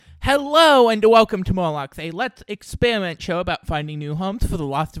Hello and welcome to Morlocks, a Let's Experiment show about finding new homes for the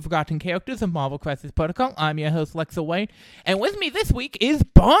lost and forgotten characters of Marvel Crisis Protocol. I'm your host, Lexa Wayne, and with me this week is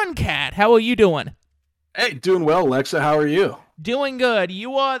Boncat. How are you doing? Hey, doing well, Lexa. How are you? Doing good.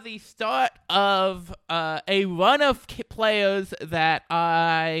 You are the start of a run of players that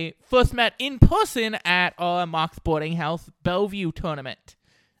I first met in person at our mock sporting house Bellevue tournament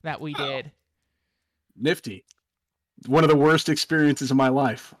that we did. Nifty. One of the worst experiences of my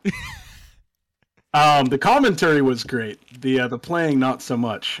life. The commentary was great. The playing not so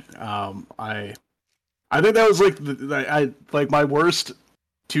much. I think that was like my worst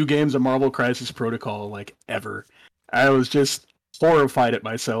 2 games of Marvel Crisis Protocol like ever. I was just horrified at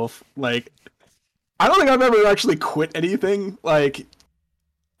myself. Like, I don't think I've ever actually quit anything. Like,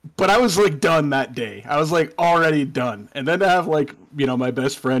 but I was like done that day. I was like already done. And then to have like, you know, my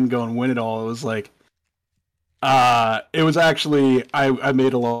best friend go and win it all, it was like, it was actually, I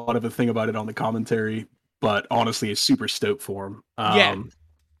made a lot of a thing about it on the commentary, but honestly, it's super stoked for him.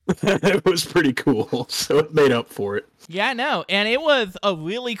 It was pretty cool, so it made up for it. Yeah, no, and it was a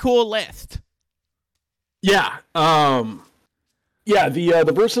really cool list. Yeah, the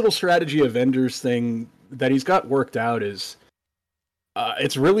versatile strategy of vendors thing that he's got worked out is,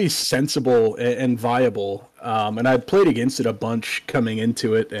 it's really sensible and viable. And I played against it a bunch coming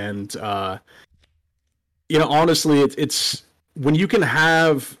into it, and you know, honestly, it's when you can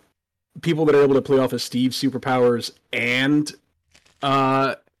have people that are able to play off of Steve's superpowers and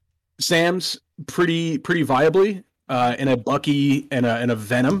Sam's pretty viably in a Bucky and a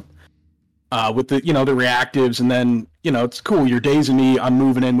Venom with the, you know, the reactives, and then, you know, it's cool. You're dazing me. I'm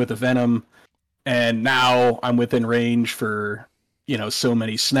moving in with a Venom, and now I'm within range for, you know, so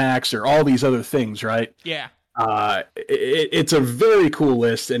many snacks or all these other things, right? Yeah. It's a very cool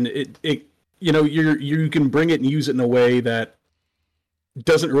list, and it you know, you can bring it and use it in a way that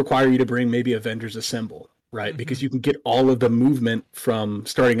doesn't require you to bring maybe Avengers Assemble, right? Mm-hmm. Because you can get all of the movement from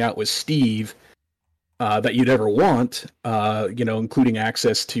starting out with Steve that you'd ever want, you know, including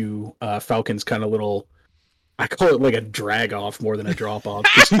access to Falcon's kind of little, I call it like a drag off more than a drop off.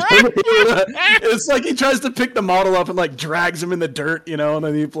 It's like he tries to pick the model up and like drags him in the dirt, you know, and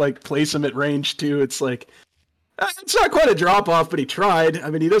then you like place him at range too. It's like, it's not quite a drop off, but he tried. I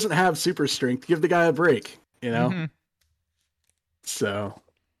mean, he doesn't have super strength. Give the guy a break, you know? Mm-hmm. So,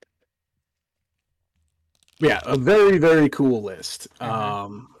 yeah, a very, very cool list.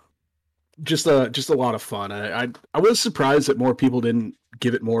 Mm-hmm. Just a lot of fun. I was surprised that more people didn't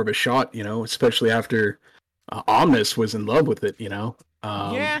give it more of a shot, you know, especially after Omnis was in love with it, you know?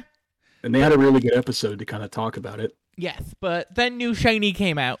 Yeah. And they had a really good episode to kind of talk about it. Yes, but then New Shiny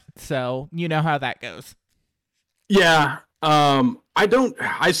came out, so you know how that goes. Yeah,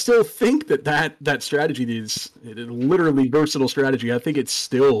 I still think that strategy is literally versatile strategy. I think it's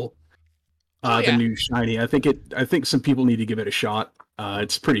still the new shiny. I think some people need to give it a shot.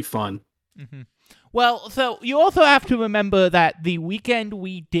 It's pretty fun. Mm-hmm. Well, so you also have to remember that the weekend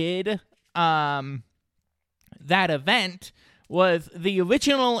we did that event was the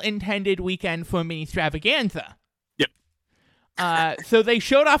original intended weekend for Mini Stravaganza. Yep. So they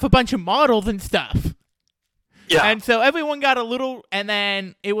showed off a bunch of models and stuff. Yeah. And so everyone got a little, and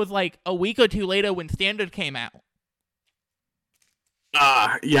then it was like a week or two later when Standard came out.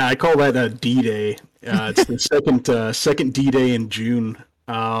 Yeah, I call that a D-Day. It's the second D-Day in June.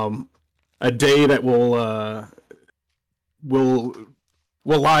 A day that will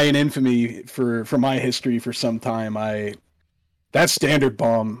lie in infamy for my history for some time. That Standard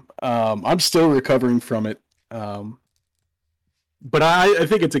bomb, I'm still recovering from it. But I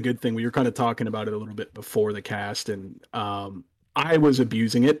think it's a good thing. We were kind of talking about it a little bit before the cast, and I was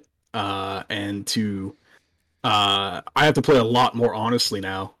abusing it, and I have to play a lot more honestly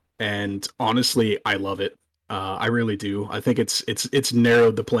now, and honestly, I love it. I really do. I think it's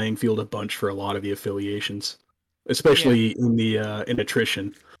narrowed the playing field a bunch for a lot of the affiliations, especially in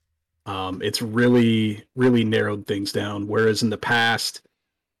attrition. It's really, really narrowed things down. Whereas in the past,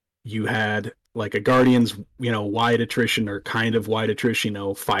 you had like a Guardians, you know, wide attrition or kind of wide attrition, you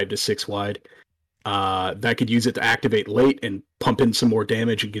know, 5 to 6 wide. That could use it to activate late and pump in some more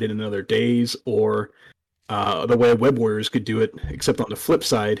damage and get in another days, or the way Web Warriors could do it, except on the flip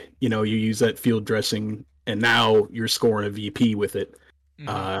side, you know, you use that field dressing and now you're scoring a VP with it,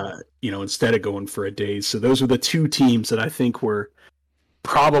 you know, instead of going for a daze. So those are the 2 teams that I think were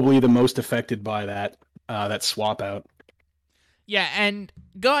probably the most affected by that swap out. Yeah, and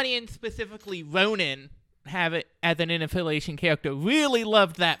Guardian, specifically Ronin, have it as an in-affiliation character, really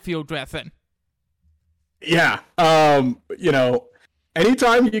loved that field dressing. Yeah, you know,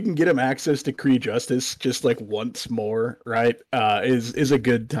 anytime you can get him access to Kree Justice just like once more, right? Is a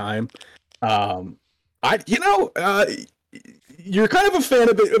good time. Um, you're kind of a fan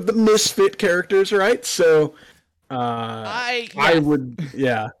of the misfit characters, right? So, I yes. would,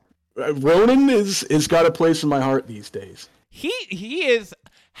 yeah. Ronan is got a place in my heart these days. He is,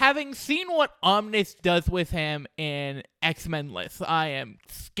 having seen what Omnis does with him in X-Men lists, I am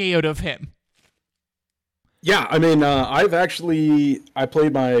scared of him. Yeah, I mean, I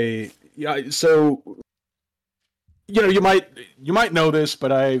played my, yeah, so you might know this,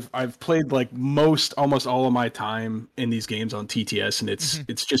 but I've played like almost all of my time in these games on TTS, and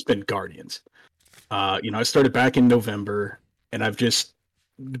it's just been Guardians. I started back in November, and I've just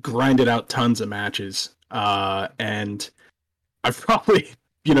grinded out tons of matches. And I've probably,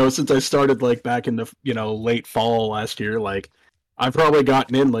 since I started like back in the late fall last year, like I've probably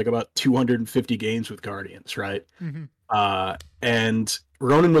gotten in like about 250 games with Guardians, right? And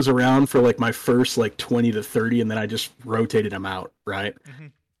Ronan was around for like my first like 20 to 30, and then I just rotated him out, right?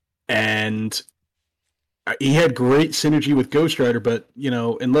 And he had great synergy with Ghost Rider, but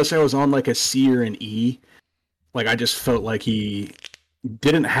unless I was on like a C or an E, like I just felt like he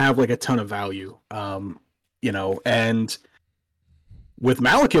didn't have like a ton of value. And with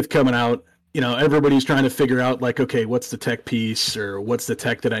Malekith coming out, everybody's trying to figure out like, okay, what's the tech piece, or what's the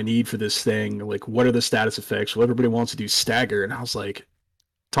tech that I need for this thing? Like, what are the status effects? Well, everybody wants to do stagger, and I was like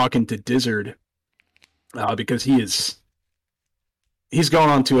talking to Dizzard because he's gone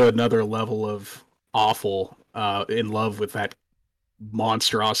on to another level of awful, in love with that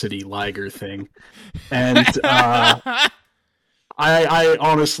monstrosity Liger thing, and I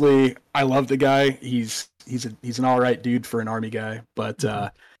honestly I love the guy. He's an all right dude for an army guy, but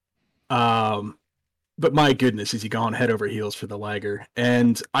my goodness, has he gone head over heels for the Liger?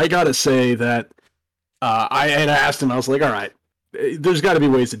 And I gotta say that I asked him, I was like, all right, there's got to be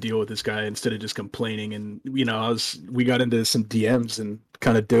ways to deal with this guy instead of just complaining. And we got into some DMs and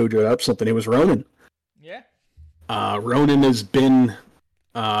kind of dojoed up something. It was Ronan. Yeah. Ronan has been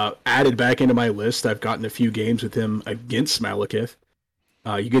added back into my list. I've gotten a few games with him against Malekith.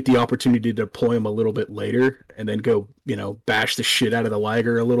 You get the opportunity to deploy him a little bit later and then go, bash the shit out of the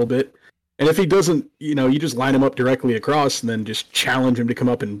Liger a little bit. And if he doesn't, you just line him up directly across and then just challenge him to come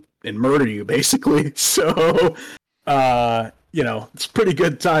up and murder you, basically. So, it's a pretty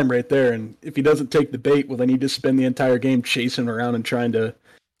good time right there. And if he doesn't take the bait, well, then you just spend the entire game chasing around and trying to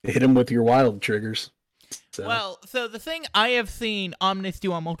hit him with your wild triggers. So the thing I have seen Omnis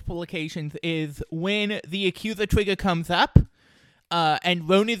do on multiple occasions is when the Accuser trigger comes up, and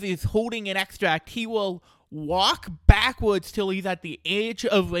Ronan is holding an extract, he will walk backwards till he's at the edge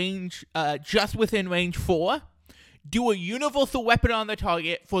of range, just within range 4, do a universal weapon on the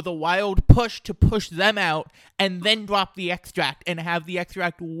target for the wild push to push them out, and then drop the extract and have the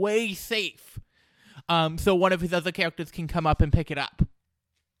extract way safe, so one of his other characters can come up and pick it up.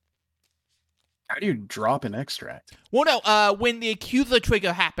 How do you drop an extract? Well, no, when the Accuser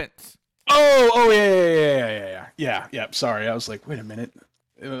trigger happens. Oh, yeah. Sorry, I was like, wait a minute.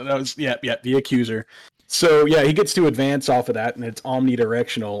 That was, the Accuser. So, yeah, he gets to advance off of that, and it's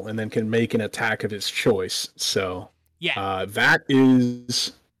omnidirectional, and then can make an attack of his choice. So, yeah, that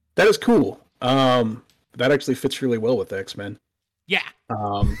is cool. That actually fits really well with X-Men. Yeah.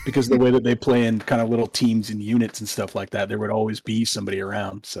 Because the way that they play in kind of little teams and units and stuff like that, there would always be somebody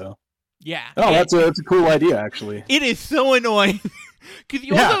around, so. Yeah. Oh, that's a cool idea, actually. It is so annoying. Because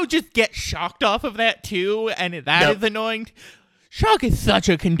you also just get shocked off of that, too, and that is annoying. Shock is such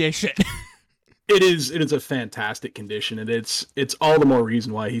a condition. It is a fantastic condition, and it's all the more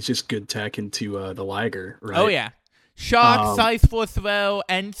reason why he's just good tech into the Liger, right? Oh, yeah. Shock, size 4 throw,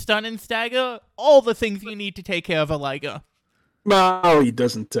 and stun and stagger, all the things you need to take care of a Liger. Well, he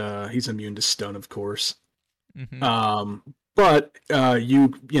doesn't, he's immune to stun, of course. But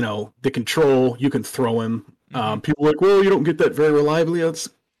the control, you can throw him. People are like, well, you don't get that very reliably. It's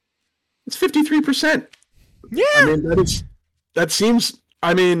 53%. Yeah. I mean, that seems,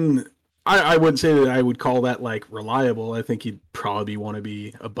 I mean, I wouldn't say that I would call that like reliable. I think you'd probably want to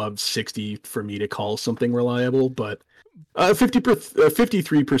be above 60 for me to call something reliable, but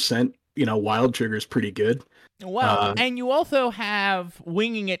 53%, wild trigger is pretty good. Well, and you also have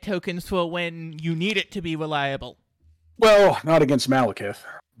winging it tokens for when you need it to be reliable. Well, not against Malekith,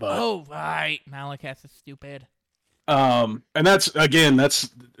 but... Oh, right. Malekith is stupid. And that's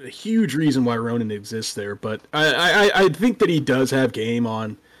a huge reason why Ronan exists there, but I think that he does have game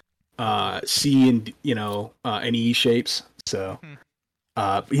on C and, and E shapes, so...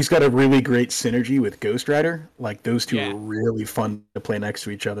 he's got a really great synergy with Ghost Rider. Like, those two are really fun to play next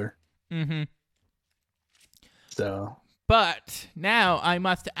to each other. Mm-hmm. So... But now I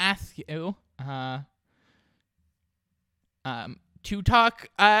must ask you to talk.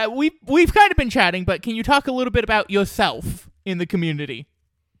 We've kind of been chatting, but can you talk a little bit about yourself in the community?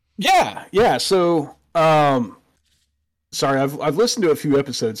 Yeah. So, sorry, I've listened to a few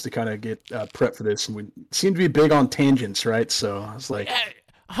episodes to kind of get prep for this, and we seem to be big on tangents, right? So I was like,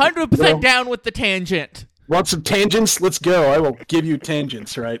 100% down with the tangent. Want some tangents? Let's go. I will give you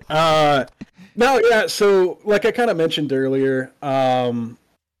tangents, right? No, yeah. So, like I kind of mentioned earlier,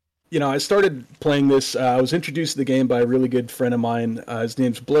 I started playing this. I was introduced to the game by a really good friend of mine. His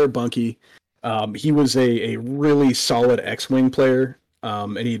name's Blair Bunky. He was a really solid X-Wing player,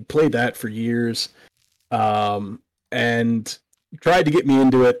 and he'd played that for years, and tried to get me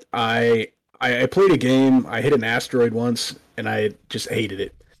into it. I played a game. I hit an asteroid once, and I just hated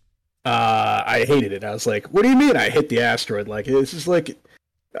it. I hated it. I was like, "What do you mean I hit the asteroid? Like, this is like,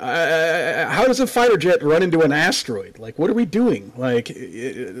 how does a fighter jet run into an asteroid? Like, what are we doing? Like,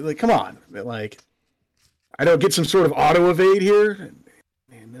 come on! Like, I don't get some sort of auto evade here."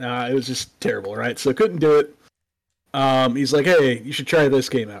 It was just terrible, right? So couldn't do it. He's like, "Hey, you should try this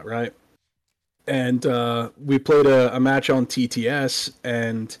game out, right?" And we played a match on TTS,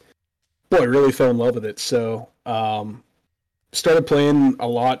 and boy, I really fell in love with it. So started playing a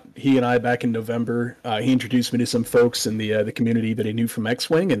lot. He and I back in November. He introduced me to some folks in the community that he knew from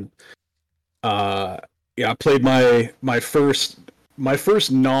X-Wing, and I played my first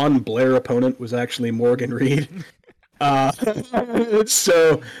non-Blair opponent was actually Morgan Reed.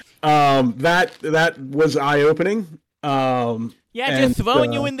 So that was eye-opening. Just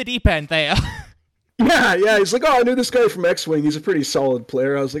throwing you in the deep end there. Yeah. He's like, "Oh, I knew this guy from X-Wing. He's a pretty solid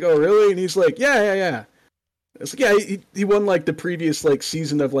player." I was like, "Oh, really?" And he's like, "Yeah. It's like, yeah, he won like the previous like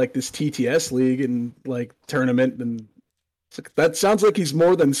season of like this TTS league and like tournament, and it's like, that sounds like he's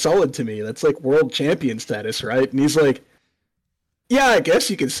more than solid to me. That's like world champion status, right?" And he's like, "Yeah, I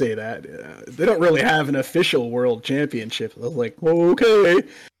guess you could say that. They don't really have an official world championship." I was like, "Well, okay,"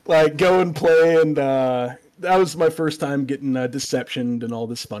 like go and play, and that was my first time getting deceptioned and all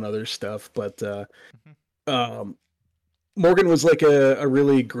this fun other stuff. But Morgan was like a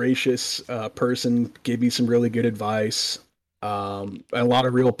really gracious person, gave me some really good advice, a lot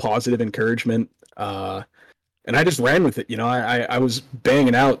of real positive encouragement, and I just ran with it. I was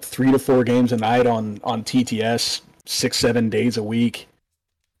banging out 3 to 4 games a night on TTS, 6-7 days a week,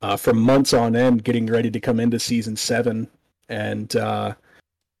 for months on end, getting ready to come into season 7, and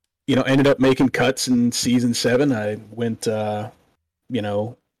ended up making cuts in season 7. I went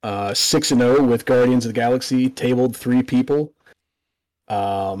 6-0 with Guardians of the Galaxy, tabled 3 people,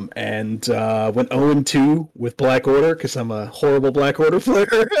 and went 0-2 with Black Order because I'm a horrible Black Order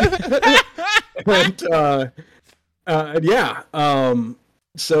player.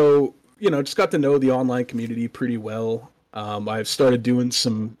 So just got to know the online community pretty well. I've started doing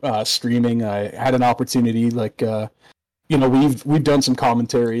some streaming. I had an opportunity, like we've done some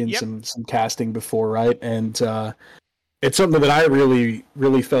commentary and some casting before, right? And it's something that I really,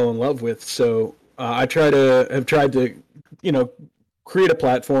 really fell in love with. So I have tried to, create a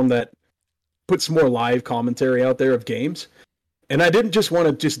platform that puts more live commentary out there of games. And I didn't just want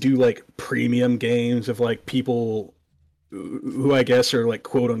to just do like premium games of like people who I guess are like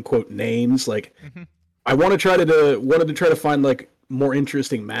quote unquote names. Like I wanted to try to find like more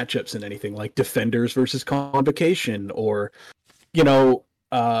interesting matchups than anything, like Defenders versus Convocation, or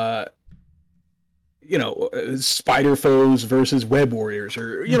Spider Foes versus Web Warriors,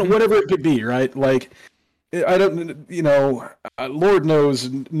 or whatever it could be, right? Like I don't, Lord knows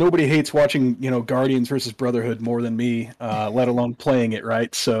nobody hates watching Guardians versus Brotherhood more than me, let alone playing it,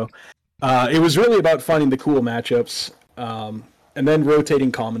 right? So it was really about finding the cool matchups, and then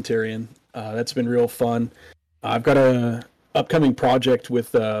rotating commentary, and that's been real fun. I've got a upcoming project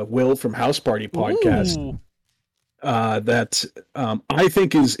with Will from House Party Podcast. That I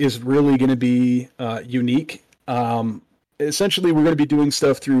think is really going to be unique. Essentially, we're going to be doing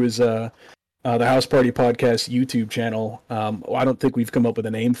stuff through his the House Party Podcast YouTube channel. I don't think we've come up with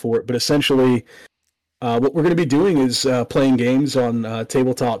a name for it, but essentially, what we're going to be doing is playing games on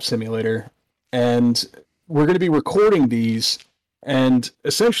Tabletop Simulator, and we're going to be recording these, and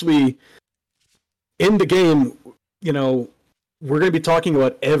essentially, in the game, we're going to be talking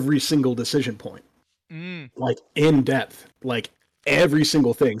about every single decision point. Like in depth, like every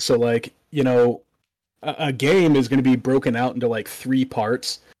single thing. So like, a game is going to be broken out into like 3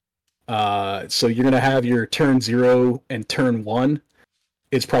 parts. So you're going to have your turn 0 and turn 1.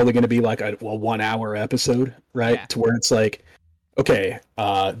 It's probably going to be like a 1-hour episode, right? Yeah. To where it's like, okay,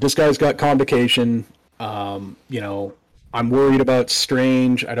 this guy's got Convocation. I'm worried about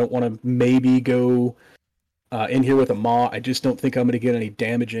Strange. I don't want to maybe go in here with a Maw. I just don't think I'm going to get any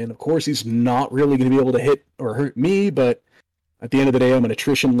damage in. Of course, he's not really going to be able to hit or hurt me, but at the end of the day, I'm an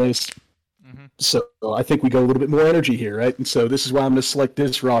attrition list. So I think we go a little bit more energy here, right? And so this is why I'm going to select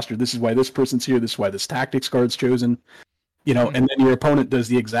this roster. This is why this person's here. This is why this tactics card's chosen. And then your opponent does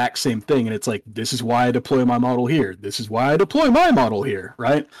the exact same thing, and it's like, this is why I deploy my model here. This is why I deploy my model here,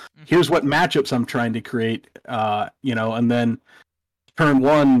 right? Here's what matchups I'm trying to create, and then turn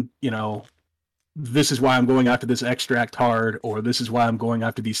one, this is why I'm going after this extract hard, or this is why I'm going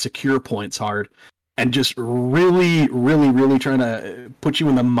after these secure points hard, and just really, really, really trying to put you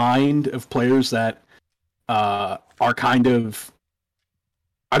in the mind of players that are kind of,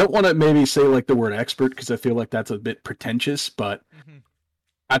 I don't want to maybe say like the word expert because I feel like that's a bit pretentious, but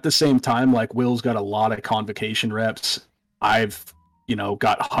at the same time, like Will's got a lot of convocation reps. I've,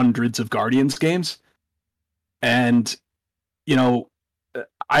 got hundreds of Guardians games. And,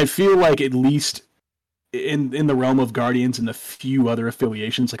 I feel like at least in the realm of Guardians and the few other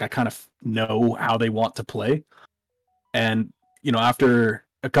affiliations, like I kind of know how they want to play. And, after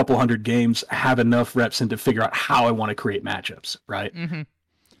a couple hundred games, I have enough reps in to figure out how I want to create matchups, right?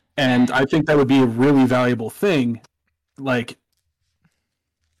 And I think that would be a really valuable thing, like,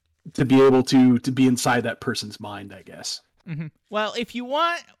 to be able to be inside that person's mind, I guess. Well, if you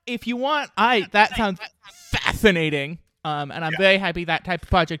want, that sounds fascinating. And I'm very happy that type of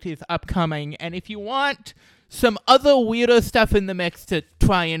project is upcoming. And if you want some other weirder stuff in the mix to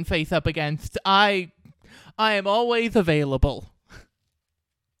try and face up against, I am always available.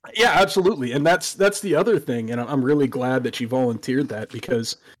 Yeah, absolutely. And that's the other thing. And I'm really glad that you volunteered that,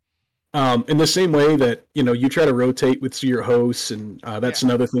 because in the same way that, you try to rotate with your hosts, and that's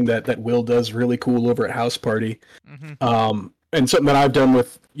another thing that Will does really cool over at House Party. And something that I've done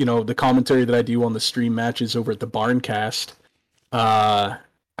with, the commentary that I do on the stream matches over at the Barncast. Hyper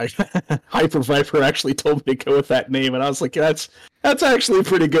Viper actually told me to go with that name, and I was like, that's actually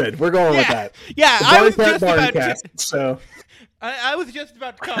pretty good. We're going with that. Yeah, I was just I was just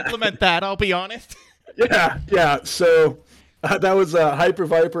about to compliment that, I'll be honest. Yeah. So that was Hyper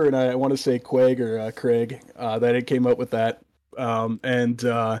Viper, and I want to say Quag or Craig that it came up with that. And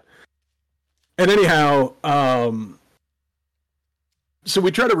anyhow, so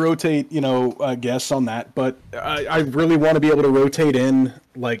we try to rotate, guests on that, but I really want to be able to rotate in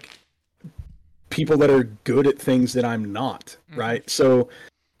like people that are good at things that I'm not, right? So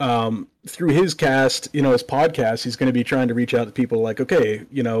through his cast, his podcast, he's going to be trying to reach out to people like, okay,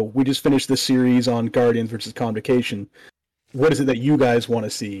 we just finished this series on Guardians versus Convocation. What is it that you guys want to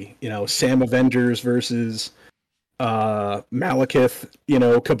see? Sam Avengers versus Malekith,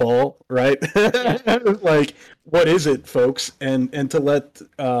 Cabal, right? Like, what is it, folks? And to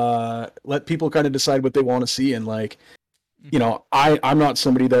let people kind of decide what they want to see. And like, I'm not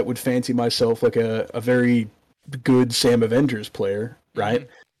somebody that would fancy myself like a very good Sam Avengers player, right?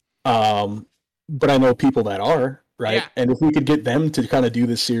 But I know people that are, right? Yeah. And if we could get them to kind of do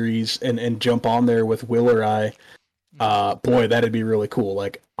this series and jump on there with Will or I, boy, that'd be really cool.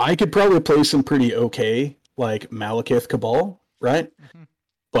 Like, I could probably play some pretty okay, like Malekith Cabal, right?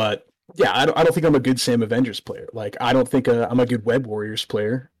 But yeah, I don't think I'm a good Sam Avengers player. Like, I don't think I'm a good Web Warriors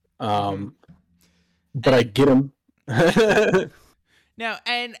player. But I get them. Now,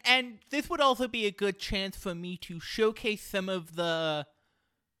 and this would also be a good chance for me to showcase some of the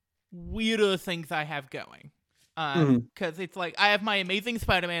weirder things I have going. Because it's like, I have my Amazing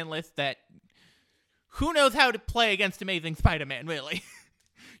Spider-Man list that who knows how to play against Amazing Spider-Man, really.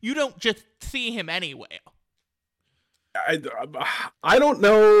 You don't just see him anywhere. I don't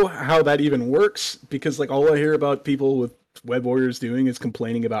know how that even works, because like all I hear about people with Web Warriors doing is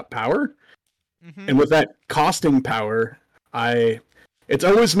complaining about power. And with that costing power, it's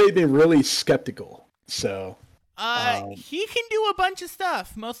always made me really skeptical. So he can do a bunch of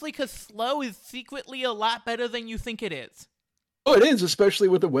stuff, mostly because slow is secretly a lot better than you think it is. Oh, it is, especially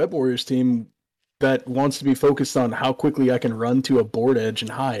with the Web Warriors team that wants to be focused on how quickly I can run to a board edge and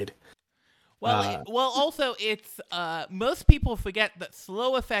hide. Well, also, it's, most people forget that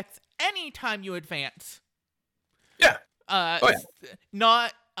slow affects any time you advance. Yeah.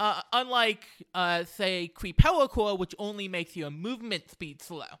 Not, unlike, say, Kree Power Core, which only makes your movement speed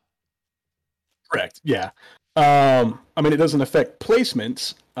slow. Correct, yeah. I mean, it doesn't affect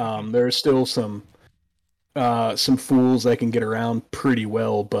placements. There are still some fools that can get around pretty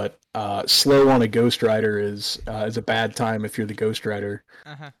well, but slow on a Ghost Rider is a bad time if you're the Ghost Rider.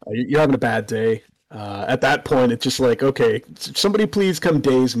 You're having a bad day. At that point, it's just like, okay, somebody please come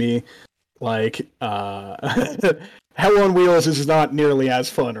daze me. Like, Hell on Wheels is not nearly as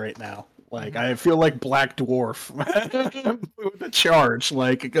fun right now. Like, I feel like Black Dwarf with a charge.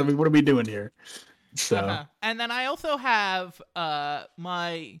 Like, I mean, what are we doing here? So And then I also have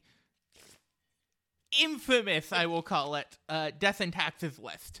my infamous, I will call it, Death and Taxes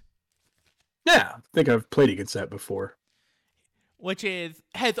list. yeah, I think I've played against that before. Which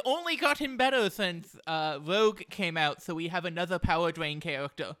has only gotten better since Rogue came out, so we have another power drain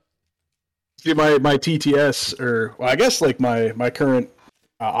character. See, my TTS, or well, I guess like my current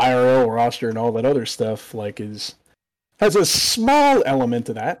IRL roster and all that other stuff, like has a small element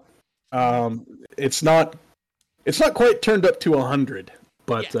of that. It's not quite turned up to 100,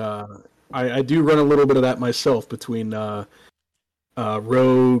 but I do run a little bit of that myself between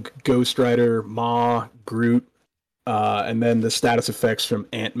Rogue, Ghost Rider, Maw, Groot, and then the status effects from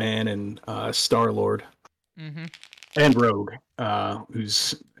Ant-Man and Star-Lord, and Rogue,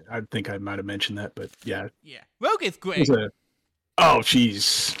 who's, I think I might have mentioned that, but yeah. Yeah, Rogue is great. So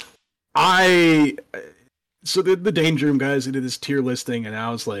the Danger Room guys did this tier listing, and I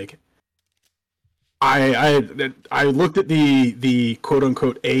was like, I looked at the quote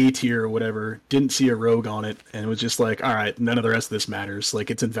unquote A tier or whatever, didn't see a Rogue on it, and it was just like, all right, none of the rest of this matters.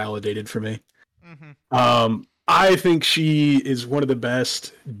 Like, it's invalidated for me. I think she is one of the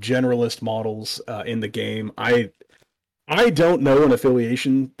best generalist models in the game. I don't know an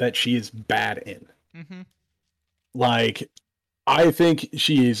affiliation that she is bad in. Like, I think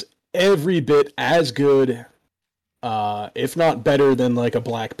she is every bit as good, if not better than like a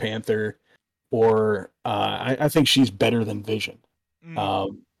Black Panther, or I think she's better than Vision,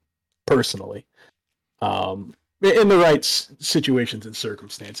 personally. In the right situations and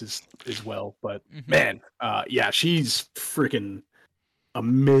circumstances as well. But man, yeah, she's freaking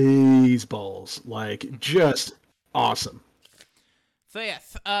amazeballs. Like, just awesome. So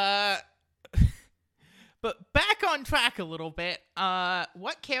yes, but back on track a little bit.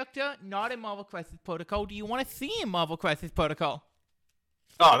 What character not in Marvel Crisis Protocol do you want to see in Marvel Crisis Protocol?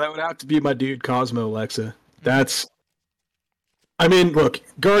 Oh, that would have to be my dude Cosmo Alexa. I mean, look,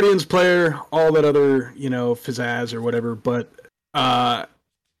 Guardians player, all that other, pizzazz or whatever, but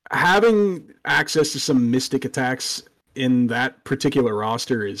having access to some mystic attacks in that particular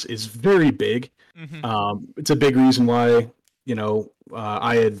roster is very big. It's a big reason why,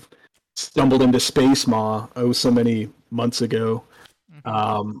 I had stumbled into Space Maw so many months ago.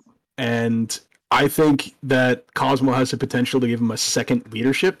 And I think that Cosmo has the potential to give him a second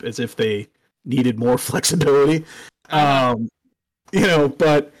leadership, as if they needed more flexibility. But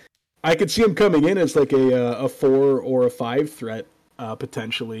I could see him coming in as like a 4 or a 5 threat,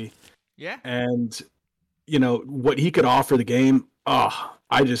 potentially. Yeah. And, what he could offer the game,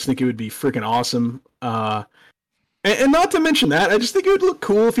 I just think it would be freaking awesome. And not to mention that, I just think it would look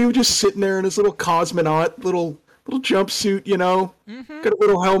cool if he was just sitting there in his little cosmonaut, little jumpsuit, got a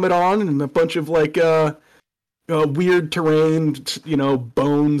little helmet on and a bunch of like weird terrain,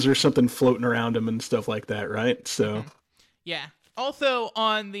 bones or something floating around him and stuff like that, right? So, yeah. Also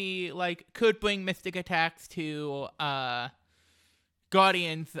on the could bring mystic attacks to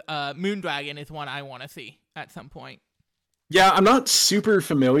Guardians, Moondragon is one I want to see at some point. Yeah, I'm not super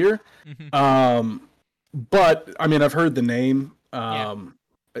familiar. But I mean, I've heard the name.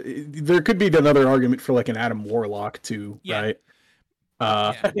 There could be another argument for like an Adam Warlock too, right?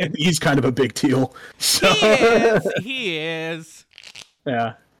 And he's kind of a big deal. So he is.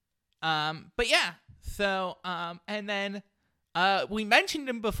 Yeah. But yeah. So and then we mentioned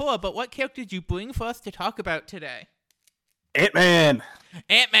him before, but what character did you bring for us to talk about today? Ant-Man.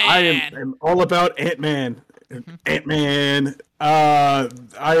 I am all about Ant-Man. Ant-Man. I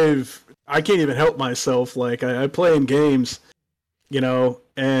can't even help myself. Like, I play in games,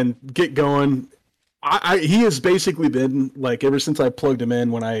 and get going. He has basically been, like, ever since I plugged him in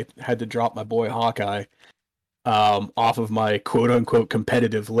when I had to drop my boy Hawkeye off of my quote-unquote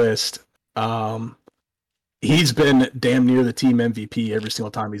competitive list, he's been damn near the team MVP every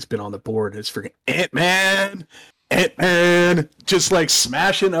single time he's been on the board. It's freaking Ant-Man, just, like,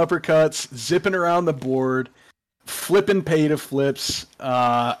 smashing uppercuts, zipping around the board, flipping pay to flips.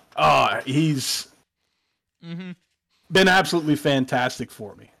 He's been absolutely fantastic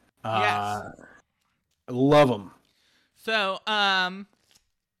for me. I love him. So,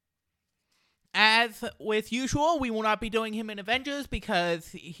 as with usual, we will not be doing him in Avengers because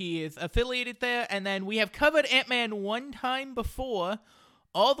he is affiliated there, and then we have covered Ant-Man one time before,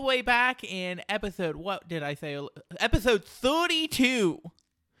 all the way back in episode 32.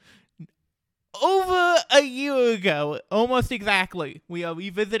 Over a year ago, almost exactly, we are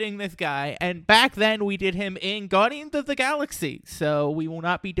revisiting this guy, and back then we did him in Guardians of the Galaxy, so we will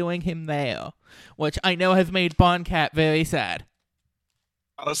not be doing him there, which I know has made Boncat very sad.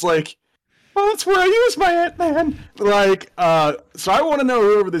 I was like, Oh, that's where I use my Ant-Man. Like, so I want to know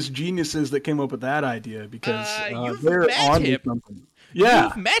whoever this genius is that came up with that idea because You've they're met on him. to something. Yeah.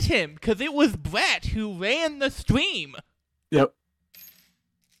 You've met him because it was Brett who ran the stream. Yep.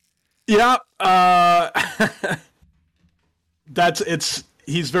 Yeah.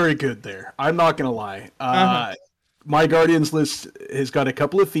 He's very good there. I'm not gonna lie. My Guardians list has got a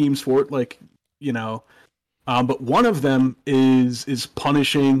couple of themes for it, like, but one of them is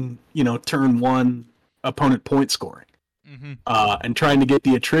punishing, turn one opponent point scoring, and trying to get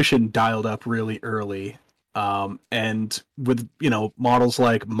the attrition dialed up really early. And with models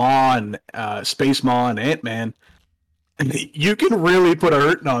like Maw and Space Maw and Ant-Man, you can really put a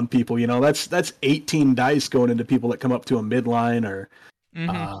hurting on people. That's 18 dice going into people that come up to a midline or.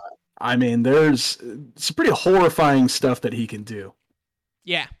 There's some pretty horrifying stuff that he can do.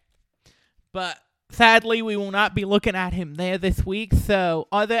 Yeah. But sadly, we will not be looking at him there this week. So,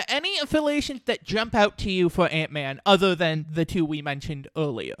 are there any affiliations that jump out to you for Ant-Man other than the two we mentioned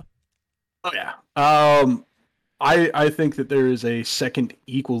earlier? Oh, yeah. I think that there is a second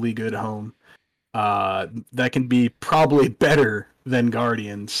equally good home that can be probably better than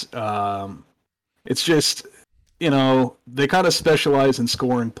Guardians. It's just... they kind of specialize in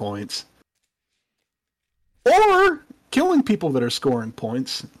scoring points. Or killing people that are scoring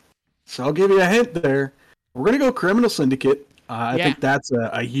points. So I'll give you a hint there. We're going to go Criminal Syndicate. I think that's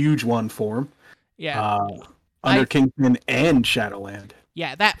a huge one for him. Yeah. Under Kingpin and Shadowland.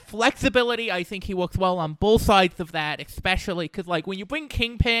 Yeah, that flexibility, I think he works well on both sides of that, especially because, when you bring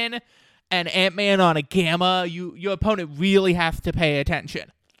Kingpin and Ant-Man on a Gamma, your opponent really has to pay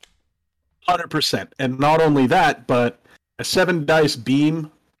attention. 100%. And not only that, but a 7-dice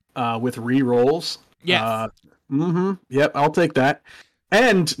beam with re-rolls. Yes. Yep, I'll take that.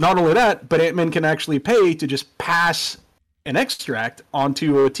 And not only that, but Ant-Man can actually pay to just pass an extract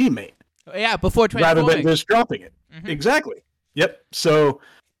onto a teammate. Yeah, before transforming. Rather than just dropping it. Exactly. Yep. So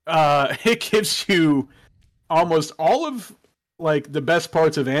it gives you almost all of the best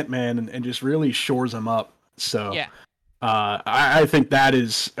parts of Ant-Man and just really shores him up. So yeah. I think that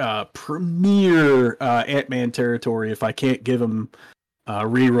is premier Ant-Man territory if I can't give him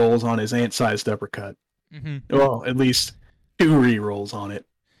re-rolls on his ant-sized uppercut. Well, at least 2 re-rolls on it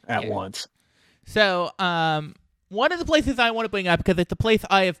at once. So, one of the places I want to bring up, because it's a place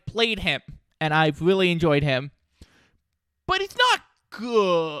I have played him, and I've really enjoyed him, but he's not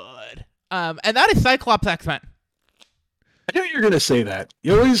good, and that is Cyclops X-Men. I knew you were going to say that.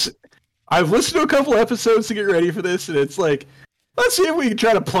 I've listened to a couple episodes to get ready for this, and it's like, let's see if we can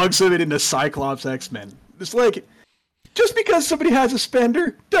try to plug something into Cyclops X-Men. It's like, just because somebody has a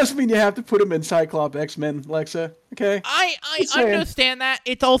spender doesn't mean you have to put them in Cyclops X-Men, Lexa. Okay? I understand that.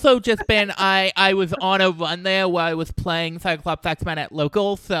 It's also just been, I was on a run there where I was playing Cyclops X-Men at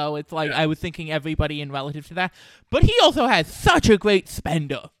local, so it's like I was thinking everybody in relative to that. But he also has such a great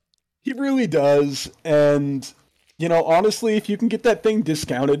spender. He really does, and, honestly, if you can get that thing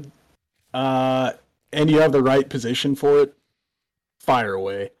discounted, and you have the right position for it, fire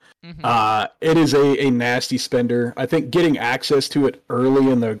away. It is a nasty spender. I think getting access to it early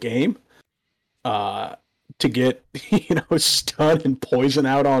in the game, to get stun and poison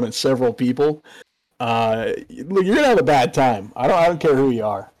out on several people, you're gonna have a bad time. I don't care who you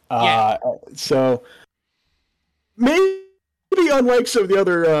are. So maybe unlike some of the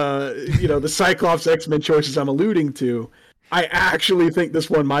other the Cyclops X-Men choices I'm alluding to, I actually think this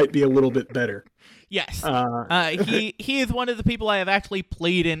one might be a little bit better. Yes. He is one of the people I have actually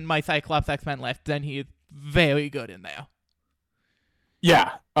played in my Cyclops X-Men list, and he is very good in there.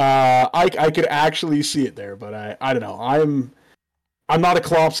 Yeah. I could actually see it there, but I don't know. I'm not a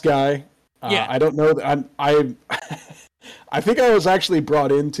Klops guy. I don't know that I think I was actually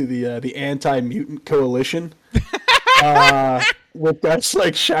brought into the Anti-Mutant Coalition. With that's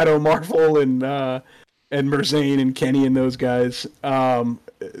like Shadow Marvel and Merzane and Kenny and those guys.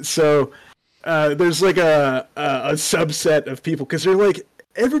 So there's like a subset of people, because they're like,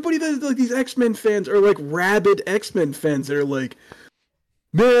 everybody that's like these X-Men fans are like rabid X-Men fans. They're like,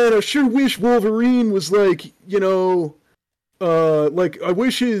 man, I sure wish Wolverine was like, like I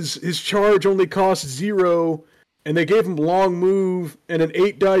wish his charge only costs 0, and they gave him long move and an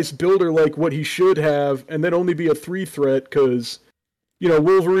 8-dice builder like what he should have, and then only be a 3 threat because,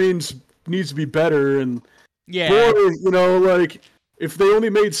 Wolverine's needs to be better. And boy, like if they only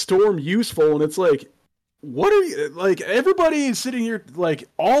made Storm useful, and it's like, what are you, like, everybody is sitting here, like,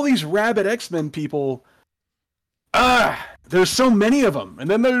 all these rabid X-Men people, there's so many of them. And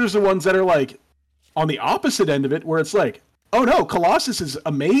then there's the ones that are like on the opposite end of it, where it's like, oh no, Colossus is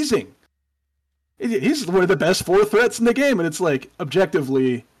amazing. He's one of the best 4 threats in the game. And it's like,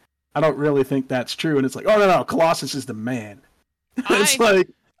 objectively, I don't really think that's true. And it's like, oh no, Colossus is the man. It's like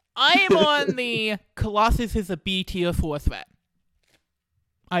I am on the Colossus is a B tier Force Fed.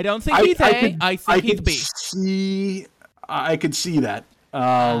 I don't think he's A. I think he's B. I could see that.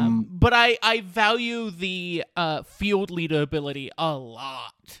 But I value the field leader ability a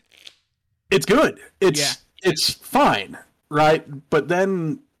lot. It's good. It's fine, right? But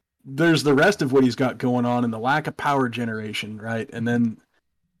then there's the rest of what he's got going on and the lack of power generation, right? And then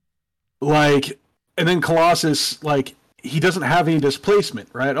Colossus, like, he doesn't have any displacement,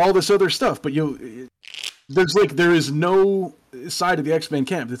 right? All this other stuff, but there is no side of the X-Men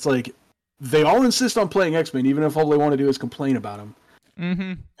camp. It's like they all insist on playing X-Men, even if all they want to do is complain about them.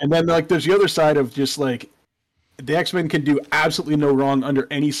 Mm-hmm. And then like there's the other side of just like the X-Men can do absolutely no wrong under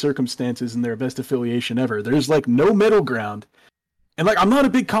any circumstances in their best affiliation ever. There's like no middle ground. And like I'm not a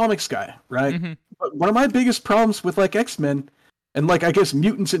big comics guy, right? Mm-hmm. But one of my biggest problems with like X-Men and like I guess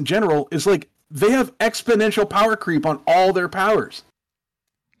mutants in general is like they have exponential power creep on all their powers.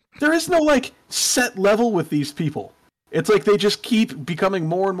 There is no like set level with these people. It's like they just keep becoming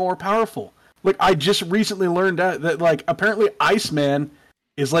more and more powerful. Like I just recently learned that like apparently Iceman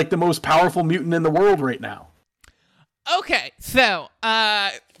is like the most powerful mutant in the world right now. Okay, so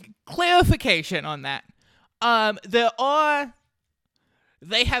clarification on that.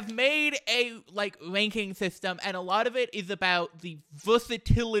 They have made a like ranking system, and a lot of it is about the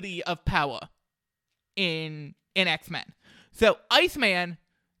versatility of power in X-Men. So Iceman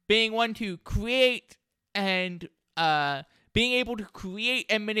being one to create and being able to create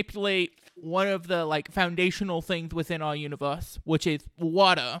and manipulate one of the like foundational things within our universe, which is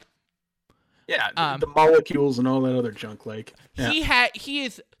water. Yeah, the molecules and all that other junk. Like he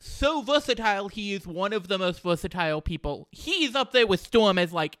is so versatile. He is one of the most versatile people. He's up there with Storm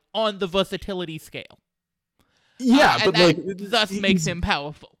as like on the versatility scale. Yeah, but that like thus makes him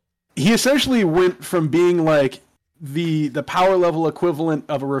powerful. He essentially went from being like the power level equivalent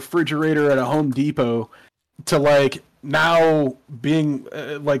of a refrigerator at a Home Depot to like now being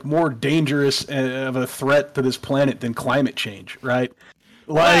like more dangerous of a threat to this planet than climate change, right?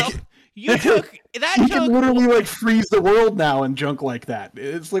 Like well, you took that. He can literally like freeze the world now and junk like that.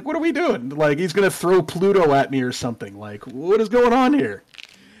 It's like, what are we doing? Like he's gonna throw Pluto at me or something. Like, what is going on here?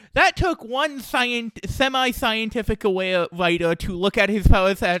 That took one semi-scientific aware writer to look at his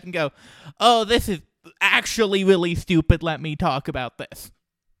power set and go, "Oh, this is actually really stupid. Let me talk about this."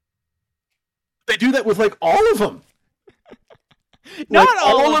 They do that with like all of them. Not like,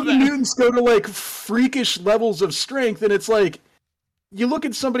 all of the mutants go to like freakish levels of strength, and it's like you look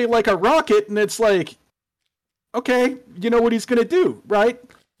at somebody like a Rocket, and it's like, okay, you know what he's gonna do, right?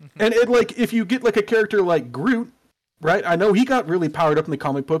 And it like if you get like a character like Groot, right? I know he got really powered up in the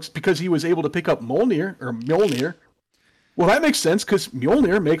comic books because he was able to pick up Mjolnir. Well, that makes sense because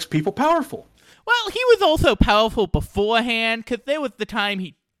Mjolnir makes people powerful. Well, he was also powerful beforehand because there was the time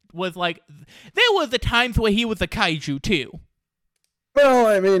he was like, there were the times where he was a kaiju too. Well,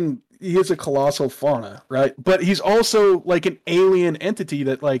 I mean, he is a colossal fauna, right? But he's also like an alien entity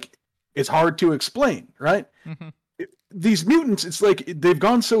that like is hard to explain, right? Mm-hmm. These mutants, it's like they've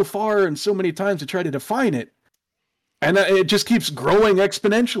gone so far and so many times to try to define it, and it just keeps growing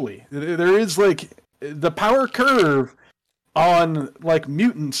exponentially. There is like the power curve on like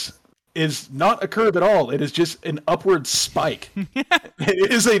mutants is not a curve at all. It is just an upward spike.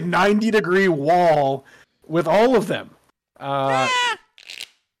 It is a 90-degree wall with all of them. I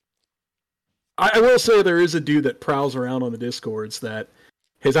will say there is a dude that prowls around on the Discords that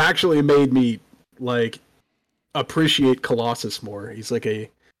has actually made me like appreciate Colossus more. He's like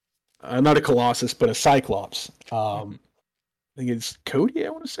not a Colossus, but a Cyclops. I think it's Cody, I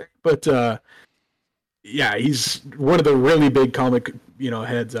want to say. But yeah, he's one of the really big comic,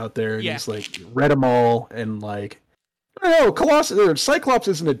 heads out there. And he's like read them all, and like I don't know, Colossus or Cyclops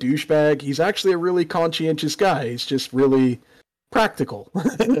isn't a douchebag. He's actually a really conscientious guy. He's just really practical.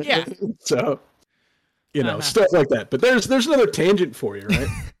 Yeah. So stuff like that. But there's another tangent for you,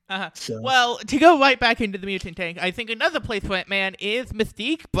 right? So. Well, to go right back into the mutant tank, I think another place for Ant-Man is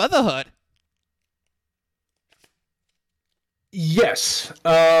Mystique Brotherhood. Yes.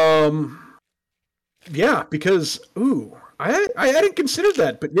 Yeah, because I hadn't considered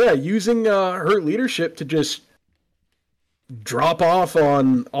that, but yeah, using her leadership to just drop off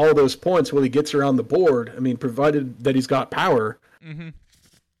on all those points while he gets around the board. I mean, provided that he's got power. Mm-hmm.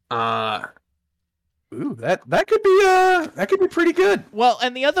 That could be pretty good. Well,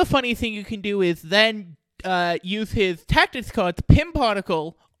 and the other funny thing you can do is then use his tactics cards, Pym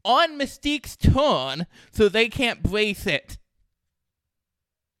Particle, on Mystique's turn, so they can't brace it.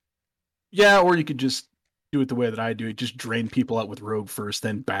 Yeah, or you could just do it the way that I do it, just drain people out with Rogue first,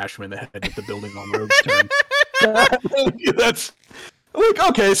 then bash them in the head with the building on Rogue's turn. That's like,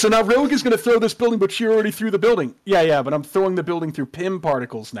 okay, so now Rogue is going to throw this building, but she already threw the building. Yeah, but I'm throwing the building through Pym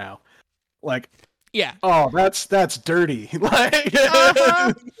particles now. Like, yeah. Oh, that's dirty. Like,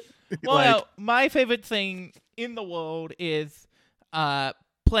 Well, like, my favorite thing in the world is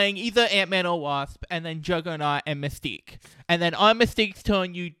playing either Ant-Man or Wasp, and then Juggernaut and Mystique. And then on Mystique's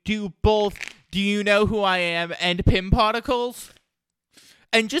turn, you do both Do You Know Who I Am and Pym Particles.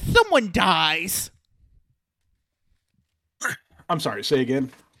 And just someone dies. I'm sorry, say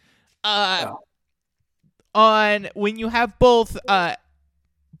again. On when you have both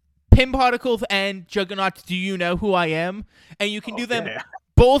Pym Particles and Juggernauts Do You Know Who I Am, and you can do them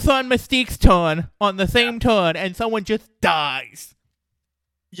both on Mystique's turn on the same turn, and someone just dies.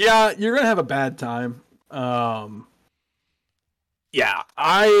 Yeah, you're gonna have a bad time. Yeah,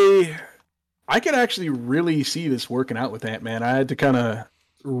 I could actually really see this working out with Ant-Man. I had to kind of,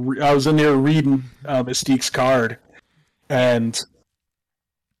 I was in there reading Mystique's card, and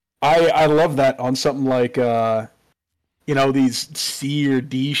I love that on something like these C or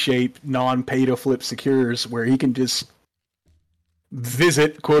D shaped non-pay to flip secures where he can just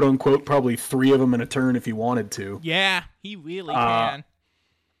visit, quote unquote, probably 3 of them in a turn if he wanted to. Yeah, he really can.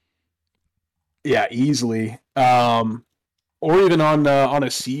 Yeah, easily. Or even on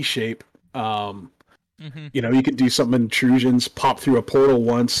a C shape. You could do something intrusions, pop through a portal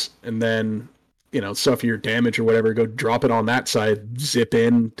once, and then suffer your damage or whatever. Go drop it on that side, zip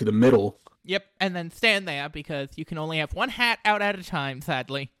in to the middle. Yep, and then stand there because you can only have one hat out at a time,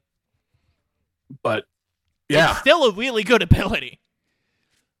 sadly. But yeah, it's still a really good ability.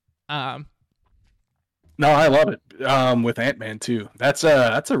 No, I love it. With Ant-Man too. That's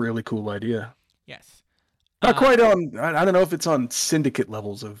a really cool idea. Yes. Not quite on. I don't know if it's on Syndicate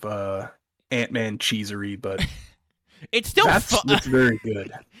levels of Ant-Man cheesery, but it's still it's very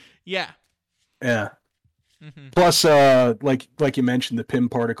good. Yeah. Yeah. Mm-hmm. Plus, like you mentioned, the Pym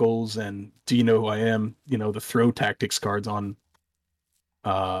particles and Do You Know Who I Am? The throw tactics cards on.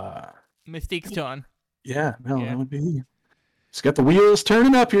 Mystique's turn. Yeah, that would be. It's got the wheels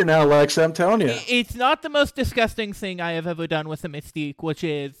turning up here now, Lex. I'm telling you. It's not the most disgusting thing I have ever done with a Mystique, which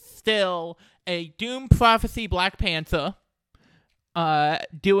is still a Doom Prophecy Black Panther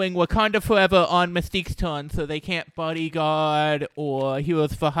doing Wakanda Forever on Mystique's turn so they can't bodyguard or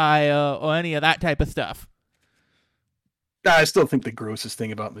Heroes for Hire or any of that type of stuff. I still think the grossest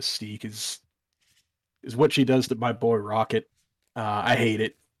thing about Mystique is what she does to my boy Rocket. I hate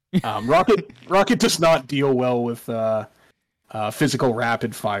it. Rocket does not deal well with physical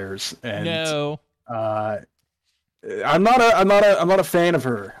rapid fires, and no. I'm not a fan of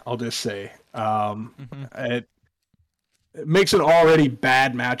her. I'll just say it makes an already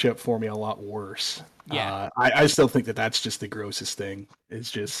bad matchup for me a lot worse. Yeah, I still think that's just the grossest thing.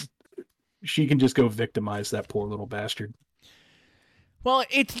 It's just she can just go victimize that poor little bastard. Well,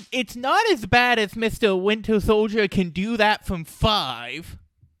 it's not as bad as Mr. Winter Soldier can do that from 5.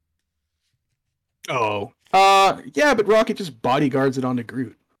 Oh. Yeah, but Rocket just bodyguards it onto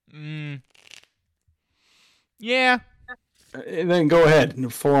Groot. Yeah. And then go ahead,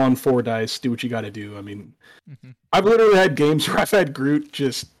 4-on-4 dice, do what you gotta do. I mean, I've literally had games where I've had Groot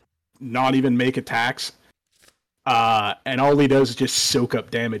just not even make attacks, and all he does is just soak up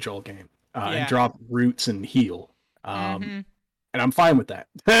damage all game, and drop roots and heal. And I'm fine with that.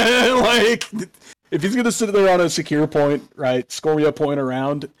 Like, if he's gonna sit there on a secure point, right, score me a point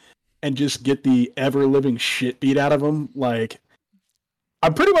around, and just get the ever-living shit beat out of him, like,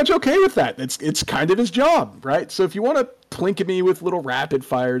 I'm pretty much okay with that. It's kind of his job, right? So if you want to plink at me with little rapid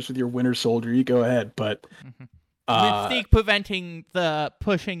fires with your Winter Soldier, you go ahead. But Mystique preventing the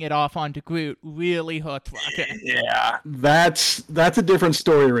pushing it off onto Groot really hurts Rocket. Yeah, that's a different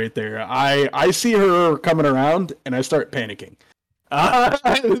story right there. I see her coming around and I start panicking,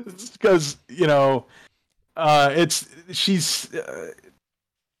 because she's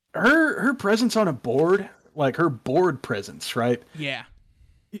her presence on a board, like her board presence, right? Yeah.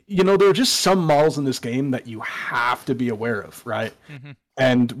 There are just some models in this game that you have to be aware of, right?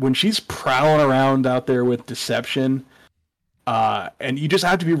 And when she's prowling around out there with deception, and you just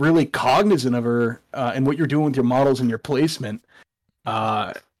have to be really cognizant of her and what you're doing with your models and your placement.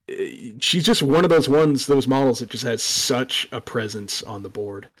 She's just one of those models that just has such a presence on the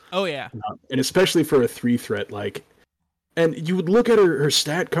board. Oh yeah, and especially for a 3-threat, like, and you would look at her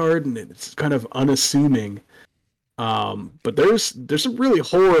stat card and it's kind of unassuming. But there's some really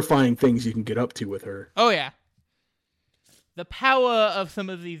horrifying things you can get up to with her. Oh yeah. the power of some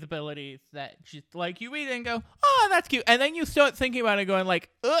of these abilities that just like you read it and go, oh, that's cute, and then you start thinking about it, going like,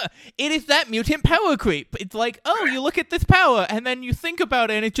 ugh, it is that mutant power creep. It's like, oh, you look at this power, and then you think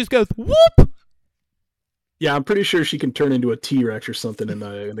about it, and it just goes whoop. Yeah, I'm pretty sure she can turn into a T-Rex or something in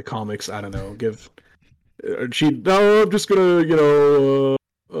the comics. I don't know. I'm just gonna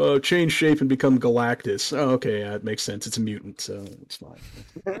change shape and become Galactus. Oh, okay, yeah, it makes sense. It's a mutant, so it's fine.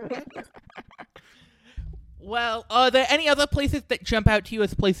 Well, are there any other places that jump out to you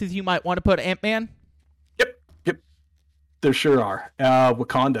as places you might want to put Ant-Man? Yep. There sure are.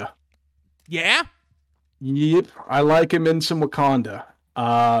 Wakanda. Yeah? Yep, I like him in some Wakanda.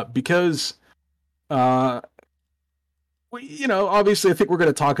 Because, obviously I think we're going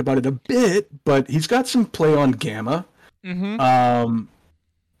to talk about it a bit, but he's got some play on Gamma. Mm-hmm.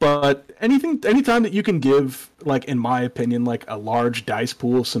 But anytime that you can give, like, in my opinion, like a large dice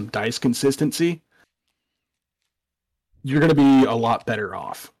pool, some dice consistency, you're going to be a lot better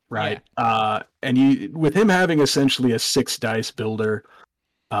off, right? Yeah. And with him having essentially a 6 dice builder,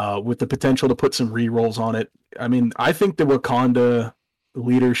 with the potential to put some rerolls on it, I mean, I think the Wakanda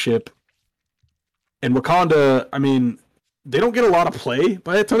leadership and Wakanda, I mean, they don't get a lot of play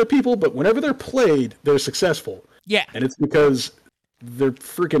by a ton of people, but whenever they're played, they're successful. Yeah. And it's because they're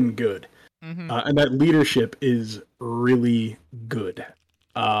freaking good. Mm-hmm. And that leadership is really good.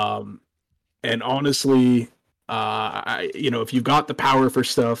 And honestly, if you've got the power for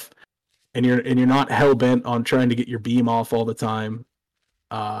stuff and you're not hell bent on trying to get your beam off all the time,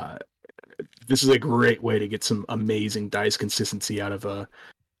 this is a great way to get some amazing dice consistency out of a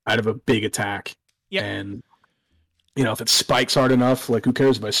big attack. Yeah. And if it spikes hard enough, like who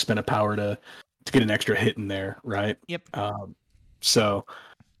cares if I spend a power to get an extra hit in there, right? Yep. So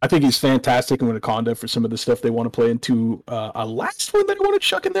I think he's fantastic in Wakanda for some of the stuff they want to play into. A last one that I want to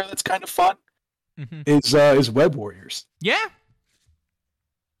chuck in there that's kind of fun is Web Warriors. Yeah.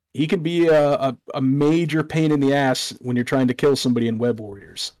 He can be a major pain in the ass when you're trying to kill somebody in Web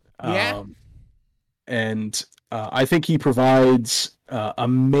Warriors. Yeah. And I think he provides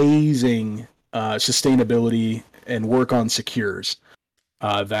amazing sustainability and work on secures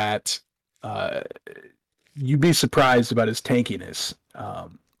that you'd be surprised about his tankiness.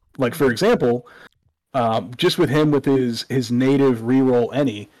 Like, for example, just with him with his native reroll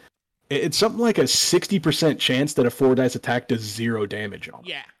any, it's something like a 60% chance that a 4 dice attack does 0 damage on him.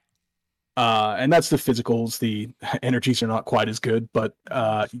 Yeah. And that's the physicals. The energies are not quite as good, but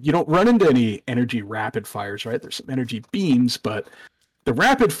you don't run into any energy rapid fires, right? There's some energy beams, but the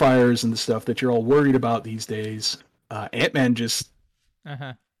rapid fires and the stuff that you're all worried about these days, Ant-Man just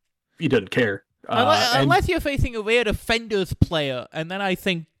he doesn't care. Unless you're facing a rare Defenders player, and then I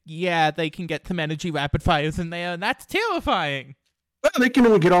think, yeah, they can get some energy rapid fires in there, and that's terrifying. Well, they can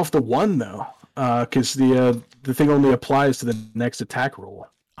only get off the one though, because the thing only applies to the next attack roll.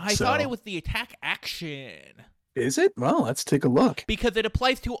 I thought it was the attack action. Is it? Well, let's take a look. Because it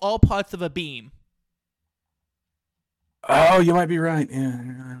applies to all parts of a beam. Oh, you might be right. Yeah.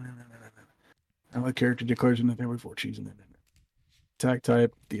 Now the character declares nothing before choosing it. Attack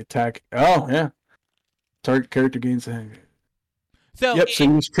type, the attack. Oh, yeah. Target character gains. So yep. So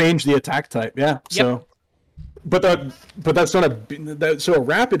you just change the attack type. Yeah. Yep. So, but that's not so a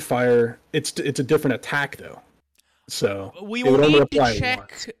rapid fire. It's a different attack though. So we will need to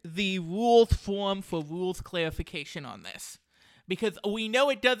check the rules form for rules clarification on this, because we know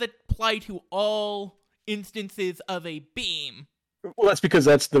it does apply to all instances of a beam. Well, that's because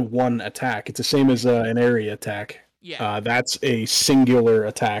that's the one attack. It's the same as an area attack. Yeah. That's a singular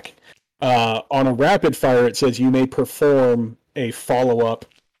attack. On a rapid fire, it says you may perform a follow-up,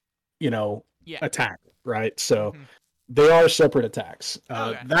 attack, right? So they are separate attacks.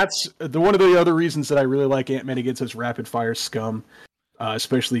 Okay. That's one of the other reasons that I really like Ant-Man against his rapid fire scum,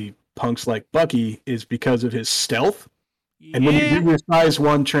 especially punks like Bucky, is because of his stealth. Yeah. And when you do your size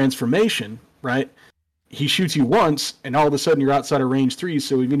 1 transformation, right? He shoots you once, and all of a sudden you're outside of range 3,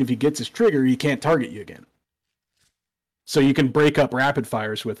 so even if he gets his trigger, he can't target you again. So you can break up rapid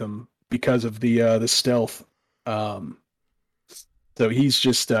fires with him because of the stealth. So he's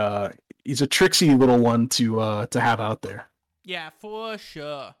just he's a tricksy little one to have out there. Yeah, for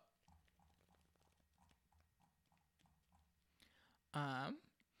sure. And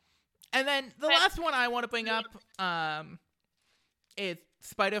then the last one I want to bring up is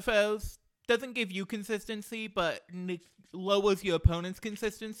Spider Foes. Doesn't give you consistency, but lowers your opponent's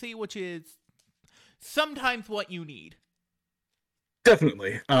consistency, which is sometimes what you need.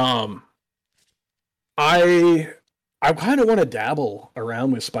 Definitely. I kind of want to dabble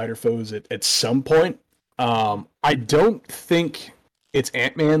around with Spider Foes at some point. I don't think it's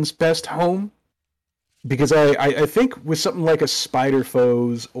Ant-Man's best home. because I think with something like a Spider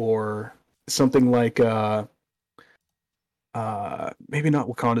Foes or something like maybe not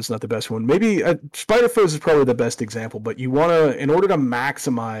Wakanda's not the best one. Maybe Spider Foes is probably the best example. But you want to, in order to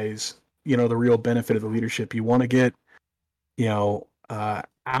maximize, the real benefit of the leadership, you want to get,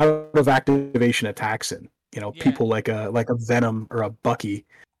 out of activation attacks in. Yeah. People like a Venom or a Bucky,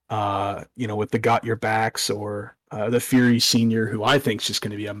 with the Got Your Backs or the Fury Senior, who I think is just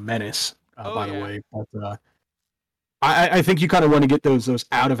going to be a menace. Oh By the yeah. way, but I think you kind of want to get those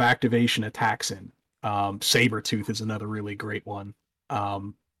out of activation attacks in. Sabretooth is another really great one.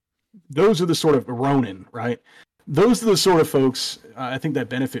 Um, those are the sort of Ronin, right? Those are the sort of folks I think that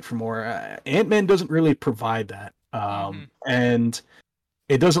benefit from more. Ant-Man doesn't really provide that, Mm-hmm. and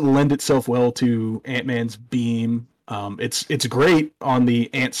it doesn't lend itself well to Ant-Man's beam. It's great on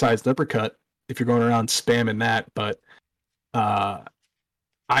the ant-sized uppercut if you're going around spamming that, but uh,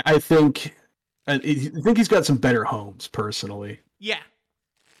 I think he's got some better homes personally. Yeah.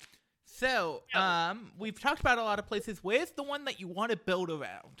 So, we've talked about a lot of places. Where's the one that you want to build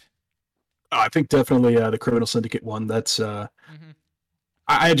around? I think definitely the Criminal Syndicate one. That's Mm-hmm.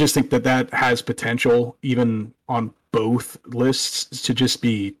 I just think that has potential, even on both lists, to just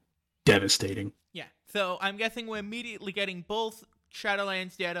be devastating. Yeah. So I'm guessing we're immediately getting both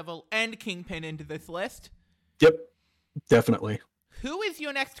Shadowlands, Daredevil, and Kingpin into this list. Yep, definitely. Who is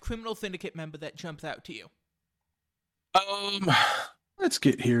your next Criminal Syndicate member that jumps out to you? Um, let's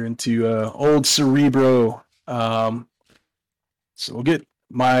get here into old Cerebro. So we'll get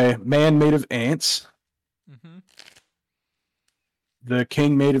my man made of ants, Mm-hmm. the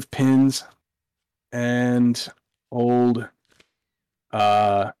king made of pins, and old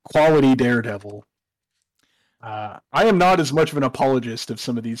quality Daredevil. I am not as much of an apologist of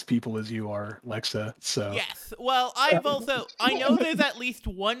some of these people as you are, Lexa. So Yes. Well, I know there's at least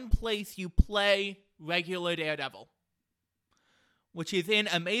one place you play regular Daredevil, which is in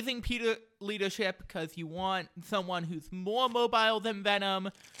Amazing Peter leadership, because you want someone who's more mobile than Venom,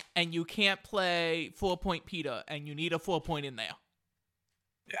 and you can't play 4-point Peter, and you need a 4-point in there.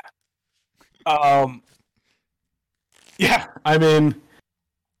 yeah, I mean,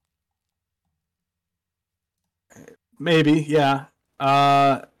 maybe, yeah.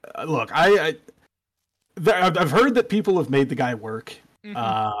 Look, I've heard that people have made the guy work.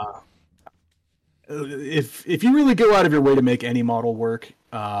 Mm-hmm. If you really go out of your way to make any model work,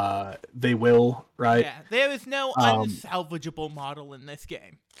 they will, right? Yeah, there is no unsalvageable model in this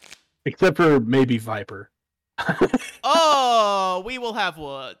game. Except for maybe Viper. Oh, we will have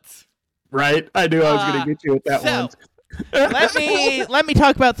words. Right? I knew I was going to get you at that So, one. let me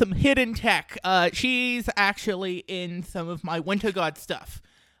talk about some hidden tech. She's actually in some of my Winter God stuff.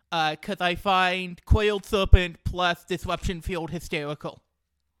 Because I find Coiled Serpent plus Disruption Field hysterical.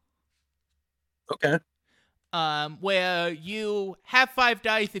 Okay. Where you have 5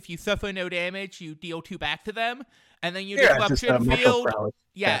 dice. If you suffer no damage, you deal 2 back to them, and then you Just, Disruption Field.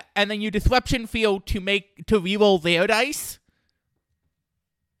 Yeah, and then you Disruption Field to reroll their dice.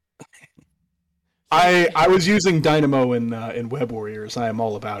 I was using Dynamo in Web Warriors. I am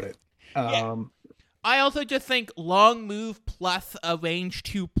all about it. Yeah. I also just think long move plus a range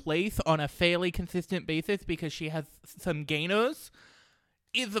 2 place on a fairly consistent basis, because she has some gainers,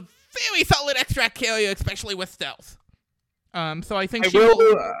 is a very solid extract carrier, especially with stealth. So I think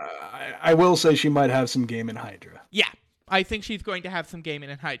I will say she might have some game in Hydra. Yeah, I think she's going to have some game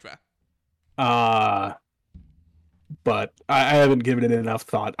in Hydra. But I haven't given it enough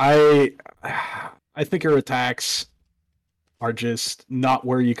thought. I think her attacks are just not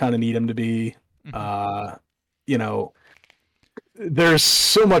where you kind of need them to be. Mm-hmm. There's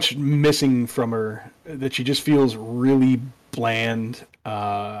so much missing from her that she just feels really bland.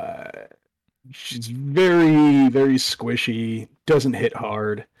 She's very, very squishy. Doesn't hit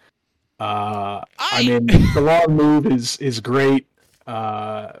hard. I mean, the long move is great,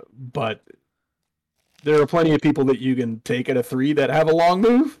 but there are plenty of people that you can take at a 3 that have a long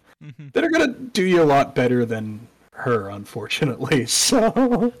move that are gonna do you a lot better than her, unfortunately.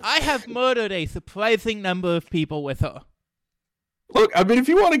 So I have murdered a surprising number of people with her. Look, I mean, if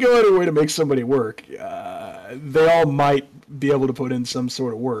you want to go out of your way to make somebody work, they all might be able to put in some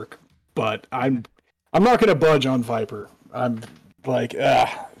sort of work. But I'm not going to budge on Viper. I'm like,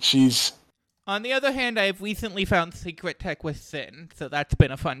 she's. On the other hand, I have recently found secret tech with Sin, so that's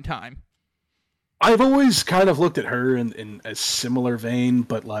been a fun time. I've always kind of looked at her in a similar vein,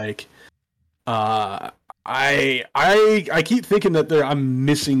 but like, I keep thinking that I'm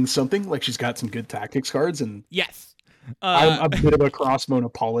missing something. Like, she's got some good tactics cards, and yes. I'm a bit of a Crossbone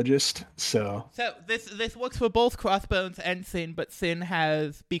apologist, so this works for both Crossbones and Sin, but Sin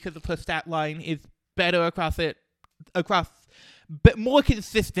has, because of her stat line, is better but more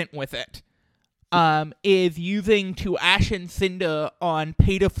consistent with it, is using to Ashen Cinder on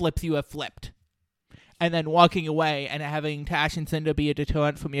Peta flips you have flipped. And then walking away and having to Ashen Cinder be a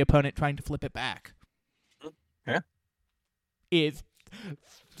deterrent from your opponent trying to flip it back. Yeah. Is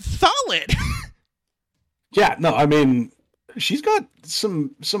solid. Yeah, no, I mean, she's got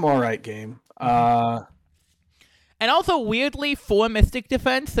some alright game. And also, weirdly, for Mystic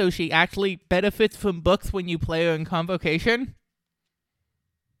Defense, so she actually benefits from books when you play her in Convocation.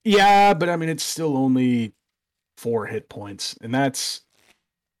 Yeah, but I mean, it's still only 4 hit points, and that's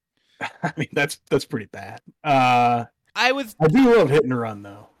pretty bad. I do love hitting her on,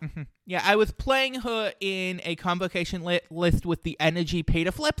 though. Mm-hmm. Yeah, I was playing her in a Convocation list with the Energy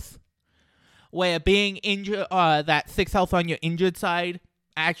Peta flips, where being injured, that 6 health on your injured side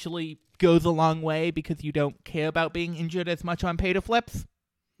actually goes a long way because you don't care about being injured as much on Peta flips.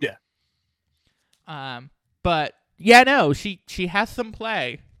 Yeah. But yeah, no, she has some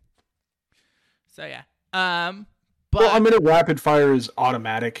play. So yeah. But well, I mean, a rapid fire is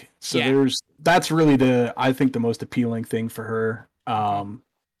automatic, so yeah. that's really I think the most appealing thing for her.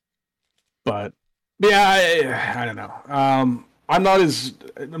 But yeah, I don't know. I'm not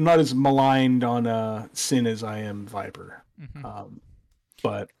as maligned on Sin as I am Viper. Mm-hmm.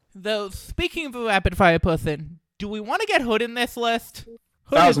 But though, speaking of a rapid fire person, do we want to get Hood in this list?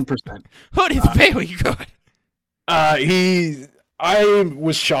 1,000%. Hood is very good. I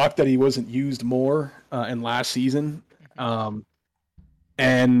was shocked that he wasn't used more in last season.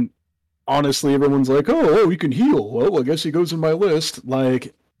 And honestly, everyone's like, "Oh, he can heal." Well, I guess he goes in my list,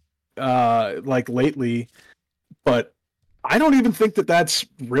 like lately. But I don't even think that that's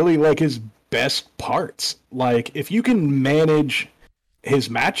really like his best parts. Like, if you can manage his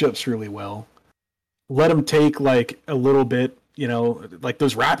matchups really well, let him take like a little bit, like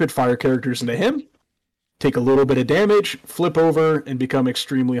those rapid fire characters into him, take a little bit of damage, flip over, and become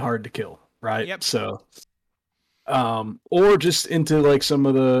extremely hard to kill, right? Yep. So, or just into like some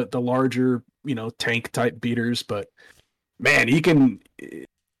of the larger, tank type beaters. But man, he can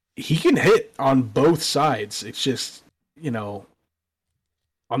hit on both sides. It's just,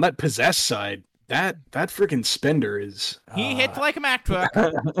 on that possessed side, that freaking spender is he hits like a Mack truck.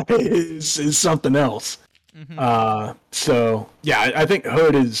 is something else. Mm-hmm. So yeah, I think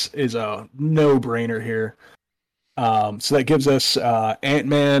Hood is a no-brainer here. So that gives us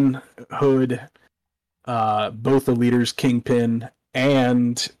Ant-Man, Hood, both the leaders, Kingpin,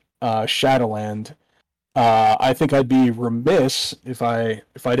 and Shadowland. I think I'd be remiss if I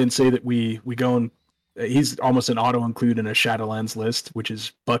didn't say that we go and he's almost an auto include in a Shadowlands list, which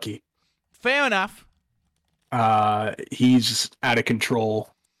is Bucky. Fair enough. He's out of control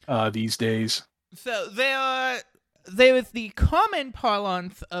these days. So there is the common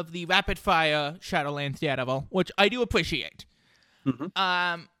parlance of the rapid fire Shadowlands Daredevil, which I do appreciate.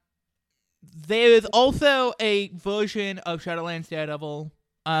 Mm-hmm. There is also a version of Shadowlands Daredevil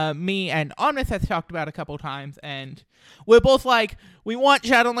me and Omnis has talked about a couple times, and we're both like, we want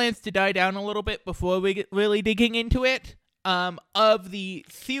Shadowlands to die down a little bit before we get really digging into it. Of the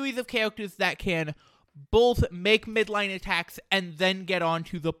series of characters that can both make midline attacks and then get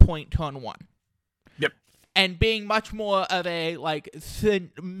onto the point turn 1. Yep. And being much more of a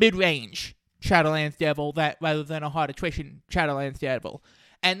mid-range Shadowlands Daredevil rather than a hard attrition Shadowlands Daredevil.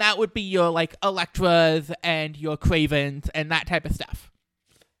 And that would be your Electras and your Cravens and that type of stuff.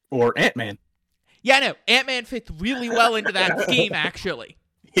 Or Ant-Man. Yeah, no, Ant-Man fits really well into that scheme, actually.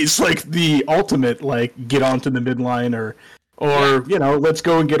 He's like the ultimate, get onto the midline or let's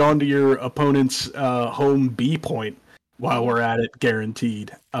go and get onto your opponent's home B point while we're at it,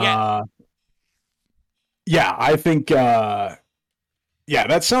 guaranteed. Yeah. I think, that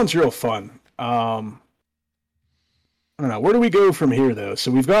sounds real fun. I don't know. Where do we go from here, though?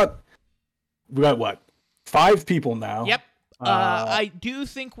 So we got what? 5 people now. Yep. I do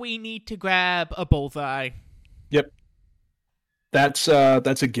think we need to grab a Bullseye. Yep. That's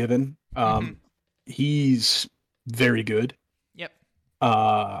a given. He's very good. Yep.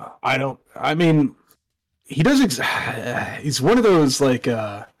 He's one of those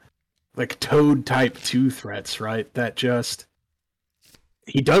Toad type 2 threats, right? That just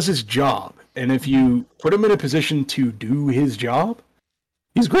he does his job, and if you put him in a position to do his job,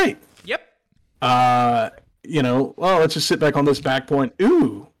 he's great. Yep. Let's just sit back on this back point.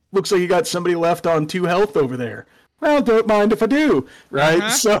 Ooh, looks like you got somebody left on 2 health over there. Well, don't mind if I do, right?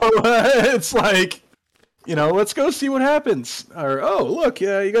 Uh-huh. So it's let's go see what happens. Or, oh, look,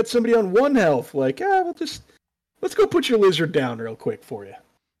 you got somebody on 1 health. Let's go put your lizard down real quick for you.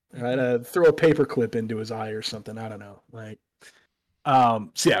 All right, throw a paper clip into his eye or something. I don't know. So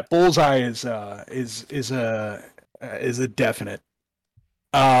yeah, Bullseye is a definite.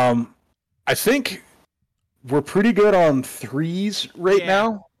 I think we're pretty good on threes right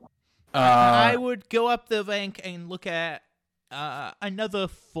now. I would go up the rank and look at another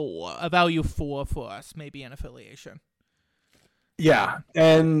 4, a value 4 for us, maybe an affiliation. Yeah,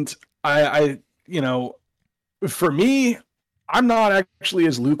 and I for me, I'm not actually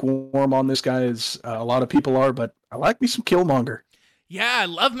as lukewarm on this guy as a lot of people are, but I like me some Killmonger. Yeah, I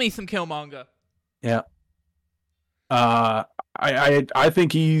love me some Killmonger. Yeah. I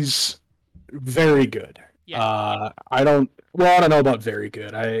think he's very good. Yeah. I don't know about very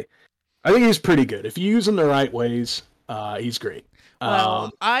good. I think he's pretty good. If you use him the right ways, he's great.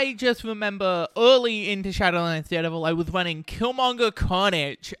 Well, I just remember early into Shadowlands Daredevil, I was running Killmonger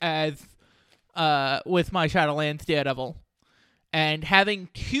Carnage as with my Shadowlands Daredevil, and having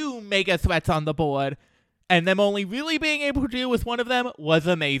 2 mega threats on the board, and them only really being able to deal with one of them was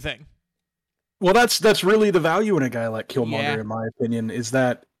amazing. Well, that's really the value in a guy like Killmonger, in my opinion, is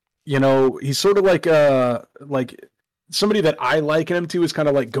that he's sort of like somebody that I liken him to is kind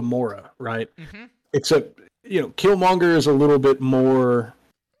of like Gamora, right? Mm-hmm. Except Killmonger is a little bit more.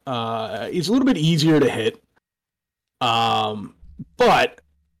 He's a little bit easier to hit. But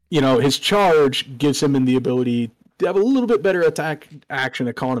his charge gives him the ability to have a little bit better attack action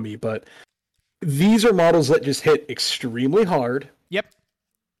economy. But these are models that just hit extremely hard. Yep.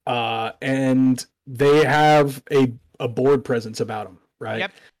 And they have a board presence about them, right?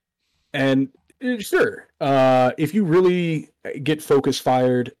 Yep. And sure, if you really get focus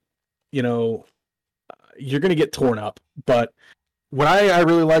fired, you're going to get torn up. But what I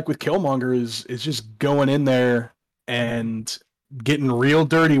really like with Killmonger is just going in there and getting real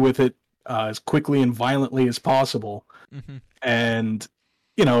dirty with it as quickly and violently as possible. Mm-hmm. And,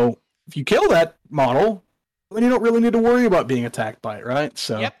 if you kill that model, then you don't really need to worry about being attacked by it, right?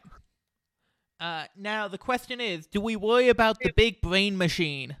 So. Yep. Now, the question is, do we worry about the big brain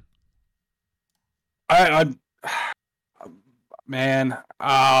machine? Man,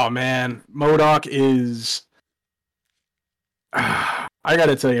 MODOK is. I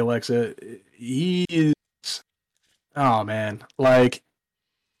gotta tell you, Alexa, he is. Oh man, like.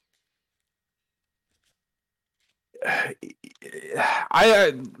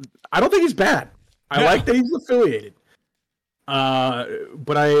 I don't think he's bad. I like that he's affiliated.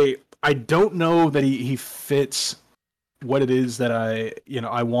 But I don't know that he fits what it is that I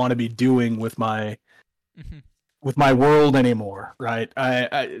want to be doing with my with my world anymore, right?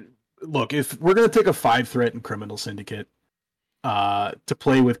 I look, if we're gonna take a 5 threat in Criminal Syndicate to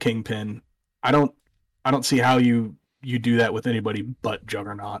play with Kingpin, I don't see how you do that with anybody but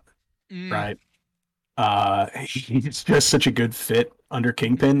Juggernaut, right? He's just such a good fit under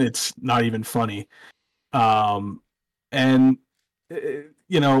Kingpin. It's not even funny. And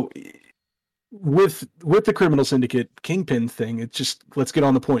with the Criminal Syndicate Kingpin thing, it's just let's get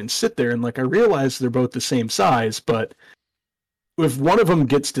on the point and sit there. And I realize they're both the same size, but if one of them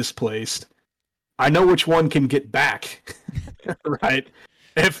gets displaced, I know which one can get back, right?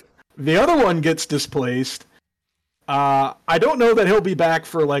 If the other one gets displaced, I don't know that he'll be back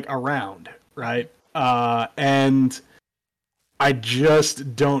for a round, right? And I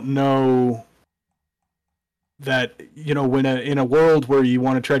just don't know that when in a world where you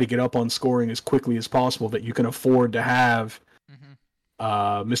want to try to get up on scoring as quickly as possible, that you can afford to have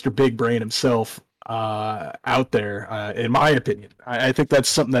Mr. Big Brain himself out there. In my opinion, I think that's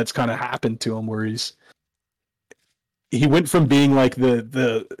something that's kind of happened to him, where he went from being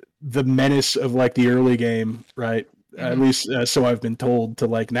the menace of the early game, right? At least so I've been told,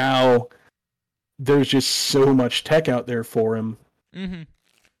 to now there's just so much tech out there for him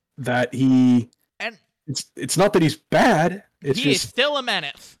that it's not that he's bad. It's he is still a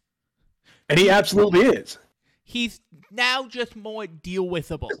menace. And he absolutely is. He's now just more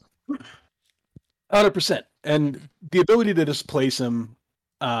deal-withable. 100%. And the ability to displace him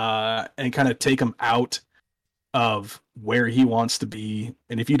and kind of take him out of where he wants to be.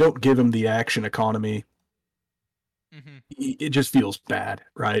 And if you don't give him the action economy, it just feels bad,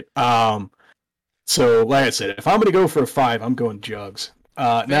 right? So, like I said, if I'm going to go for a 5, I'm going Jugs.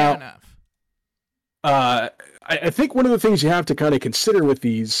 Fair enough. I think one of the things you have to kind of consider with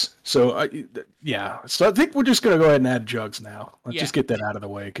these, so I think we're just going to go ahead and add Jugs now. Let's just get that out of the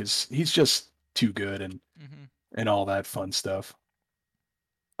way, because he's just too good and all that fun stuff.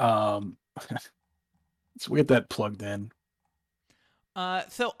 So we get that plugged in.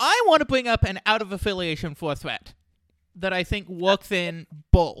 So I want to bring up an out of affiliation 4 threat that I think works in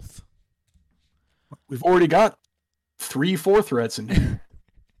both. We've already got 3 4 threats in here.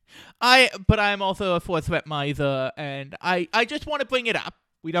 But I'm also a Force Threat miser, and I just want to bring it up.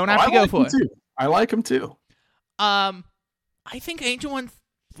 We don't have I to go like for him too. I like him too. I think Angel One's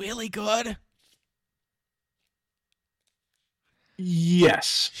really good.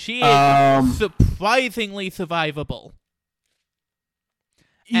 Yes. She is surprisingly survivable.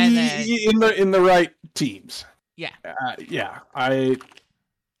 And then, in the right teams. yeah. Yeah. I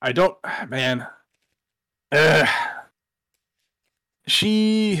don't, man.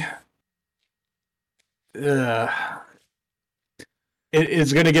 She it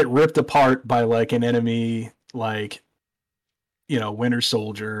is going to get ripped apart by like an enemy like, you know, Winter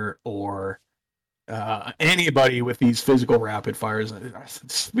Soldier or anybody with these physical rapid fires. I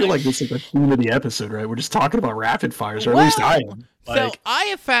feel like this is the theme of the episode, right? We're just talking about rapid fires, or at least I am. So I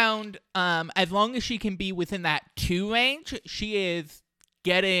have found, as long as she can be within that 2 range, she is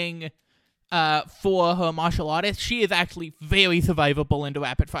getting, for her martial artist, she is actually very survivable into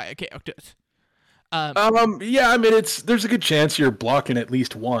rapid fire characters. Yeah, I mean, there's a good chance you're blocking at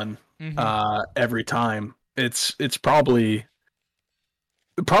least one every time. It's probably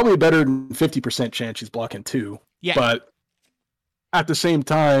better than 50% chance she's blocking 2. Yeah. But at the same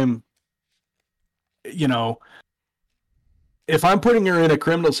time, you know, if I'm putting her in a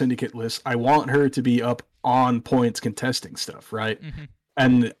criminal syndicate list, I want her to be up on points contesting stuff, right? Mm-hmm.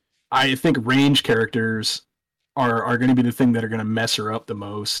 And I think range characters are going to be the thing that are going to mess her up the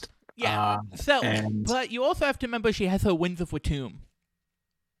most. Yeah. But you also have to remember she has her Winds of Watum,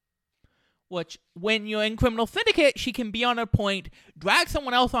 which, when you're in Criminal Syndicate, she can be on a point, drag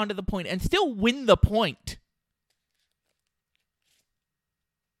someone else onto the point, and still win the point.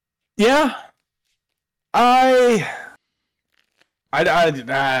 Yeah. I don't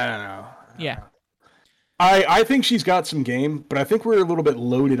know. Yeah. I think she's got some game, but I think we're a little bit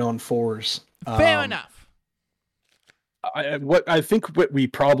loaded on 4s. Fair enough. I think what we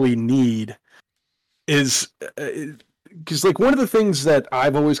probably need is, because like one of the things that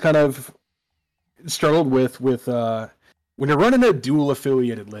I've always kind of struggled with when you're running a dual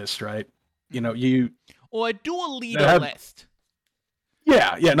affiliated list, right? You know, or a dual leader list.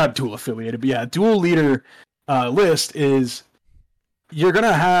 Yeah, not dual affiliated, but yeah, dual leader list is, you're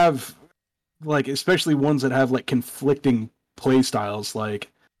gonna have, like, especially ones that have like conflicting play styles. Like,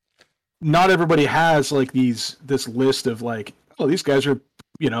 not everybody has like this list of like, oh, these guys are,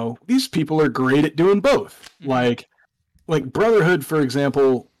 you know, these people are great at doing both. Like Brotherhood, for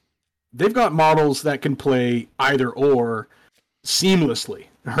example, they've got models that can play either or seamlessly,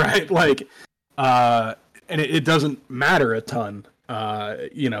 right? Like, and it doesn't matter a ton.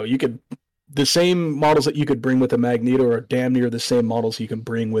 You know, the same models that you could bring with a Magneto are damn near the same models you can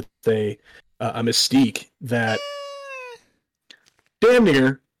bring with a Mystique. That damn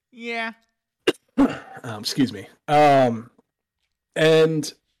near. Yeah. Excuse me. And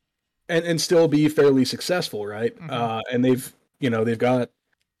still be fairly successful, right? Mm-hmm. And they've got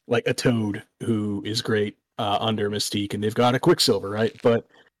like a Toad who is great under Mystique, and they've got a Quicksilver, right? But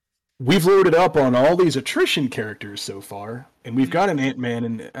we've loaded up on all these attrition characters so far, and we've got an Ant-Man,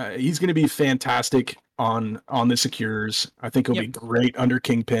 and he's going to be fantastic on the Secures. I think he'll be great under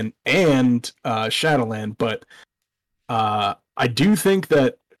Kingpin and Shadowland, but I do think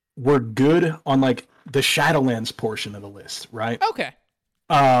that we're good on like the Shadowlands portion of the list, right? Okay.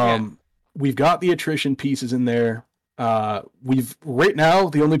 We've got the attrition pieces in there. Right now,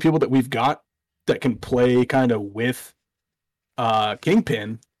 the only people that we've got that can play kind of with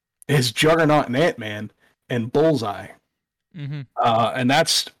Kingpin is Juggernaut and Ant-Man and Bullseye. Mm-hmm. And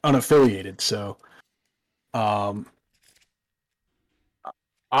that's unaffiliated. So I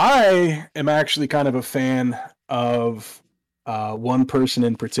am actually kind of a fan of one person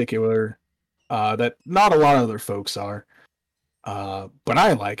in particular that not a lot of other folks are, but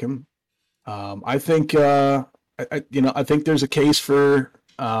I like him. I think I think there's a case for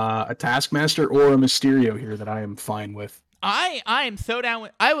a Taskmaster or a Mysterio here that I am fine with. I am so down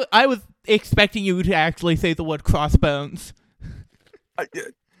with. I was expecting you to actually say the word Crossbones. Well,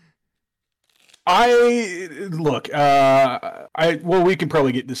 we can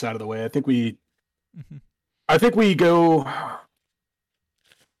probably get this out of the way. I think we go.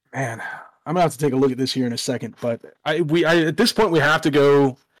 Man, I'm gonna have to take a look at this here in a second, but at this point we have to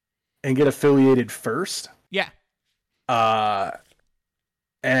go and get affiliated first. Yeah.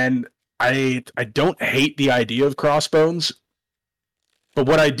 And I don't hate the idea of Crossbones, but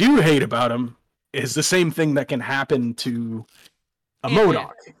what I do hate about him is the same thing that can happen to a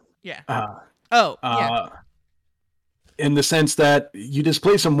MODOK. Yeah. In the sense that you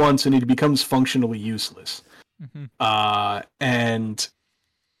displace him once and he becomes functionally useless. Mm-hmm. And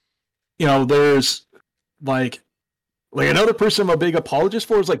you know, there's like Like another person I'm a big apologist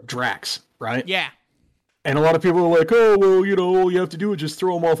for is like Drax, right? Yeah. And a lot of people are like, oh, well, all you have to do is just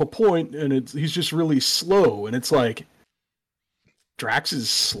throw him off a point, and he's just really slow. And it's like, Drax is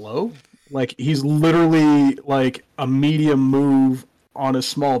slow? Like, he's literally like a medium move on a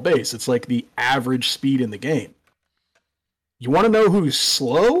small base. It's like the average speed in the game. You want to know who's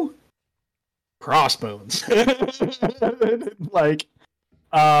slow? Crossbones. Like,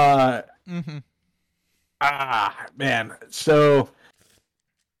 Mm-hmm. Man. So,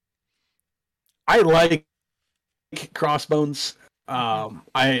 I like Crossbones.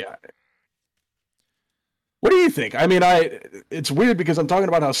 I What do you think? I mean, it's weird because I'm talking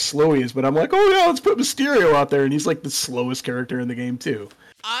about how slow he is, but I'm like, oh yeah, let's put Mysterio out there, and he's like the slowest character in the game too.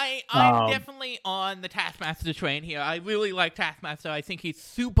 I'm definitely on the Taskmaster train here. I really like Taskmaster. I think he's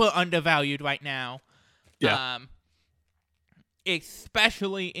super undervalued right now. Yeah.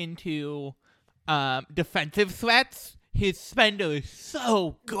 Especially into defensive threats. His spender is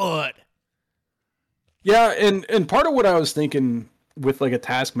so good. Yeah, and part of what I was thinking with like a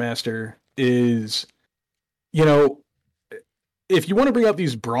Taskmaster is, if you want to bring up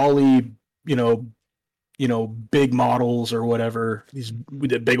these brawly, big models or whatever, these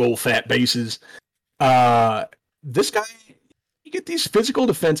with the big old fat bases, this guy, you get these physical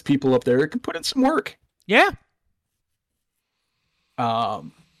defense people up there, it can put in some work. Yeah.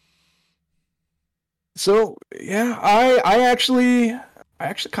 So yeah, I actually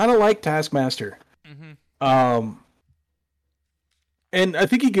kind of like Taskmaster. Mm-hmm. And I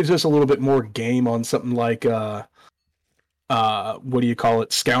think he gives us a little bit more game on something like what do you call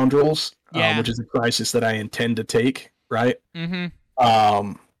it, Scoundrels, Yeah. which is a crisis that I intend to take, right? Mm-hmm.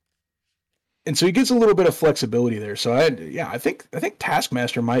 And so he gets a little bit of flexibility there. So I think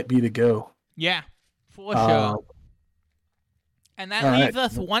Taskmaster might be the go. Yeah, for sure. And that leaves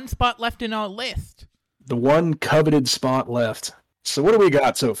us one spot left in our list. The one coveted spot left. So what do we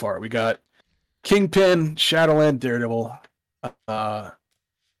got so far? We got Kingpin, Shadowland, Daredevil,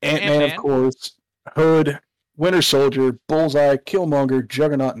 Ant-Man, of course, Hood, Winter Soldier, Bullseye, Killmonger,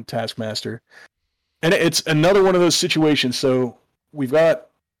 Juggernaut, and Taskmaster. And it's another one of those situations. So we've got...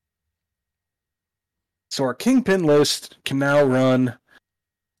 So our Kingpin list can now run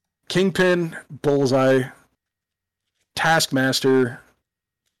Kingpin, Bullseye, Taskmaster,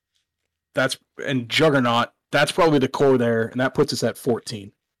 and Juggernaut. That's probably the core there, and that puts us at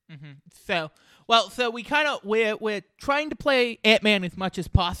 14. Mm-hmm. So we kind of we're trying to play Ant-Man as much as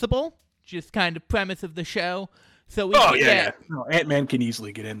possible, just kind of premise of the show. So we No, Ant-Man can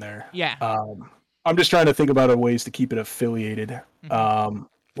easily get in there. Yeah. I'm just trying to think about ways to keep it affiliated. Mm-hmm.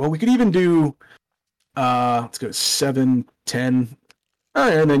 Well, we could even do let's go 7, 10,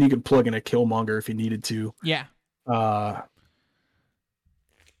 and then you could plug in a Killmonger if you needed to. Yeah. Let's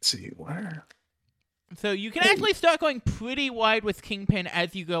see where. So you can actually start going pretty wide with Kingpin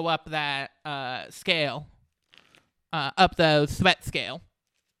as you go up that scale, up the threat scale.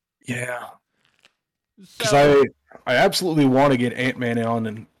 Yeah. Because I absolutely want to get Ant-Man on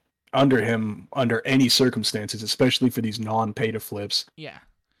and under him under any circumstances, especially for these non-pay to flips. Yeah.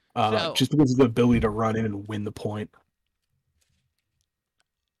 Just because of the ability to run in and win the point.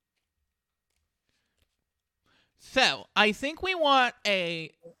 So I think we want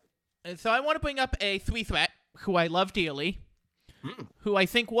So I want to bring up a 3-threat who I love dearly, who I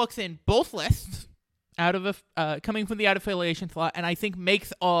think works in both lists, coming from the out affiliation slot, and I think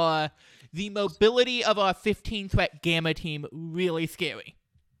makes the mobility of our 15-threat Gamma team really scary.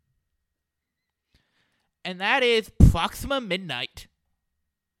 And that is Proxima Midnight.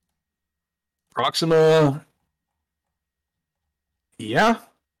 Proxima, yeah.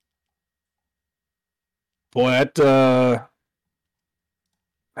 Boy, that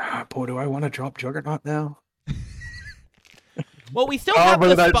boy, do I want to drop Juggernaut now? Well, we still have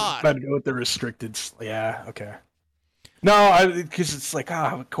the spot. I'd go with the restricted. Yeah, okay. No, because it's like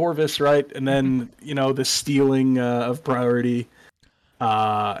Corvus, right? And then the stealing of priority.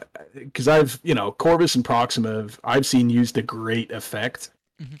 Because Corvus and Proxima, I've seen used to great effect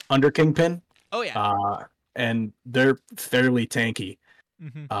under Kingpin. Oh yeah. And they're fairly tanky.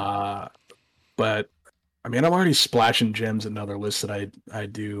 But I mean, I'm already splashing gems in other lists that I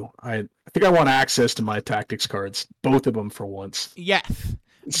do. I think I want access to my tactics cards, both of them for once. Yes.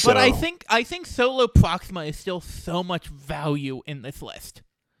 So, but I think solo Proxima is still so much value in this list.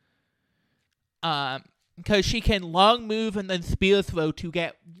 Because she can long move and then spear throw to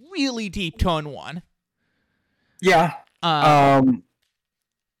get really deep turn 1. Yeah.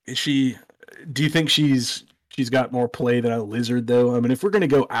 Is she? Do you think she's got more play than a Lizard though? I mean, if we're gonna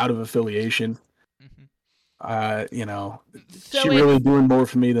go out of affiliation, she really doing more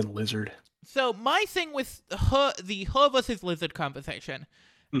for me than Lizard. So my thing with her versus Lizard conversation,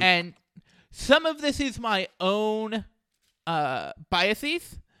 Mm. and some of this is my own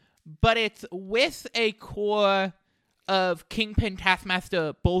biases, but it's with a core of Kingpin,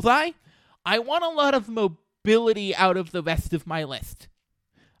 Taskmaster, Bullseye. I want a lot of mobility out of the rest of my list.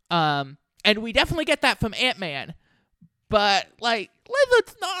 And we definitely get that from Ant-Man. But, like,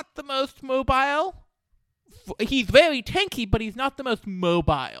 Lizard's not the most mobile. He's very tanky, but he's not the most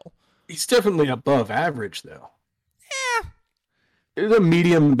mobile. He's definitely above average, though. Yeah. It's a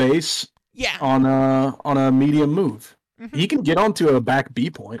medium base Yeah. on a medium move. Mhm. He can get onto a back B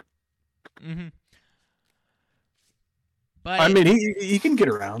point. Mm-hmm. But I mean, he can get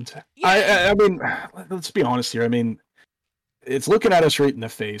around. Yeah. I mean, let's be honest here. I mean, it's looking at us right in the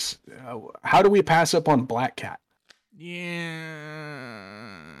face. How do we pass up on Black Cat?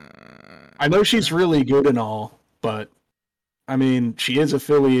 Yeah. I know she's really good and all, but I mean, she is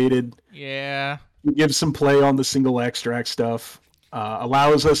affiliated. Yeah. Gives some play on the single extract stuff.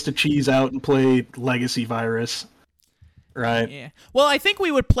 Allows us to cheese out and play Legacy Virus. Right? Yeah. Well, I think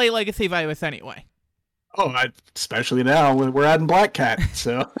we would play Legacy Virus anyway. Oh, especially now when we're adding Black Cat.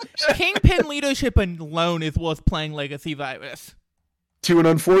 So Kingpin leadership alone is worth playing Legacy Virus. To an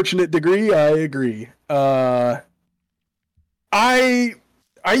unfortunate degree, I agree. I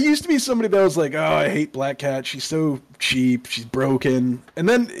used to be somebody that was like, oh, I hate Black Cat. She's so cheap. She's broken. And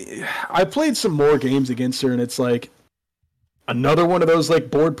then I played some more games against her, and it's like another one of those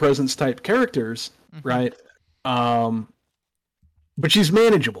like board presence type characters, Mhm. right? But she's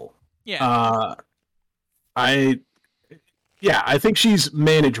manageable. Yeah. I think she's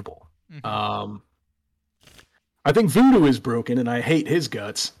manageable. Mhm. I think Voodoo is broken, and I hate his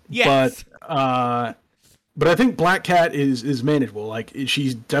guts. Yes. But I think Black Cat is manageable. Like,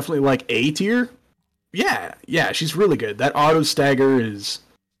 she's definitely like A tier. Yeah, she's really good. That auto stagger is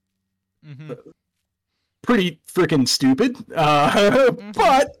Mm-hmm. pretty freaking stupid.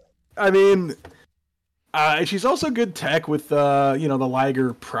 But I mean, she's also good tech with the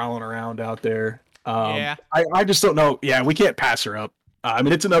Liger prowling around out there. Yeah. I just don't know. Yeah, we can't pass her up. I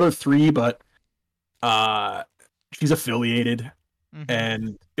mean, it's another 3, but she's affiliated. Mhm.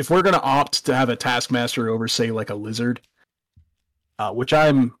 And if we're gonna opt to have a Taskmaster over, say, like a Lizard, which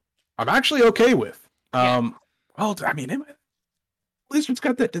I'm actually okay with. Well, I mean, Lizard's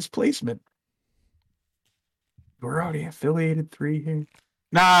got that displacement. We're already affiliated 3 here.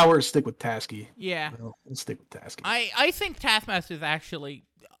 Nah, we're gonna stick with Tasky. Yeah. No, we'll stick with Tasky. I think Taskmaster is actually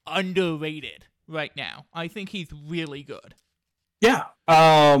underrated right now. I think he's really good. Yeah.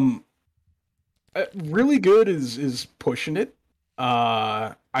 Really good is pushing it.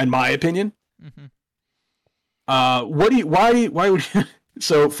 In my opinion. Mm-hmm. Why would you...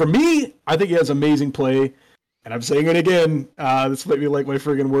 So for me, I think he has amazing play, and I'm saying it again. This might be like my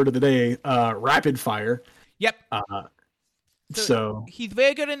friggin' word of the day. Rapid fire. Yep. So he's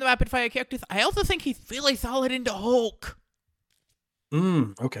very good in the rapid fire characters. I also think he's really solid into Hulk.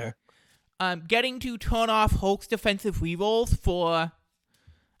 Okay. Getting to turn off Hulk's defensive rerolls for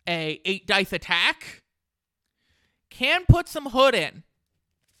a 8 dice attack can put some hood in.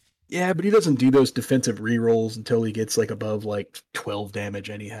 Yeah, but he doesn't do those defensive rerolls until he gets like above like 12 damage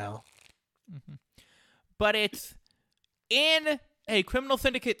anyhow. Mm-hmm. But it's in a Criminal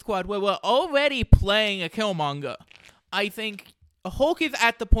Syndicate squad where we're already playing a Killmonger. I think Hulk is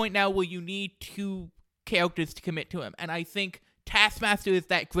at the point now where you need 2 characters to commit to him, and I think Taskmaster is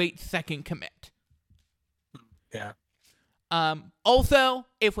that great second commit. Yeah. Also,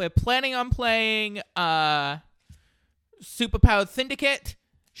 if we're planning on playing Superpowered Syndicate,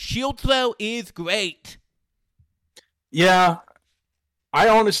 Shield Throw is great. Yeah.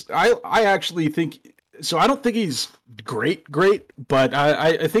 I actually think so. I don't think he's great, but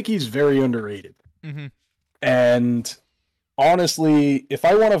I think he's very underrated. Mm-hmm. And honestly, if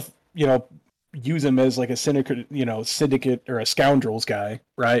I want to, use him as like a syndicate or a scoundrels guy,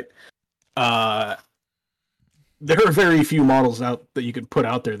 right? There are very few models out that you could put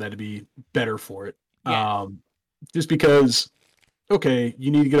out there that'd be better for it. Yeah. Just because, okay,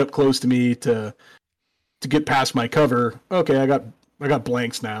 you need to get up close to me to get past my cover. Okay, I got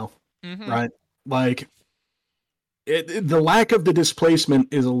blanks now, right? Like, the lack of the displacement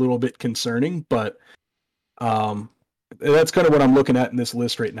is a little bit concerning, but that's kind of what I'm looking at in this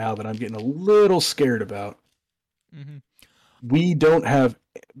list right now that I'm getting a little scared about. Mm-hmm. We don't have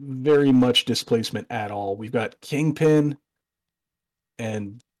very much displacement at all. We've got Kingpin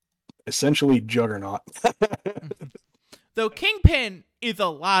and essentially Juggernaut. Though Kingpin is a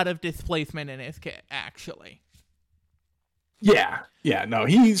lot of displacement in his kit, actually. Yeah, no,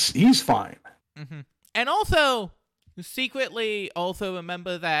 he's fine. Mm-hmm. And also, Secretly, also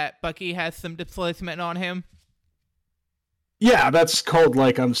remember that Bucky has some displacement on him. Yeah, that's called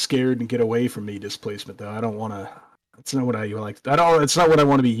like I'm scared and get away from me displacement, though. I don't want to. That's not what I like. I don't. It's not what I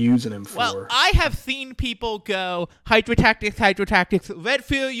want to be using him for. Well, I have seen people go Hydra Tactics, Red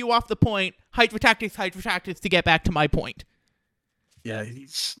Fuel you off the point, Hydra Tactics to get back to my point. Yeah,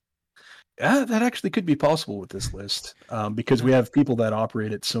 that actually could be possible with this list, because we have people that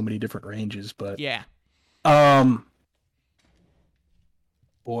operate at so many different ranges. But yeah,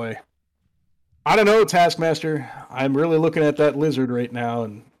 boy, I don't know, Taskmaster. I'm really looking at that lizard right now,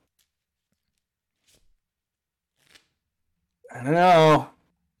 and I don't know.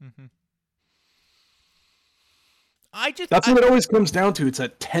 Mm-hmm. That's what it always comes down to. It's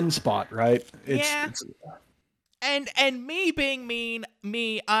that 10 spot, right? It's And me being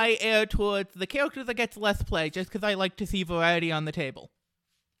me, I err towards the character that gets less play just because I like to see variety on the table.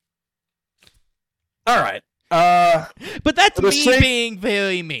 All right. But that's me being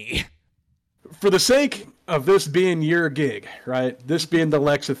very me. For the sake of this being your gig, right? This being the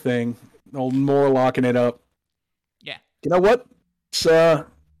Lexa thing, old more locking it up. Yeah. You know what?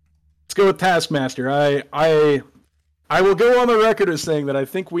 Let's go with Taskmaster. I will go on the record as saying that I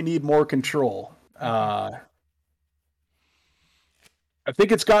think we need more control. I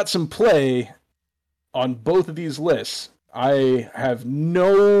think it's got some play on both of these lists. I have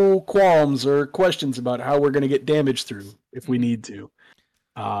no qualms or questions about how we're going to get damage through if we need to.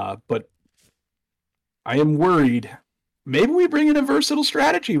 But I am worried. Maybe we bring in a versatile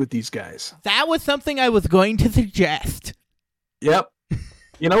strategy with these guys. That was something I was going to suggest. Yep.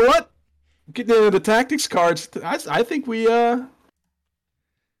 You know what? Getting into the tactics cards, I think we, Yep.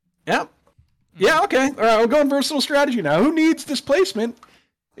 Yeah, okay. All right, I'm going versatile strategy now. Who needs displacement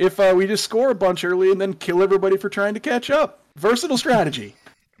if we just score a bunch early and then kill everybody for trying to catch up? Versatile strategy.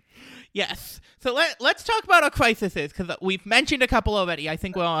 Yes. So let's talk about our crises, because we've mentioned a couple already. I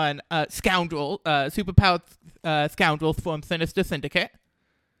think we're on superpowered scoundrels from Sinister Syndicate.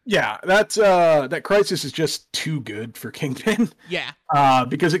 Yeah, that crisis is just too good for Kingpin. Yeah.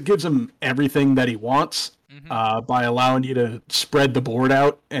 Because it gives him everything that he wants. By allowing you to spread the board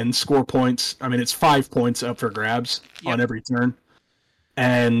out and score points. I mean, it's 5 points up for grabs on every turn.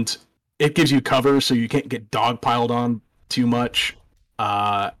 And it gives you cover so you can't get dogpiled on too much.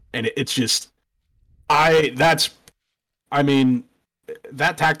 And it's just... that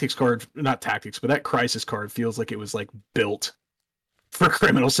tactics card... Not tactics, but that crisis card feels like it was like built for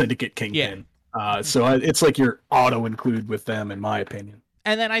Criminal Syndicate Kingpin. Yeah. So it's like your auto-include with them, in my opinion.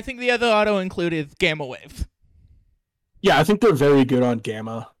 And then I think the other auto-include is Gamma Waves. Yeah, I think they're very good on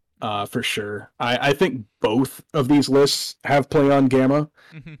Gamma, for sure. I think both of these lists have play on Gamma.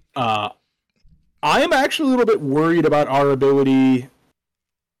 Mm-hmm. I am actually a little bit worried about our ability,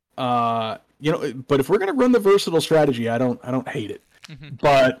 but if we're going to run the versatile strategy, I don't hate it. Mm-hmm.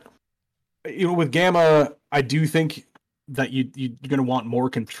 But, with Gamma, I do think that you're going to want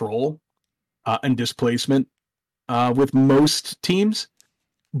more control and displacement with most teams.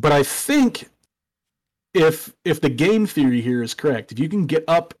 But I think if the game theory here is correct, if you can get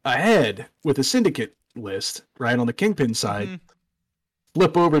up ahead with a Syndicate list, right, on the Kingpin side,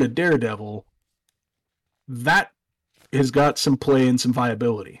 flip over to Daredevil, that has got some play and some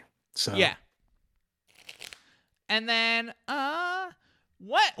viability. So yeah. And then,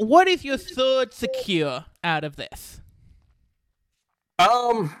 what is your third secure out of this?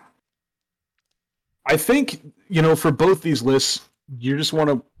 I think, for both these lists, you just want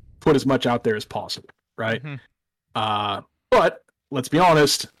to put as much out there as possible, right? Mm-hmm. But let's be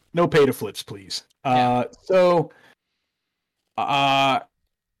honest, no pay to flips, please. So,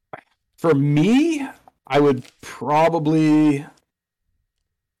 for me, I would probably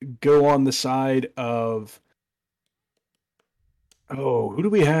go on the side of, who do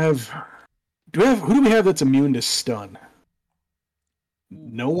we have? Who do we have that's immune to stun?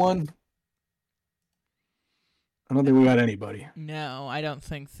 No one? I don't think we got anybody. No, I don't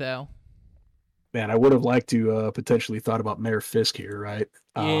think so. Man, I would have liked to potentially thought about Mayor Fisk here, right?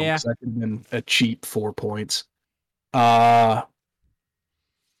 Yeah. That could have been a cheap 4 points. We don't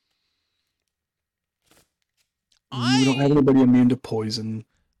have anybody immune to poison.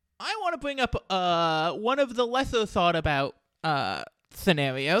 I want to bring up one of the lesser thought about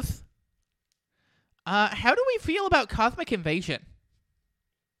scenarios. How do we feel about Cosmic Invasion?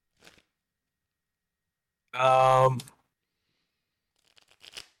 At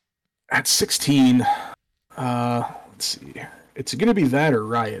 16, let's see. It's going to be that or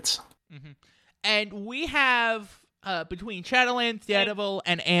Riots. Mm-hmm. And we have, between Shadowlands, Daredevil,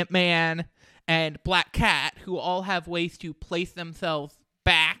 and Ant-Man, and Black Cat, who all have ways to place themselves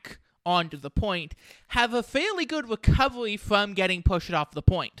back onto the point have a fairly good recovery from getting pushed off the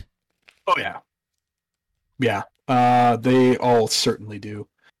point. Oh yeah, yeah. They all certainly do.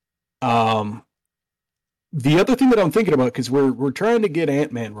 The other thing that I'm thinking about, because we're trying to get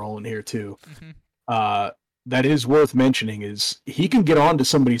Ant-Man rolling here too. That is worth mentioning is he can get onto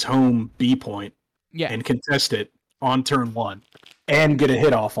somebody's home B point and contest it on turn 1 and get a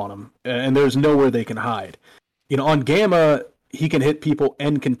hit off on them, and there's nowhere they can hide. On Gamma, he can hit people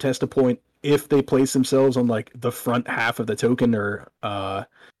and contest a point if they place themselves on like the front half of the token or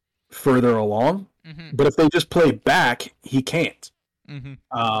further along. But if they just play back, he can't.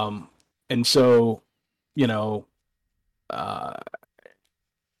 And so,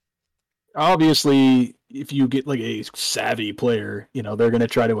 obviously, if you get like a savvy player, they're going to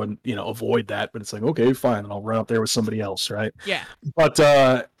try to, avoid that. But it's like, okay, fine, I'll run up there with somebody else, right? Yeah. But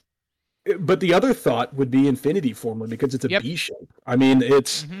the other thought would be Infinity Formula, because it's a B shape. I mean,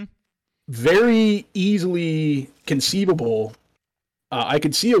 it's very easily conceivable. I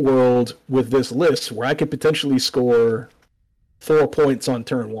could see a world with this list where I could potentially score 4 points on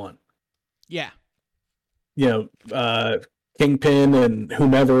turn 1. Yeah. Kingpin and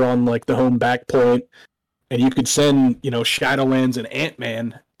whomever on like the home back point, and you could send Shadowlands and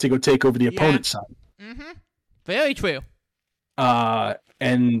Ant-Man to go take over the opponent's side. Very true.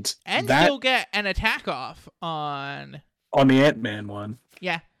 And still get an attack off on the Ant-Man one.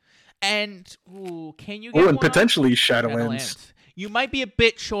 Yeah. And can you get and potentially Shadowlands. You might be a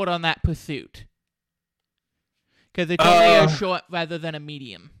bit short on that pursuit, because it's only a short rather than a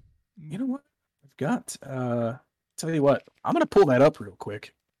medium. You know what? I've got. Tell you what, I'm gonna pull that up real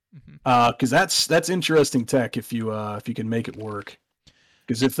quick, because that's interesting tech if you can make it work.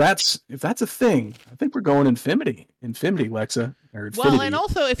 Because if that's a thing, I think we're going Infinity, Lexa, or Infinity. Well, and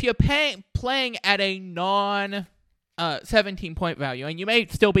also if you're playing at a non 17 point value, and you may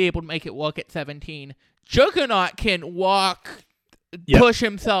still be able to make it work at 17, Juggernaut can walk, push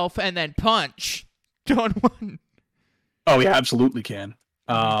himself, and then punch turn 1. Oh, yeah, absolutely can.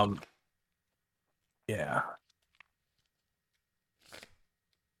 Yeah.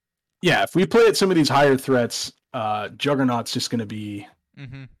 Yeah, if we play at some of these higher threats, Juggernaut's just going to be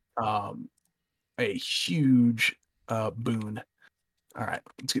a huge boon. All right,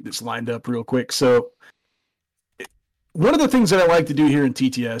 let's get this lined up real quick. So, one of the things that I like to do here in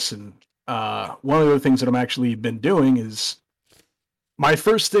TTS, and one of the things that I'm actually been doing, is my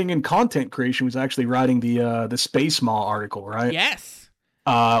first thing in content creation was actually writing the Space Maw article, right? Yes.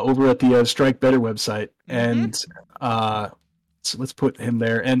 Over at the Strike Better website, and so let's put him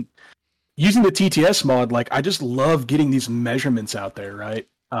there. And using the TTS mod, like, I just love getting these measurements out there, right?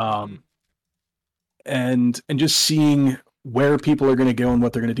 And just seeing where people are going to go and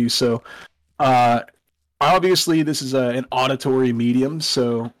what they're going to do. So, obviously, this is an auditory medium.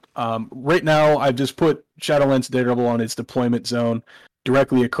 So, right now, I've just put Shadowlands Daredevil on its deployment zone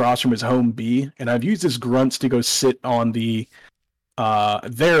directly across from his home B, and I've used his grunts to go sit on the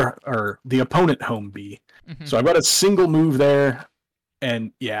opponent home B. So I've got a single move there,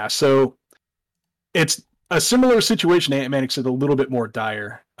 and yeah, so it's a similar situation to Ant-Man, except a little bit more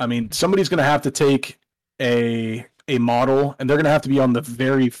dire. I mean, somebody's going to have to take a model, and they're going to have to be on the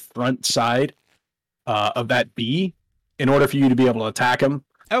very front side of that B in order for you to be able to attack him.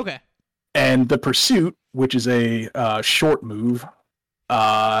 Okay. And the pursuit, which is a short move,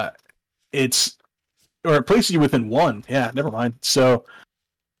 it places you within 1. Yeah, never mind. So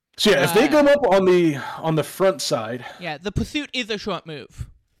yeah, if they come up on the front side. Yeah, the pursuit is a short move.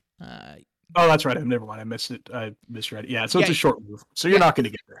 Oh, that's right. Never mind. I missed it. I misread it. Yeah, so it's a short move. So you're not going to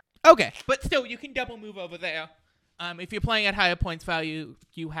get there. Okay, but still, you can double move over there. If you're playing at higher points value,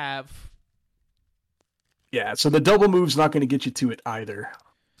 you have. Yeah, so the double move's not going to get you to it either.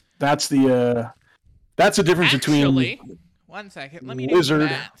 That's the difference between. One second. Let me Lizard. Do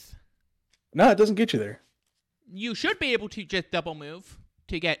that. No, it doesn't get you there. You should be able to just double move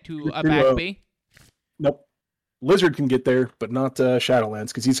to get to a back B. Nope. Lizard can get there, but not Shadowlands,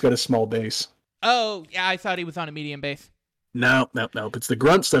 because he's got a small base. Oh, yeah, I thought he was on a medium base. No. It's the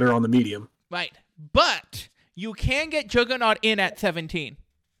grunts that are on the medium. Right. But you can get Juggernaut in at 17.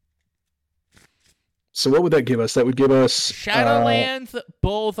 So what would that give us? That would give us Shadowlands,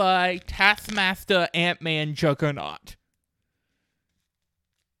 Bullseye, Taskmaster, Ant-Man, Juggernaut.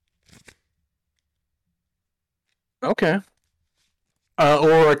 Okay.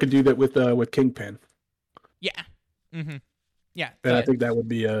 Or I could do that with Kingpin. Yeah. Yeah. And I think that would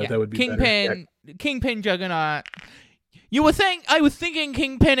be Kingpin, better. Kingpin, Juggernaut. You were saying I was thinking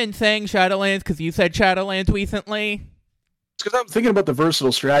Kingpin and saying Shadowlands because you said Shadowlands recently. It's because I'm thinking about the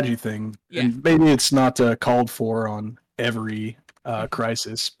versatile strategy thing, and maybe it's not called for on every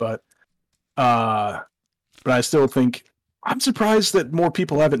crisis, but But I still think I'm surprised that more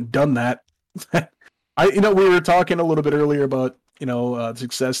people haven't done that. We were talking a little bit earlier about the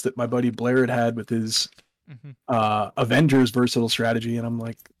success that my buddy Blair had with his Avengers versatile strategy, and I'm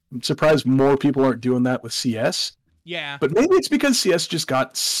surprised more people aren't doing that with CS. Yeah. But maybe it's because CS just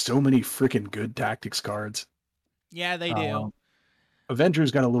got so many freaking good tactics cards. Yeah, they do.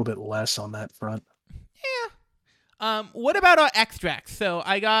 Avengers got a little bit less on that front. Yeah. What about our extracts? So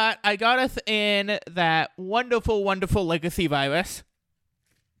I got us in that wonderful, wonderful legacy virus.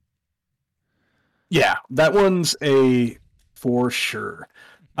 Yeah, that one's a for sure.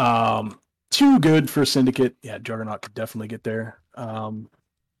 Too good for Syndicate. Yeah, Juggernaut could definitely get there.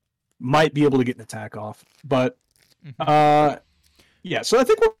 Might be able to get an attack off, but yeah. So I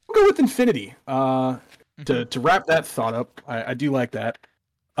think we'll go with Infinity. To wrap that thought up, I do like that.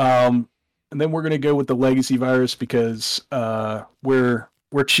 And then we're gonna go with the Legacy virus because we're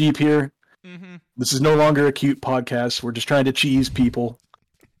cheap here. This is no longer a cute podcast. We're just trying to cheese people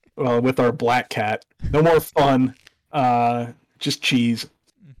with our Black Cat. No more fun. Just cheese.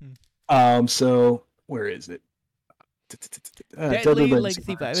 So where is it? Deadly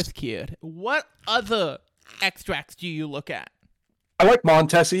Legacy virus cured. What other extracts do you look at? I like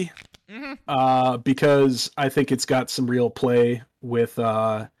Montesi. Because I think it's got some real play with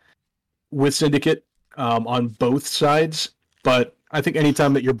Syndicate on both sides. But I think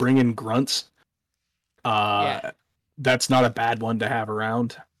anytime that you're bringing grunts, that's not a bad one to have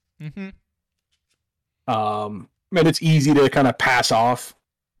around. And it's easy to kind of pass off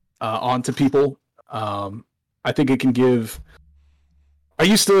onto people. I think it can give. I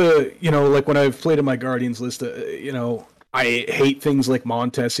used to, like when I've played in my Guardians list, I hate things like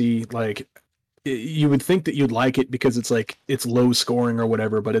Montesi. Like, you would think that you'd like it because it's low scoring or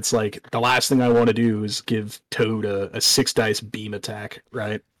whatever, but it's like the last thing I want to do is give Toad a 6 dice beam attack,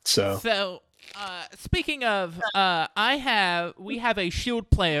 right? So speaking of, we have a shield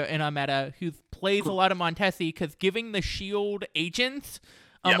player in our meta who plays a lot of Montesi because giving the shield agents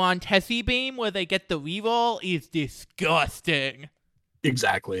a Montesi beam where they get the reroll is disgusting.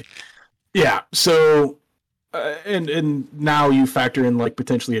 Exactly. Yeah. So. And now you factor in like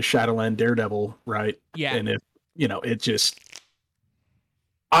potentially a Shadowland Daredevil, right? Yeah. And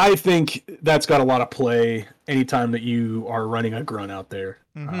I think that's got a lot of play anytime that you are running a grunt out there.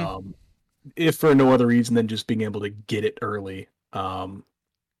 If for no other reason than just being able to get it early. And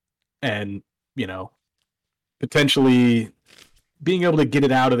potentially being able to get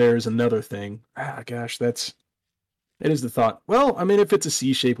it out of there is another thing. Gosh, it is the thought. Well, I mean, if it's a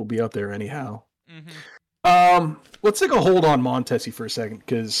C shape, we'll be out there anyhow. Let's take a hold on Montesi for a second,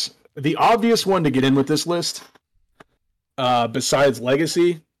 because the obvious one to get in with this list, besides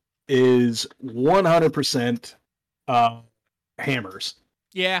Legacy, is 100% hammers.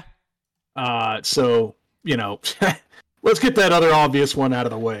 Yeah. So, let's get that other obvious one out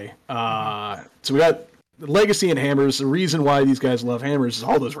of the way. So we got Legacy and hammers. The reason why these guys love hammers is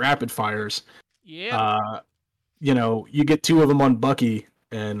all those rapid fires. Yeah. You get 2 of them on Bucky,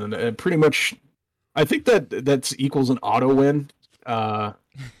 and pretty much... I think that equals an auto win,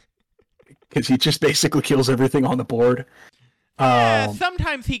 because he just basically kills everything on the board.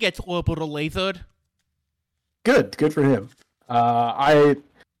 Sometimes he gets orbital lasered. Good for him. I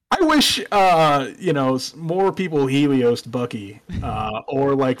wish more people Helios Bucky,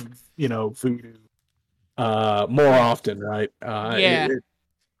 or Voodoo, more often, right? Everyone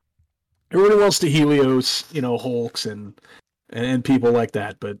wants to Helios, Hulks and people like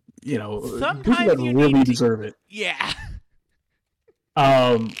that, but sometimes people that really deserve it. Yeah.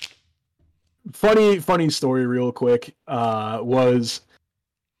 Funny story, real quick. Was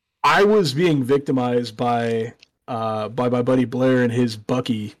I was being victimized by my buddy Blair and his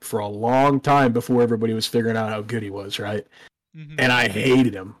Bucky for a long time before everybody was figuring out how good he was, right? And I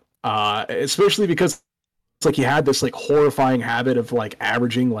hated him, especially because it's like he had this like horrifying habit of like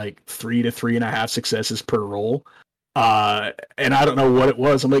averaging like 3 to 3.5 successes per roll. And I don't know what it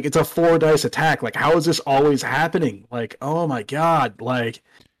was. I'm like, it's a 4 dice attack. Like, how is this always happening? Like, oh my god! Like,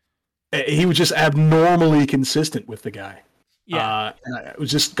 he was just abnormally consistent with the guy. Yeah. And I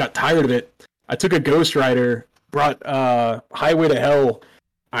got tired of it. I took a Ghost Rider, brought Highway to Hell,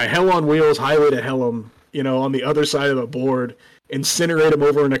 Hell on Wheels, Highway to Hell him, on the other side of the board, incinerate him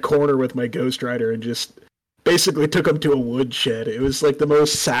over in a corner with my Ghost Rider, and just basically took him to a woodshed. It was like the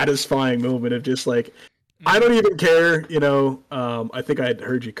most satisfying moment of just like, I don't even care, I think I had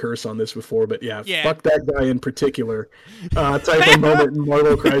heard you curse on this before, but yeah. Fuck that guy in particular. Type of moment in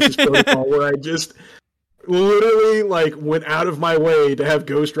Marvel Crisis Protocol where I just literally like went out of my way to have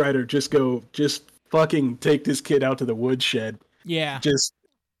Ghost Rider just fucking take this kid out to the woodshed. Yeah. Just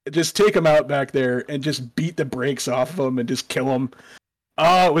just take them out back there and just beat the brakes off of them and just kill them.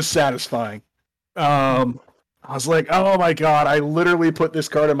 Oh, it was satisfying. I was like, oh my god, I literally put this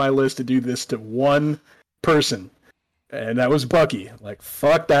card on my list to do this to one person. And that was Bucky. Like,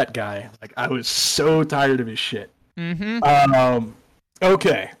 fuck that guy. Like, I was so tired of his shit.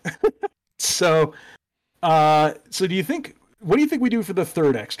 Okay. So do you think, what do you think we do for the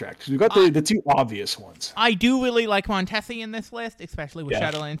third extract? 'Cause we've got the two obvious ones. I do really like Montesi in this list, especially with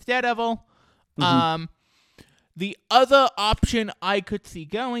Shadowlands Daredevil. The other option I could see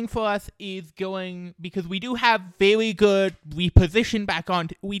going for us is going, because we do have very good reposition back on.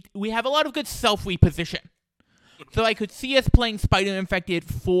 We have a lot of good self-reposition. So I could see us playing Spider Infected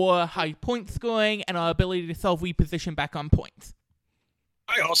for high point scoring and our ability to self-reposition back on points.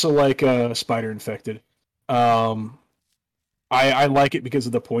 I also like Spider Infected. I like it because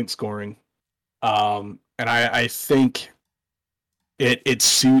of the point scoring. And I think it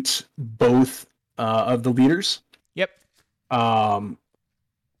suits both of the leaders. Yep.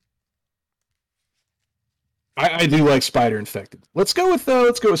 I do like Spider Infected. Let's go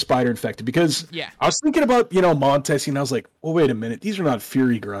with Spider Infected because I was thinking about Montesi and I was like, well, wait a minute, these are not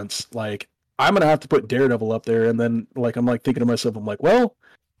Fury grunts. Like, I'm gonna have to put Daredevil up there, and then like I'm like thinking to myself, I'm like, well,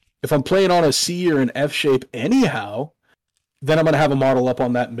 if I'm playing on a C or an F shape anyhow, then I'm gonna have a model up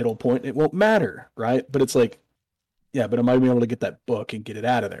on that middle point. It won't matter, right? But it's like, yeah, but am I gonna be able to get that book and get it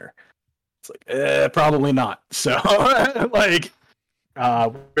out of there? It's like, probably not. So like.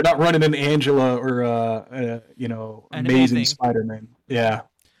 We're not running an Angela or amazing Spider-Man. Yeah.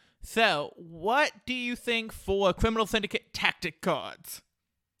 So, what do you think for Criminal Syndicate tactic cards?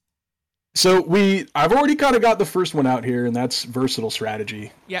 So I've already kind of got the first one out here, and that's Versatile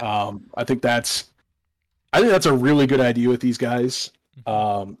Strategy. Yeah. I think that's a really good idea with these guys.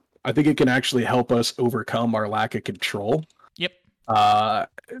 I think it can actually help us overcome our lack of control. Yep.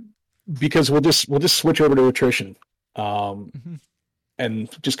 Because we'll just switch over to attrition. And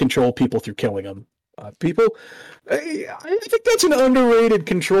just control people through killing them. I think that's an underrated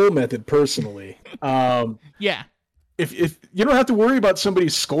control method, personally. Yeah. If you don't have to worry about somebody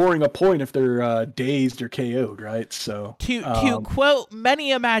scoring a point if they're dazed or KO'd, right? So to quote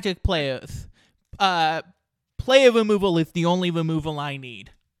many a Magic players, player removal is the only removal I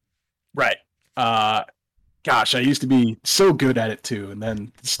need. Right. Gosh, I used to be so good at it too, and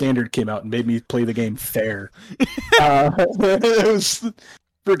then Standard came out and made me play the game fair. It was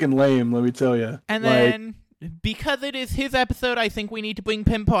freaking lame, let me tell you. And then, because it is his episode, I think we need to bring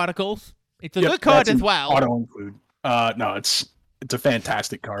Pim Particles. It's a good card as well. Auto include. No, it's a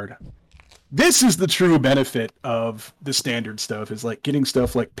fantastic card. This is the true benefit of the Standard stuff, is like getting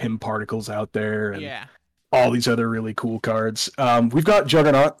stuff like Pim Particles out there and all these other really cool cards. We've got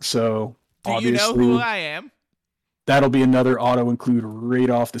Juggernaut, so. Do you know who I am? That'll be another auto include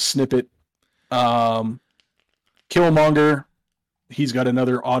right off the snippet. Killmonger, he's got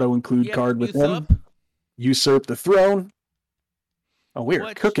another auto include card with him. Usurp the Throne. Oh,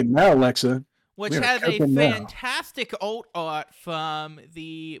 we're cooking now, Lexa. Which has a fantastic alt art from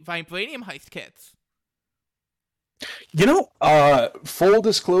the Vibranium Heist kits. Full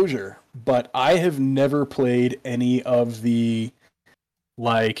disclosure, but I have never played any of the,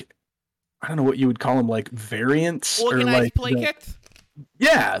 like, I don't know what you would call them, like variants organized or like play kits.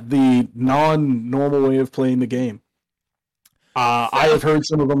 Yeah, the non-normal way of playing the game. I have heard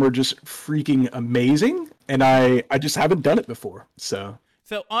some of them are just freaking amazing, and I just haven't done it before. So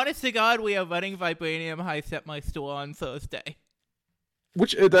honest to God, we are running Vibranium Heist at my store on Thursday.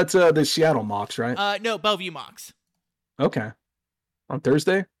 Which that's the Seattle Mox, right? No, Bellevue Mox. Okay, on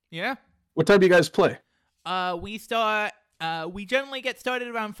Thursday. Yeah. What time do you guys play? We start. We generally get started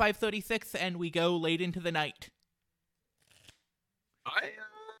around 5:36, and we go late into the night.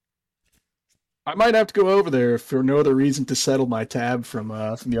 I might have to go over there for no other reason to settle my tab from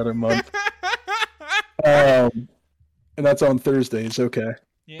the other month. And that's on Thursdays. Okay.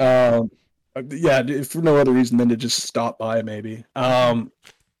 Yeah. For no other reason than to just stop by, maybe.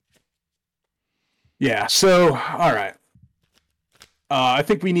 Yeah. So, all right. I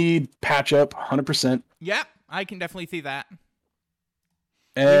think we need patch up 100%. Yep. I can definitely see that.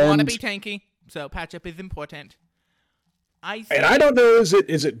 And we want to be tanky, so patch up is important. And I don't know, is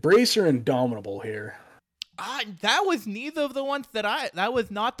it Brace or Indomitable here? That was neither of the ones that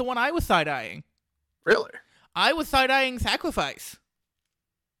was not the one I was side-eyeing. Really? I was side-eyeing Sacrifice.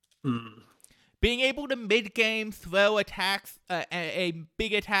 Hmm. Being able to mid-game throw attacks, a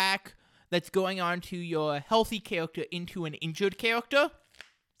big attack that's going on to your healthy character into an injured character,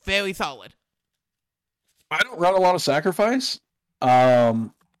 very solid. I don't run a lot of Sacrifice, but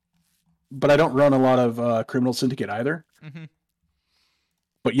I don't run a lot of Criminal Syndicate either. Mm-hmm.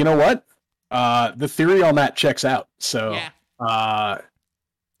 But you know what? The theory on that checks out. So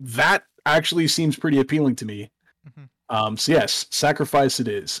that actually seems pretty appealing to me. So yes, sacrifice it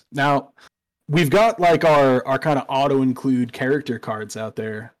is. Now, we've got like our kind of auto-include character cards out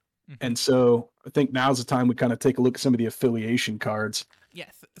there. And so I think now's the time we kind of take a look at some of the affiliation cards.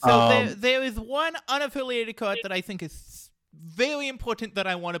 Yes. So there is one unaffiliated card that I think is very important that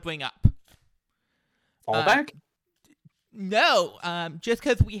I want to bring up. Fallback? No, just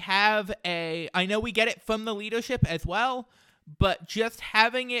because we have I know we get it from the leadership as well, but just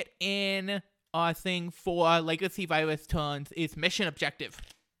having it in our thing for Legacy Virus turns is mission objective.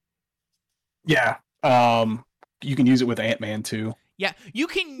 Yeah. You can use it with Ant-Man too. Yeah, you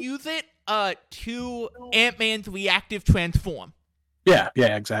can use it to Ant-Man's reactive transform. Yeah,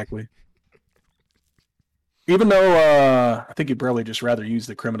 exactly. Even though I think you'd probably just rather use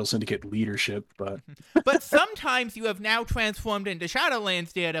the Criminal Syndicate leadership, but... But sometimes you have now transformed into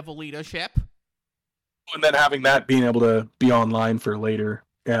Shadowlands Daredevil leadership. And then having that being able to be online for later.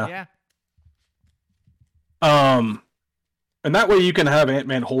 Yeah. And that way you can have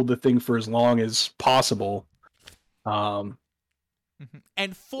Ant-Man hold the thing for as long as possible. And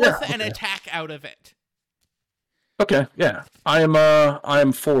force an attack out of it. Okay, yeah. I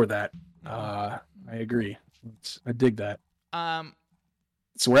am for that. I agree. I dig that.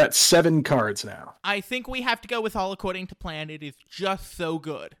 So we're at 7 cards now. I think we have to go with All According to Plan. It is just so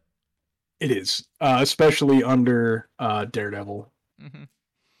good. It is, especially under Daredevil.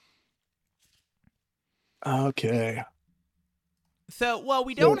 Okay. So, while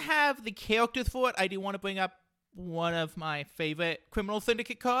we don't have the characters for it, I do want to bring up one of my favorite Criminal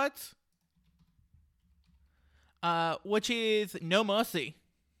Syndicate cards, which is No Mercy.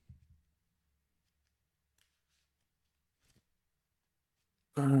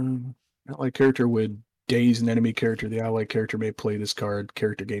 Allied character would daze an enemy character. The allied character may play this card.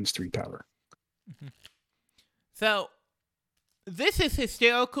 Character gains 3 power. So, this is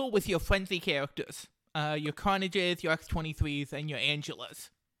hysterical with your frenzy characters. Your Carnages, your X-23s, and your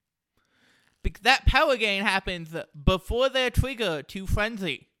Angelas. Because that power gain happens before their trigger to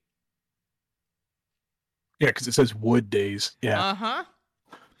frenzy. Yeah, because it says would daze. Yeah.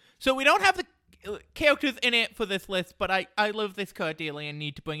 So we don't have the characters in it for this list, but I love this card dearly and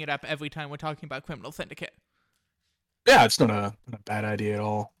need to bring it up every time we're talking about Criminal Syndicate. Yeah, it's not a bad idea at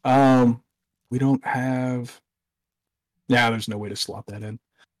all. We don't have... Yeah, there's no way to slot that in.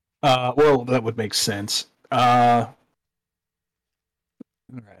 Well, that would make sense. All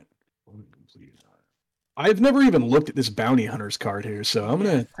right. I've never even looked at this Bounty Hunters card here, so I'm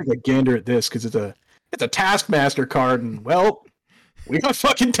gonna take a gander at this because it's a Taskmaster card, and well, we got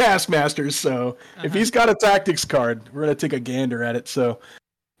fucking Taskmasters, so if he's got a Tactics card, we're gonna take a gander at it. So,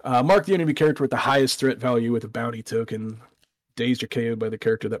 mark the enemy character with the highest threat value with a bounty token. Dazed or KO'd by the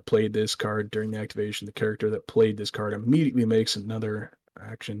character that played this card during the activation. The character that played this card immediately makes another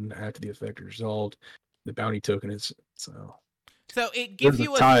action after the effect is resolved. The bounty token is so it gives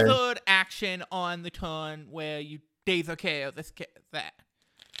you a third action on the turn where you daze or KO that.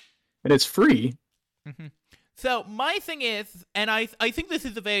 And it's free. So my thing is, and I think this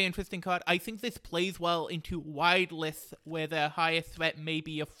is a very interesting card. I think this plays well into wide lists where the highest threat may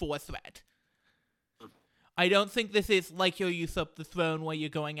be a 4 threat. I don't think this is like your Usurp the Throne where you're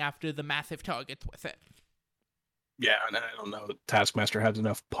going after the massive targets with it. Yeah, and I don't know. Taskmaster has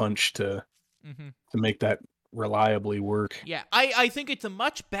enough punch to make that reliably work. Yeah, I think it's a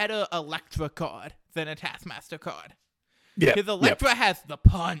much better Elektra card than a Taskmaster card. Yeah, because Elektra has the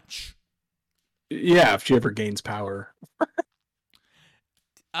punch. Yeah, if she ever gains power.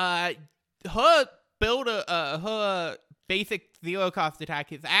 Her basic 0-cost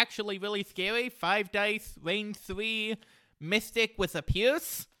attack is actually really scary. 5 dice, range 3, Mystic with a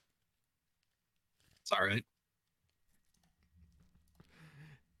Pierce. It's alright.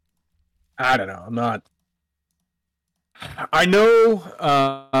 I don't know. I'm not... I know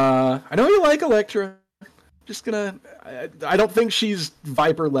you like Elektra. Just gonna... I don't think she's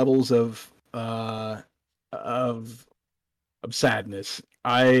Viper levels of sadness.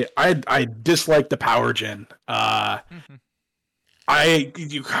 I dislike the power gen. Come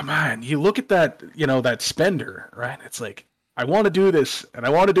on, you look at that, that spender, right? It's like, I want to do this, and I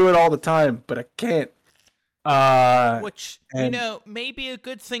want to do it all the time, but I can't. Which, may be a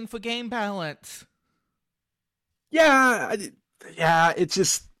good thing for game balance. Yeah, it's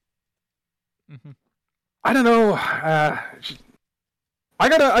just... I don't know. I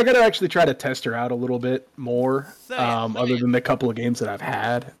gotta actually try to test her out a little bit more, other than the couple of games that I've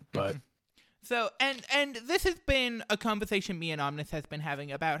had, but... So, and this has been a conversation me and Omnis has been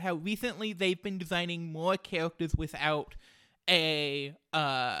having about how recently they've been designing more characters without a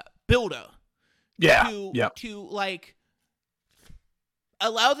builder. Yeah. To like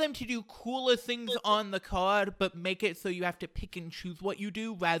allow them to do cooler things on the card, but make it so you have to pick and choose what you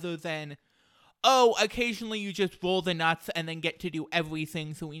do rather than, oh, occasionally you just roll the nuts and then get to do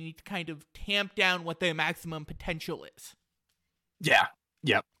everything, so we need to kind of tamp down what their maximum potential is. Yeah.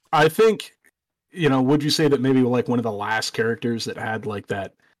 Yep. I think, would you say that maybe like one of the last characters that had like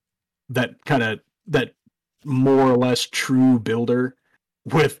that more or less true builder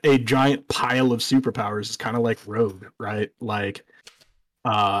with a giant pile of superpowers is kind of like Rogue, right? Like,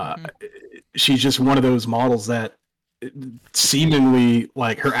 she's just one of those models that seemingly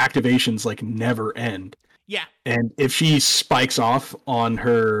like her activations like never end. Yeah. And if she spikes off on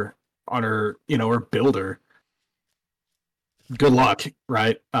her her builder, good luck,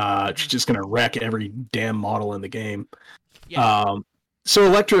 right? She's just gonna wreck every damn model in the game. Yeah. So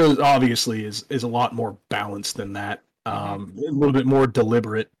Electra obviously is a lot more balanced than that. A little bit more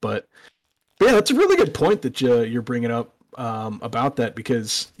deliberate, but yeah, that's a really good point that you're bringing up about that,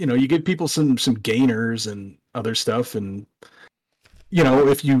 because you give people some gainers and other stuff, and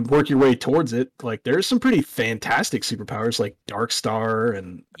if you work your way towards it, like there's some pretty fantastic superpowers like Darkstar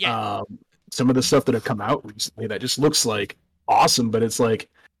and some of the stuff that have come out recently that just looks like awesome, but it's like,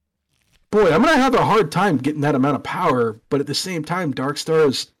 boy, I'm gonna have a hard time getting that amount of power. But at the same time,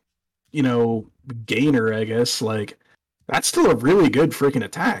 Darkstar's gainer, I guess, like that's still a really good freaking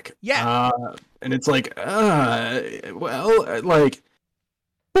attack. Yeah. And it's like, well, like,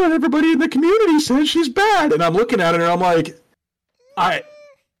 but everybody in the community says she's bad, and I'm looking at her and I'm like,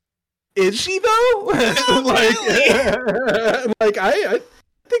 is she though? Like, Really? like I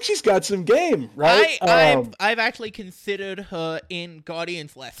think she's got some game, right? I've actually considered her in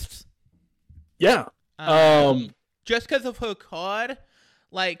Guardians lists. Yeah. Just because of her card,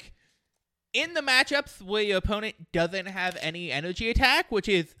 like in the matchups where your opponent doesn't have any energy attack, which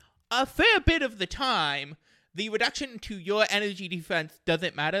is a fair bit of the time, the reduction to your energy defense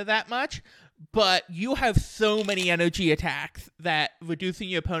doesn't matter that much, but you have so many energy attacks that reducing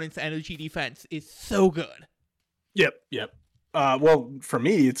your opponent's energy defense is so good. Yep. Well, for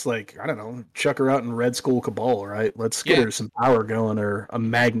me, it's like, I don't know, chuck her out in Red Skull Cabal, right? Let's get her some power going, or a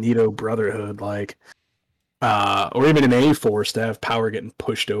Magneto Brotherhood, like, or even an A-Force to have power getting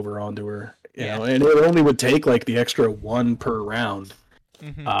pushed over onto her, you know, and it only would take like the extra one per round.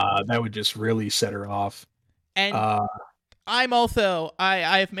 That would just really set her off. And I'm also,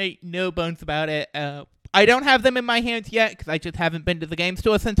 I've made no bones about it. I don't have them in my hands yet because I just haven't been to the game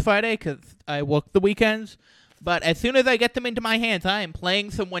store since Friday because I work the weekends. But as soon as I get them into my hands, I am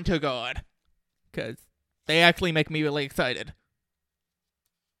playing some Winter Guard because they actually make me really excited.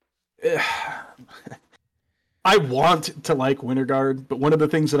 I want to like Winter Guard, but one of the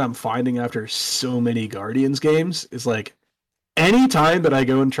things that I'm finding after so many Guardians games is like, any time that I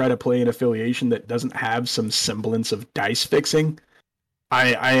go and try to play an affiliation that doesn't have some semblance of dice fixing,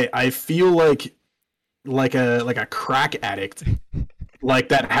 I feel like a crack addict, like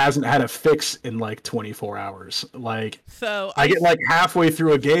that hasn't had a fix in like 24 hours. Like, so I get like halfway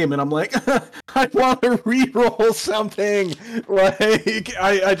through a game and I'm like, I want to reroll something. Like,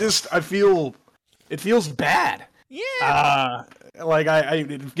 I feel it feels bad. Yeah. Like I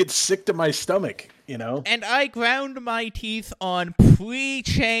get sick to my stomach, you know? And I ground my teeth on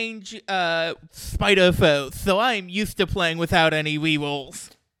pre-change Spider Foes, so I'm used to playing without any rerolls.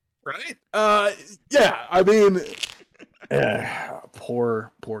 Right? Yeah, I mean,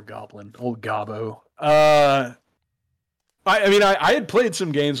 poor Goblin, old Gobbo. I mean, I had played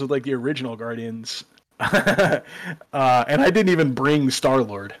some games with like the original Guardians, and I didn't even bring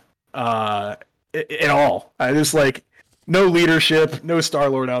Star-Lord at all. I just like, no leadership, no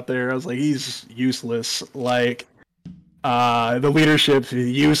Star-Lord out there. I was like, he's useless. Like, the leadership,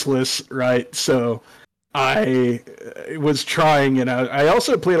 useless, right? So I was trying, and I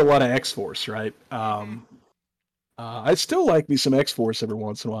also played a lot of X-Force, right? I still like me some X-Force every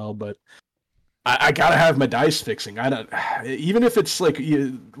once in a while, but I gotta have my dice fixing. I don't, even if it's like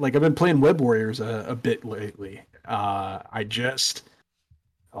I've been playing Web Warriors a bit lately.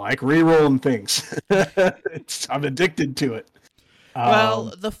 I like rerolling things. I'm addicted to it.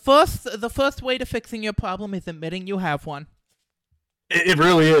 Well, the first way to fixing your problem is admitting you have one. It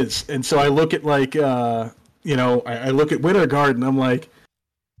really is. And so I look at like, I look at Winter Guard and I'm like,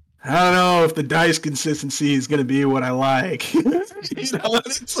 I don't know if the dice consistency is going to be what I like.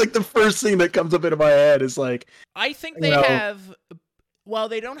 It's like the first thing that comes up into my head is like, I think they have, while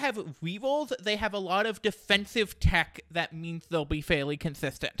they don't have rerolls, they have a lot of defensive tech that means they'll be fairly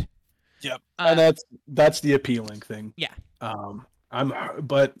consistent. Yep. And that's the appealing thing. Yeah.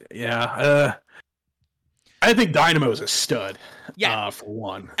 I think Dynamo's a stud. Yeah. For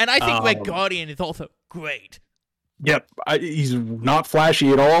one. And I think Red Guardian is also great. Yep. He's not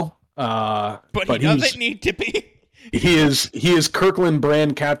flashy at all. But he doesn't need to be. He is Kirkland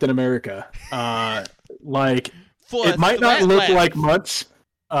brand Captain America. Like it might not look like much.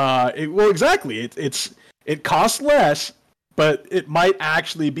 Exactly. It costs less, but it might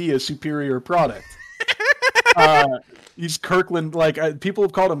actually be a superior product. He's Kirkland. Like people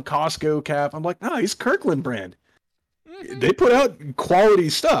have called him Costco Cap. I'm like, no, he's Kirkland brand. Mm-hmm. They put out quality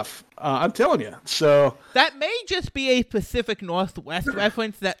stuff. I'm telling you. So that may just be a Pacific Northwest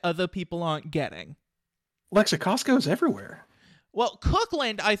reference that other people aren't getting. Lexa, Costco's everywhere. Well,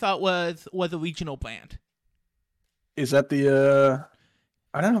 Kirkland, I thought was a regional brand. Is that the?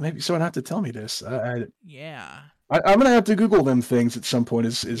 I don't know. Maybe someone have to tell me this. Yeah. I'm gonna have to Google them things at some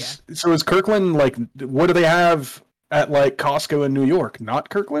point. So is Kirkland like? What do they have at like Costco in New York? Not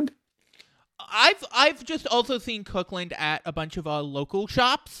Kirkland. I've just also seen Kirkland at a bunch of our local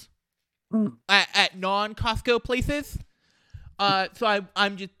shops, at non-Costco places. So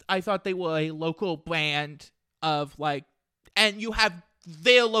I thought they were a local brand of like, and you have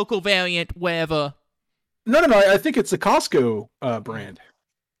their local variant wherever. No. I think it's a Costco brand.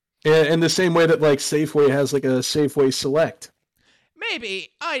 In the same way that like Safeway has like a Safeway Select. Maybe.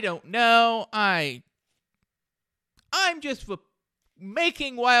 I don't know. I'm just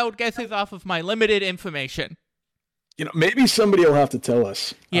making wild guesses off of my limited information. Maybe somebody will have to tell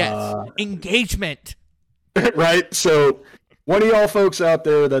us. Yes. Engagement. Right? So one of y'all folks out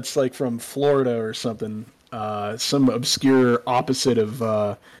there that's like from Florida or something, some obscure opposite of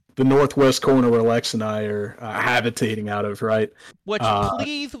the northwest corner where Lex and I are habitating out of, right? Which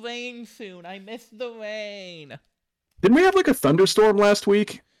please rain soon. I miss the rain. Didn't we have like a thunderstorm last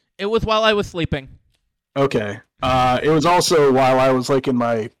week? It was while I was sleeping. Okay. It was also while I was like in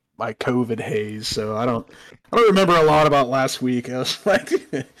my COVID haze, so I don't remember a lot about last week. I was like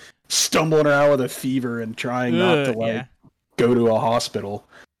stumbling around with a fever and trying not to go to a hospital.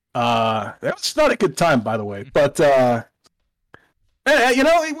 That was not a good time, by the way. But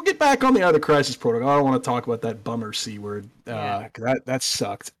we'll get back on the other crisis protocol. I don't want to talk about that bummer C word. That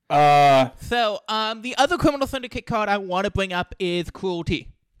sucked. So the other Criminal Syndicate card I want to bring up is Cruelty.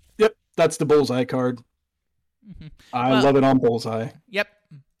 Yep, that's the Bullseye card. Mm-hmm. I love it on Bullseye. Yep.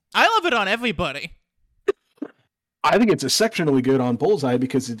 I love it on everybody. I think it's exceptionally good on Bullseye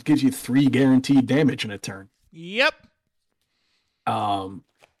because it gives you 3 guaranteed damage in a turn. Yep. And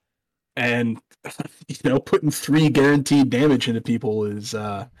putting 3 guaranteed damage into people is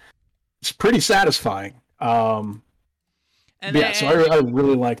it's pretty satisfying. So I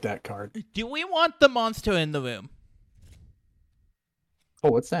really like that card. Do we want the monster in the room? Oh,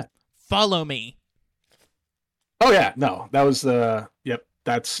 what's that? Follow me. Oh yeah, no, that was yep,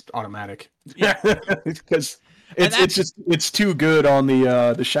 that's automatic. Yeah, because it's too good on the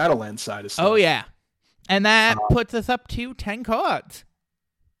Shadowlands side of stuff. Oh yeah, and that puts us up to 10 cards.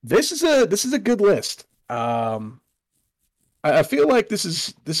 This is a good list. I feel like this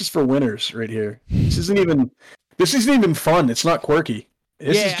is for winners right here. This isn't even fun. It's not quirky.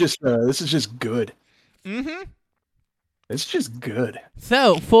 This is just good. Mm-hmm. It's just good.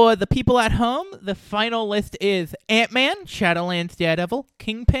 So, for the people at home, the final list is Ant-Man, Shadowlands Daredevil,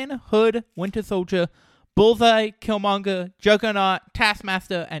 Kingpin, Hood, Winter Soldier, Bullseye, Killmonger, Juggernaut,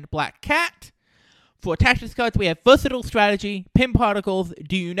 Taskmaster, and Black Cat. For tactics cards, we have Versatile Strategy, Pin Particles,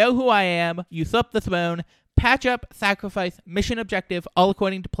 Do You Know Who I Am, Usurp the Throne, Patch Up, Sacrifice, Mission Objective, All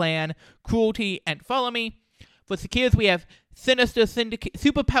According to Plan, Cruelty, and Follow Me. For secures, we have Sinister Syndicate,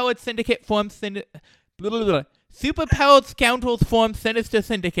 Superpowered Syndicate forms Superpowered Scoundrels form Sinister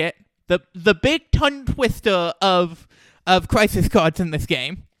Syndicate, the big tongue twister of crisis cards in this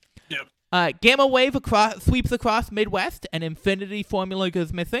game. Yep. Gamma Wave sweeps across Midwest, and Infinity Formula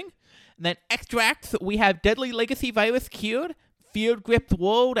goes missing. And then extracts, we have Deadly Legacy Virus cured, Field Gripped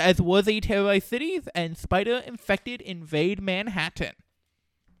World as Worthy Terrorized Cities, and Spider Infected Invade Manhattan.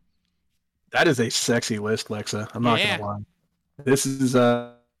 That is a sexy list, Lexa. I'm not gonna lie. This is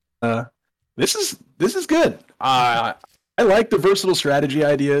good. I like the versatile strategy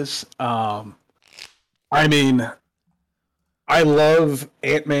ideas. I mean, I love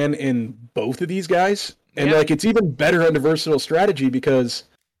Ant-Man in both of these guys, and it's even better under versatile strategy because,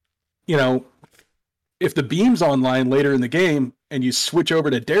 if the beam's online later in the game and you switch over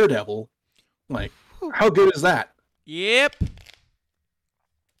to Daredevil, like, how good is that? Yep.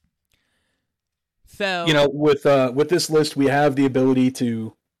 So with this list, we have the ability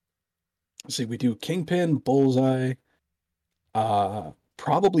to. Let's see, we do Kingpin, Bullseye,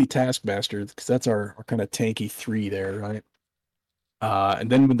 probably Taskmaster, because that's our kind of tanky 3 there, right? And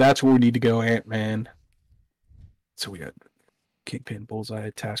then that's where we need to go Ant-Man. So we got Kingpin,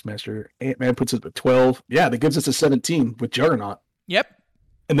 Bullseye, Taskmaster, Ant-Man puts us at 12. Yeah, that gives us a 17 with Juggernaut. Yep.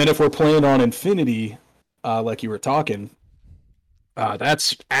 And then if we're playing on Infinity, like you were talking,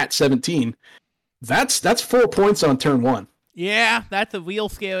 that's at 17. That's 4 points on turn 1. Yeah, that's a real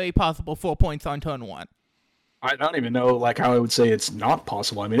scary possible 4 points on turn 1. I don't even know like how I would say it's not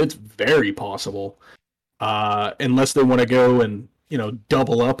possible. I mean, it's very possible. Unless they want to go and,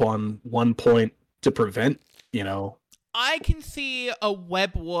 double up on 1 point to prevent, I can see a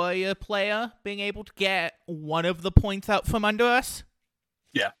Web Warrior player being able to get one of the points out from under us.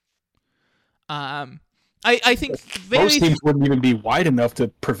 Yeah. I think most teams wouldn't even be wide enough to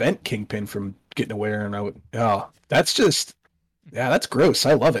prevent Kingpin from getting away, and that's gross.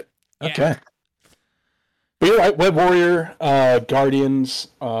 I love it. Yeah. Okay. But you're right, Web Warrior, Guardians,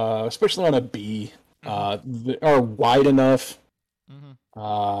 especially on a B, are wide enough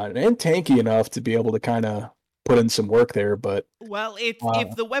and tanky enough to be able to kind of put in some work there. But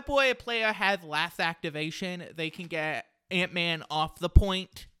if the Web Warrior player has last activation, they can get Ant-Man off the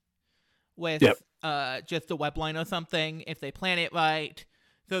point with just a web line or something if they plan it right,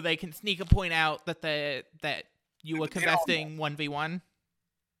 so they can sneak a point out that you were contesting 1v1.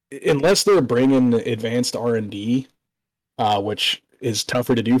 Unless they're bringing advanced R&D, which is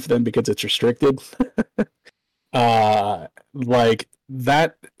tougher to do for them because it's restricted. Like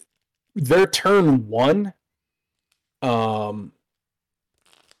that, their turn 1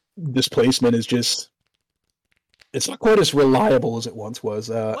 displacement is just, it's not quite as reliable as it once was.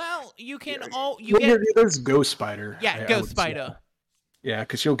 You can there's Ghost Spider. Yeah, Ghost Spider. Yeah,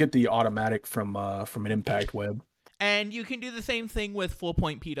 because you'll get the automatic from an impact web. And you can do the same thing with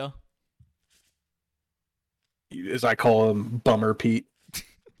 4-point Peter. As I call him, Bummer Pete.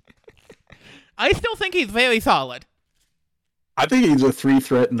 I still think he's very solid. I think he's a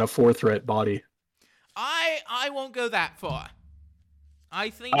 3-threat and a 4-threat body. I won't go that far. I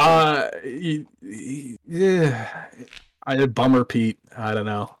think. Bummer Pete. I don't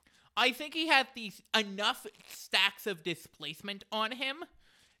know. I think he had these enough stacks of displacement on him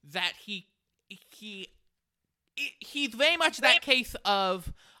that he's very much that case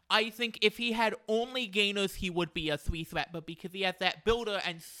of, I think if he had only gainers, he would be a 3-threat, but because he has that builder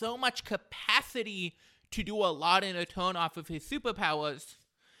and so much capacity to do a lot in a turn off of his superpowers,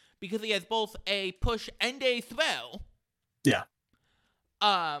 because he has both a push and a throw. Yeah.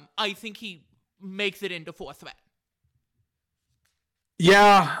 I think he makes it into 4-threat.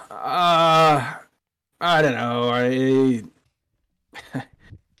 Yeah. I don't know.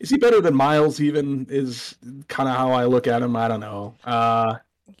 Is he better than Miles even, is kind of how I look at him. I don't know.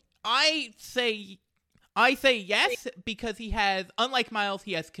 I say yes, because he has, unlike Miles,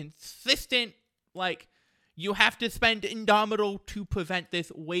 he has consistent, you have to spend Indomitable to prevent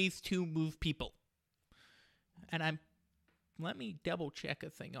this ways to move people. And let me double check a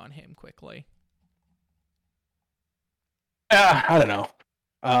thing on him quickly. I don't know.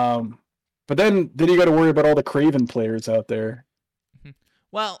 But then you got to worry about all the Kraven players out there.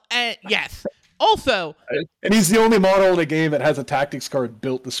 Well, yes. Also, and he's the only model in the game that has a tactics card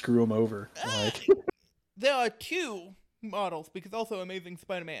built to screw him over. There are 2 models, because also Amazing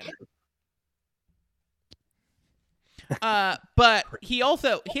Spider-Man. But he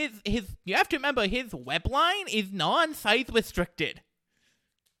also, his you have to remember, his web line is non-size restricted.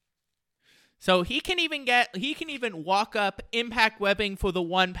 So he can even walk up, impact webbing for the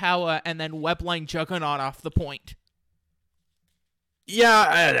 1 power, and then webline Juggernaut off the point. Yeah,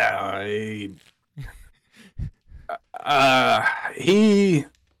 I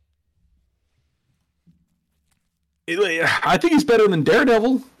think he's better than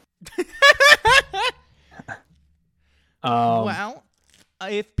Daredevil. Well,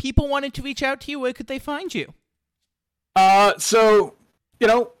 if people wanted to reach out to you, where could they find you? So,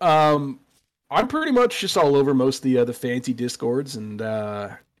 I'm pretty much just all over most of the fancy discords, and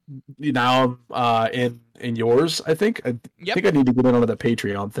now I'm in yours. I think. I think I need to get in on the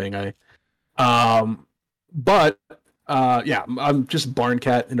Patreon thing. I'm just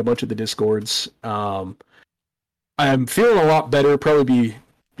Barncat in a bunch of the discords. I'm feeling a lot better. Probably be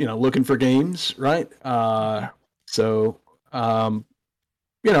looking for games, right? So feel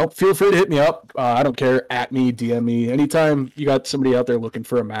free to hit me up. I don't care. At me, DM me. Anytime you got somebody out there looking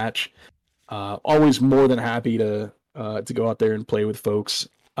for a match, always more than happy to go out there and play with folks.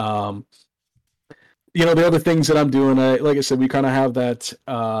 The other things that I'm doing, like I said, we kind of have that,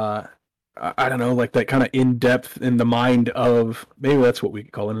 I don't know, like that kind of in-depth in the mind of, maybe that's what we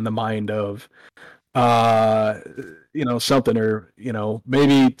could call it, in the mind of, something, or,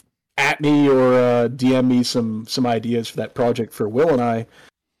 maybe at me or DM me some ideas for that project for Will and I.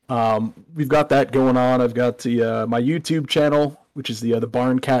 we've got that going on. I've got the my YouTube channel, which is the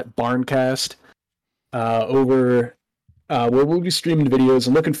Barncat Barncast, over where we'll be streaming videos.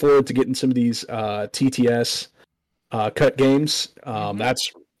 I'm looking forward to getting some of these TTS cut games.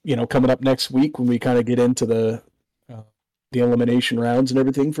 That's coming up next week when we kind of get into the elimination rounds and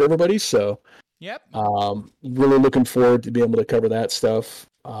everything for everybody. So, yep. Really looking forward to being able to cover that stuff.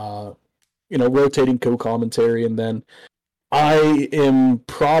 Rotating co-commentary, and then I am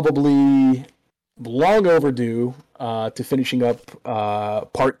probably long overdue to finishing up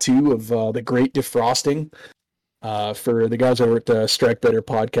part 2 of the Great Defrosting for the guys over at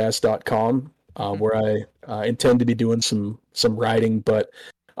strikebetterpodcast.com, where I intend to be doing some writing, but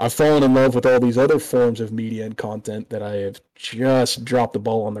I've fallen in love with all these other forms of media and content that I have just dropped the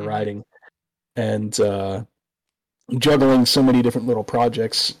ball on the writing, and juggling so many different little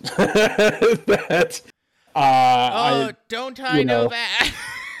projects that don't I know that?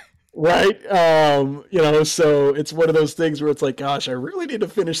 Right. So it's one of those things where it's like, gosh, I really need to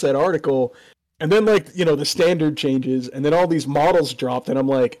finish that article. And then the standard changes and then all these models dropped and I'm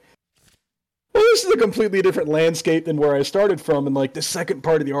like, well, this is a completely different landscape than where I started from. And the second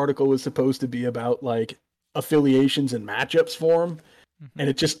part of the article was supposed to be about affiliations and matchups for them. And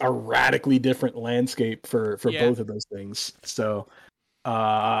it's just a radically different landscape for both of those things. So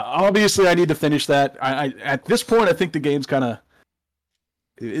obviously I need to finish that. I at this point I think the game's kind of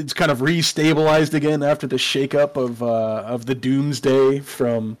restabilized again after the shakeup of the Doomsday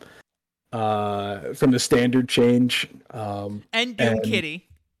from the standard change. And Doom Kitty.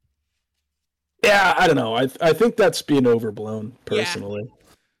 Yeah, I don't know. I think that's being overblown personally.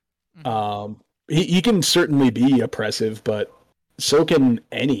 Yeah. He can certainly be oppressive, but so can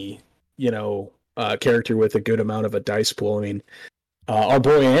any, character with a good amount of a dice pool. I mean, our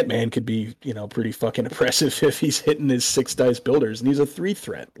boy Ant-Man could be, pretty fucking oppressive if he's hitting his 6 dice builders, and he's a 3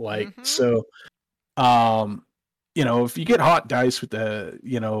 threat. So, if you get hot dice with the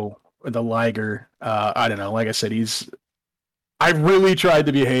Liger, I don't know. Like I said, I really tried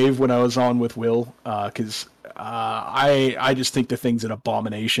to behave when I was on with Will, because I just think the thing's an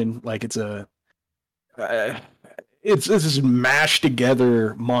abomination. It's this mashed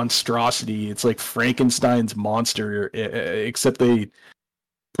together monstrosity. It's like Frankenstein's monster, except they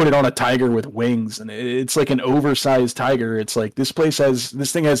put it on a tiger with wings, and it's like an oversized tiger. It's like this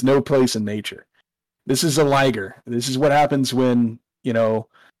thing has no place in nature. This is a Liger. This is what happens when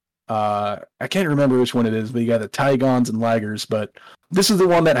I can't remember which one it is, but you got the Tigons and Ligers, but this is the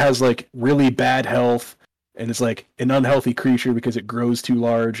one that has really bad health. And it's like an unhealthy creature because it grows too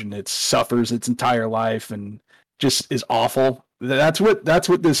large and it suffers its entire life and just is awful. That's what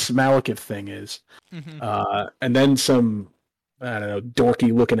this Malekith thing is. And then some, I don't know,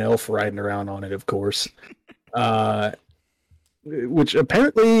 dorky looking elf riding around on it, of course. Which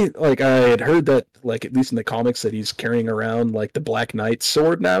apparently, I had heard that, at least in the comics, that he's carrying around the Black Knight's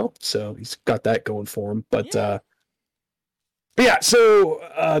sword now, so he's got that going for him. But yeah, so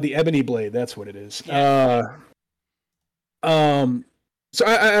the Ebony Blade, that's what it is. Yeah. So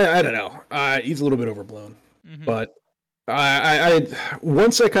I don't know. He's a little bit overblown. But I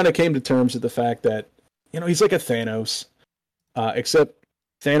once I kind of came to terms with the fact that he's like a Thanos, except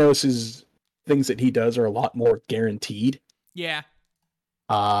Thanos's things that he does are a lot more guaranteed. Yeah.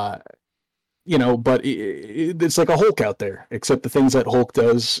 But it's like a Hulk out there, except the things that Hulk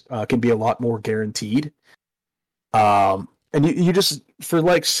does can be a lot more guaranteed. And you just, for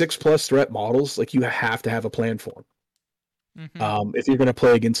 6+ threat models, you have to have a plan for them. If you're going to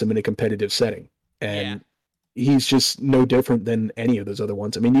play against him in a competitive setting. And he's just no different than any of those other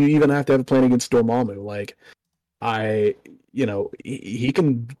ones. I mean, you even have to have a plan against Dormammu. He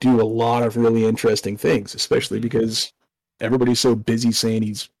can do a lot of really interesting things, especially because everybody's so busy saying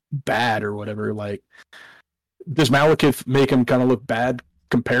he's bad or whatever. Does Malekith make him kind of look bad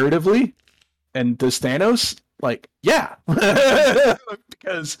comparatively? And does Thanos? Yeah.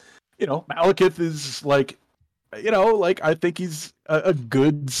 Because, Malekith is I think he's a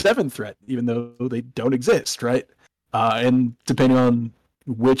good 7 threat, even though they don't exist, right? And depending on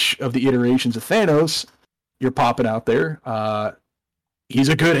which of the iterations of Thanos you're popping out there, he's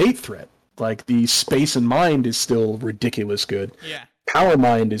a good 8 threat. The Space and Mind is still ridiculous good. Yeah. Power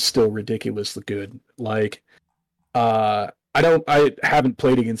Mind is still ridiculously good. I haven't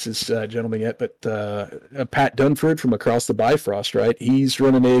played against this gentleman yet, but Pat Dunford from Across the Bifrost, right? He's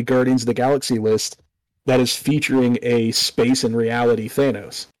running a Guardians of the Galaxy list that is featuring a space and reality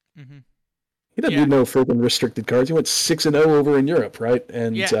Thanos. He doesn't need no freaking restricted cards. He went 6-0 over in Europe, right?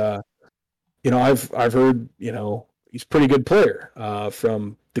 And I've heard he's a pretty good player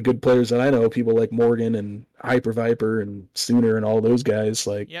from the good players that I know, people like Morgan and Hyper Viper and Sooner and all those guys,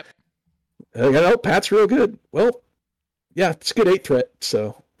 like, Yep. Pat's real good. Well, yeah, it's a good 8 threat,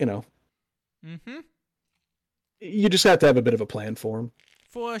 so, Mm-hmm. you just have to have a bit of a plan for him.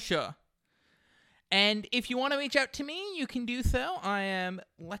 For sure. And if you want to reach out to me, you can do so. I am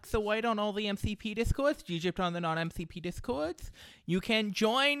Lexa White on all the MCP Discords, Egypt on the non-MCP Discords. You can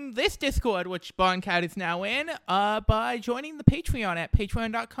join this Discord, which Boncat is now in, by joining the Patreon at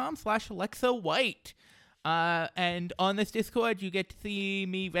patreon.com/Lexa White. And on this Discord, you get to see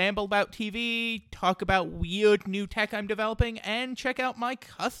me ramble about TV, talk about weird new tech I'm developing, and check out my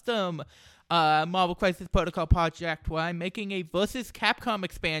custom Marvel Crisis Protocol project where I'm making a versus Capcom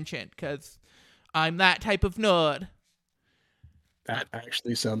expansion, because I'm that type of nerd. That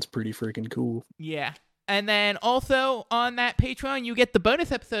actually sounds pretty freaking cool. Yeah. And then also on that Patreon, you get the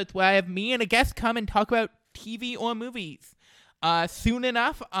bonus episodes where I have me and a guest come and talk about TV or movies. Soon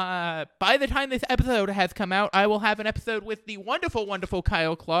enough, by the time this episode has come out, I will have an episode with the wonderful, wonderful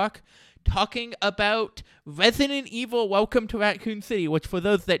Kyle Clark talking about Resident Evil Welcome to Raccoon City, which, for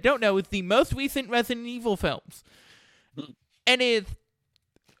those that don't know, is the most recent Resident Evil films. And is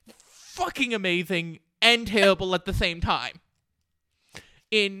fucking amazing and terrible at the same time.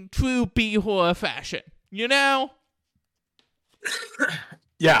 In true B-horror fashion. You know?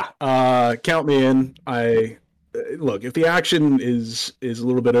 Yeah, count me in. Look, if the action is a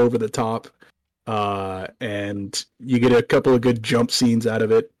little bit over the top, and you get a couple of good jump scenes out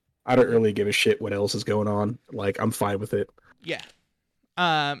of it, I don't really give a shit what else is going on. Like, I'm fine with it. Yeah.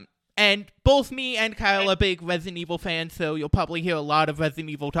 And both me and Kyle are big Resident Evil fans, so you'll probably hear a lot of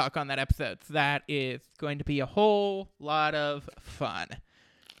Resident Evil talk on that episode. So that is going to be a whole lot of fun.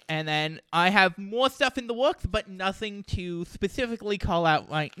 And then I have more stuff in the works, but nothing to specifically call out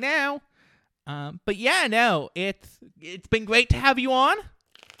right now. But yeah, no, it's been great to have you on.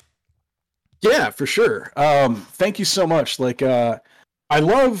 Yeah, for sure. Thank you so much. Like, I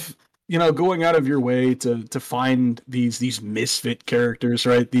love, going out of your way to find these misfit characters,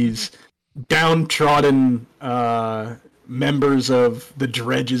 right? These downtrodden members of the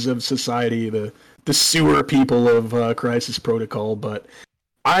dredges of society, the sewer people of Crisis Protocol. But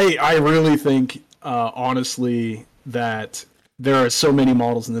I really think, honestly, that there are so many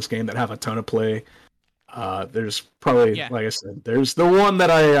models in this game that have a ton of play. There's probably, like I said, there's the one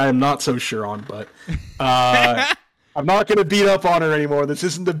that I'm not so sure on, but I'm not going to beat up on her anymore. This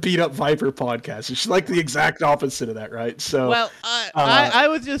isn't the Beat Up Viper podcast. It's like the exact opposite of that, right? So, well, I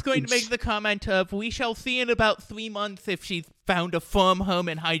was just going to make the comment of, we shall see in about 3 months if she's found a firm home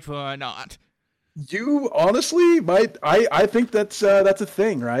in Hydra or not. You honestly might. I think that's a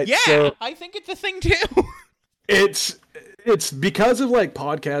thing, right? Yeah, so, I think it's a thing too. It's because of like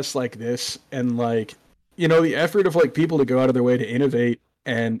podcasts like this and like, the effort of like people to go out of their way to innovate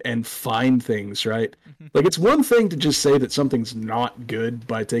and find things, right? Mm-hmm. Like, it's one thing to just say that something's not good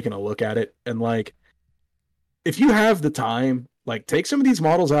by taking a look at it, and like, if you have the time, like, take some of these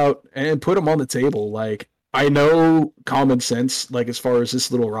models out and put them on the table. Like, I know common sense, like, as far as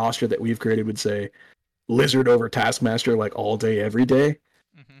this little roster that we've created would say Lizard over Taskmaster, like, all day, every day.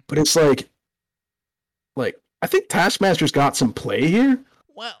 Mm-hmm. But it's like, I think Taskmaster's got some play here.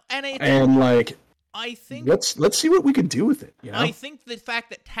 Well, I think let's see what we can do with it. I think the fact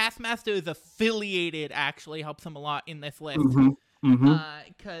that Taskmaster is affiliated actually helps him a lot in this list.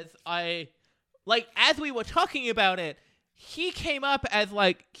 Because as we were talking about it, he came up as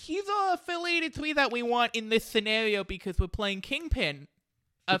like, he's our affiliated 3 that we want in this scenario because we're playing Kingpin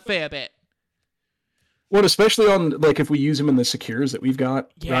a fair bit. Well, especially on like if we use him in the secures that we've got,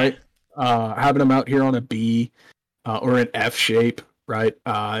 right? Having him out here on a B or an F shape, right?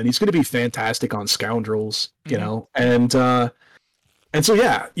 And he's going to be fantastic on Scoundrels, you know, and so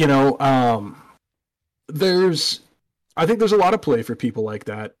yeah, I think there's a lot of play for people like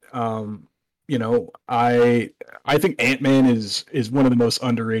that. I think Ant-Man is one of the most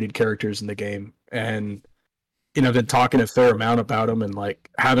underrated characters in the game, and I've been talking a fair amount about him, and like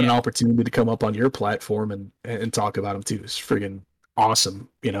having an opportunity to come up on your platform and talk about him too is friggin' awesome,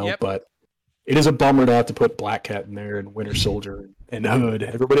 but it is a bummer to have to put Black Cat in there and Winter Soldier and Hood.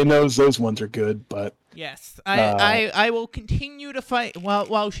 Everybody knows those ones are good, but yes, I will continue to fight.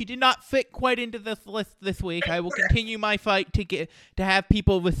 While she did not fit quite into this list this week, I will continue my fight to have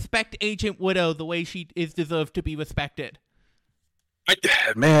people respect Agent Widow the way she is deserved to be respected. I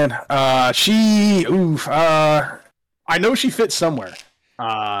know she fits somewhere.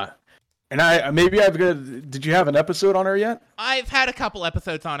 And did you have an episode on her yet? I've had a couple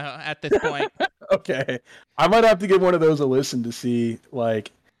episodes on her at this point. Okay. I might have to give one of those a listen to see, like,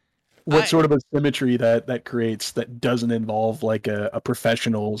 what sort of a symmetry that creates that doesn't involve like a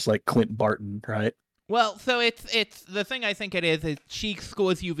professional's like Clint Barton, right? Well, so it's the thing I think it is she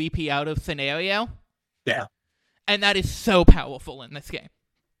scores you VP out of scenario. Yeah. And that is so powerful in this game.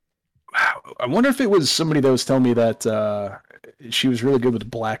 Wow. I wonder if it was somebody that was telling me that she was really good with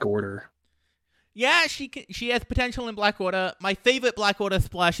Black Order. Yeah, she has potential in Black Order. My favorite Black Order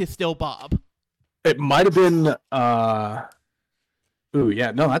splash is still Bob. It might have been ooh,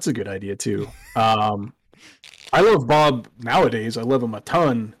 yeah, no, that's a good idea too. I love Bob nowadays. I love him a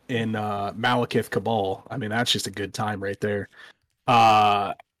ton in Malekith Cabal. I mean, that's just a good time right there.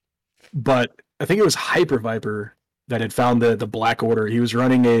 But I think it was Hyper Viper that had found the Black Order. He was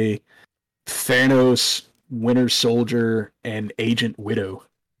running a Thanos, Winter Soldier, and Agent Widow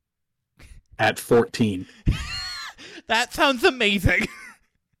at 14. That sounds amazing.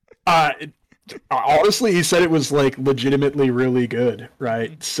 Honestly, he said it was like legitimately really good,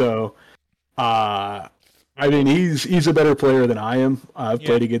 right? So, I mean, he's a better player than I am. I've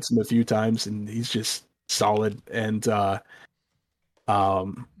played against him a few times, and he's just solid. And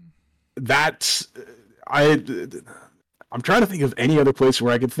that's I'm trying to think of any other place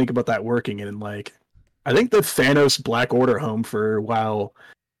where I could think about that working. And like, I think the Thanos Black Order home for while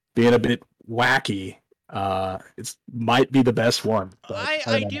being a bit wacky, it might be the best one.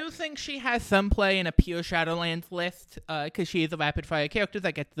 I do think she has some play in a pure Shadowlands list, because she is a rapid fire character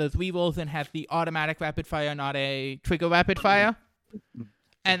that gets those rerolls and has the automatic rapid fire, not a trigger rapid fire.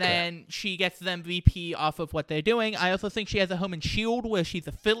 And then she gets them VP off of what they're doing. I also think she has a home in Shield where she's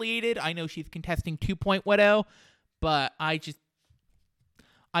affiliated. I know she's contesting 2 Point Widow, but I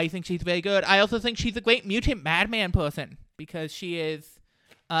think she's very good. I also think she's a great mutant madman person because she is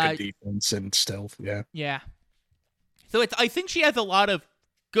good defense and stealth. Yeah. So I think she has a lot of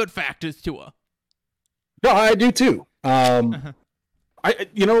good factors to her. No, I do too.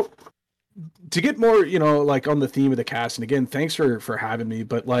 To get more, like on the theme of the cast, and again, thanks for having me,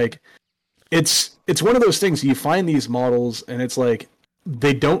 but like, it's one of those things, you find these models and it's like,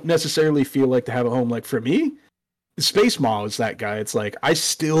 they don't necessarily feel like they have a home. Like for me, Space Maw is that guy. It's like, I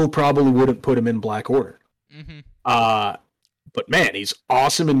still probably wouldn't put him in Black Order. Mm-hmm. But man, he's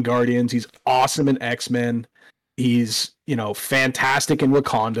awesome in Guardians. He's awesome in X-Men. He's, fantastic in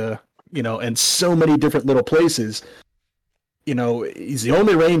Wakanda, and so many different little places. He's the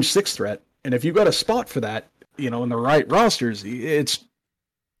only range 6 threat. And if you've got a spot for that, in the right rosters, it's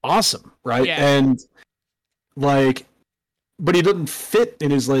awesome, right? Yeah. And like, but he doesn't fit in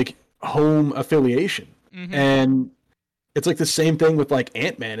his like home affiliation. Mm-hmm. And it's like the same thing with like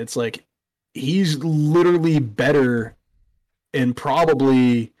Ant-Man. It's like, he's literally better in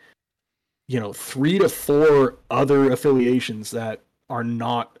probably, 3 to 4 other affiliations that are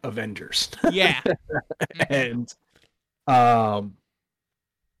not Avengers. Yeah. And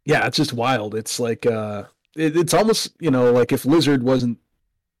yeah, it's just wild. It's like it's almost, like if Lizard wasn't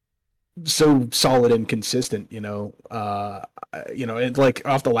so solid and consistent, and like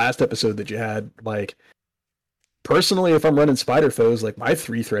off the last episode that you had, like personally, if I'm running Spider Foes, like my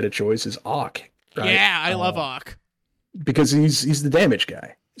 3-threaded choice is Ock. Right? Yeah, I love Ock because he's the damage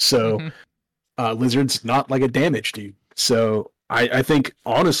guy. So Lizard's not like a damage dude. So I think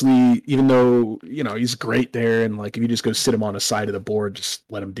honestly, even though he's great there, and like if you just go sit him on the side of the board, just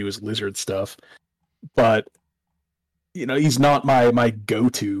let him do his Lizard stuff. But he's not my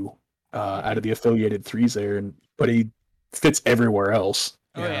go-to out of the affiliated 3s there, but he fits everywhere else.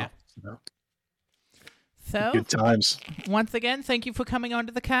 Oh yeah. So good times. Once again, thank you for coming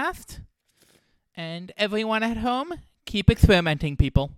onto the cast, and everyone at home, keep experimenting, people.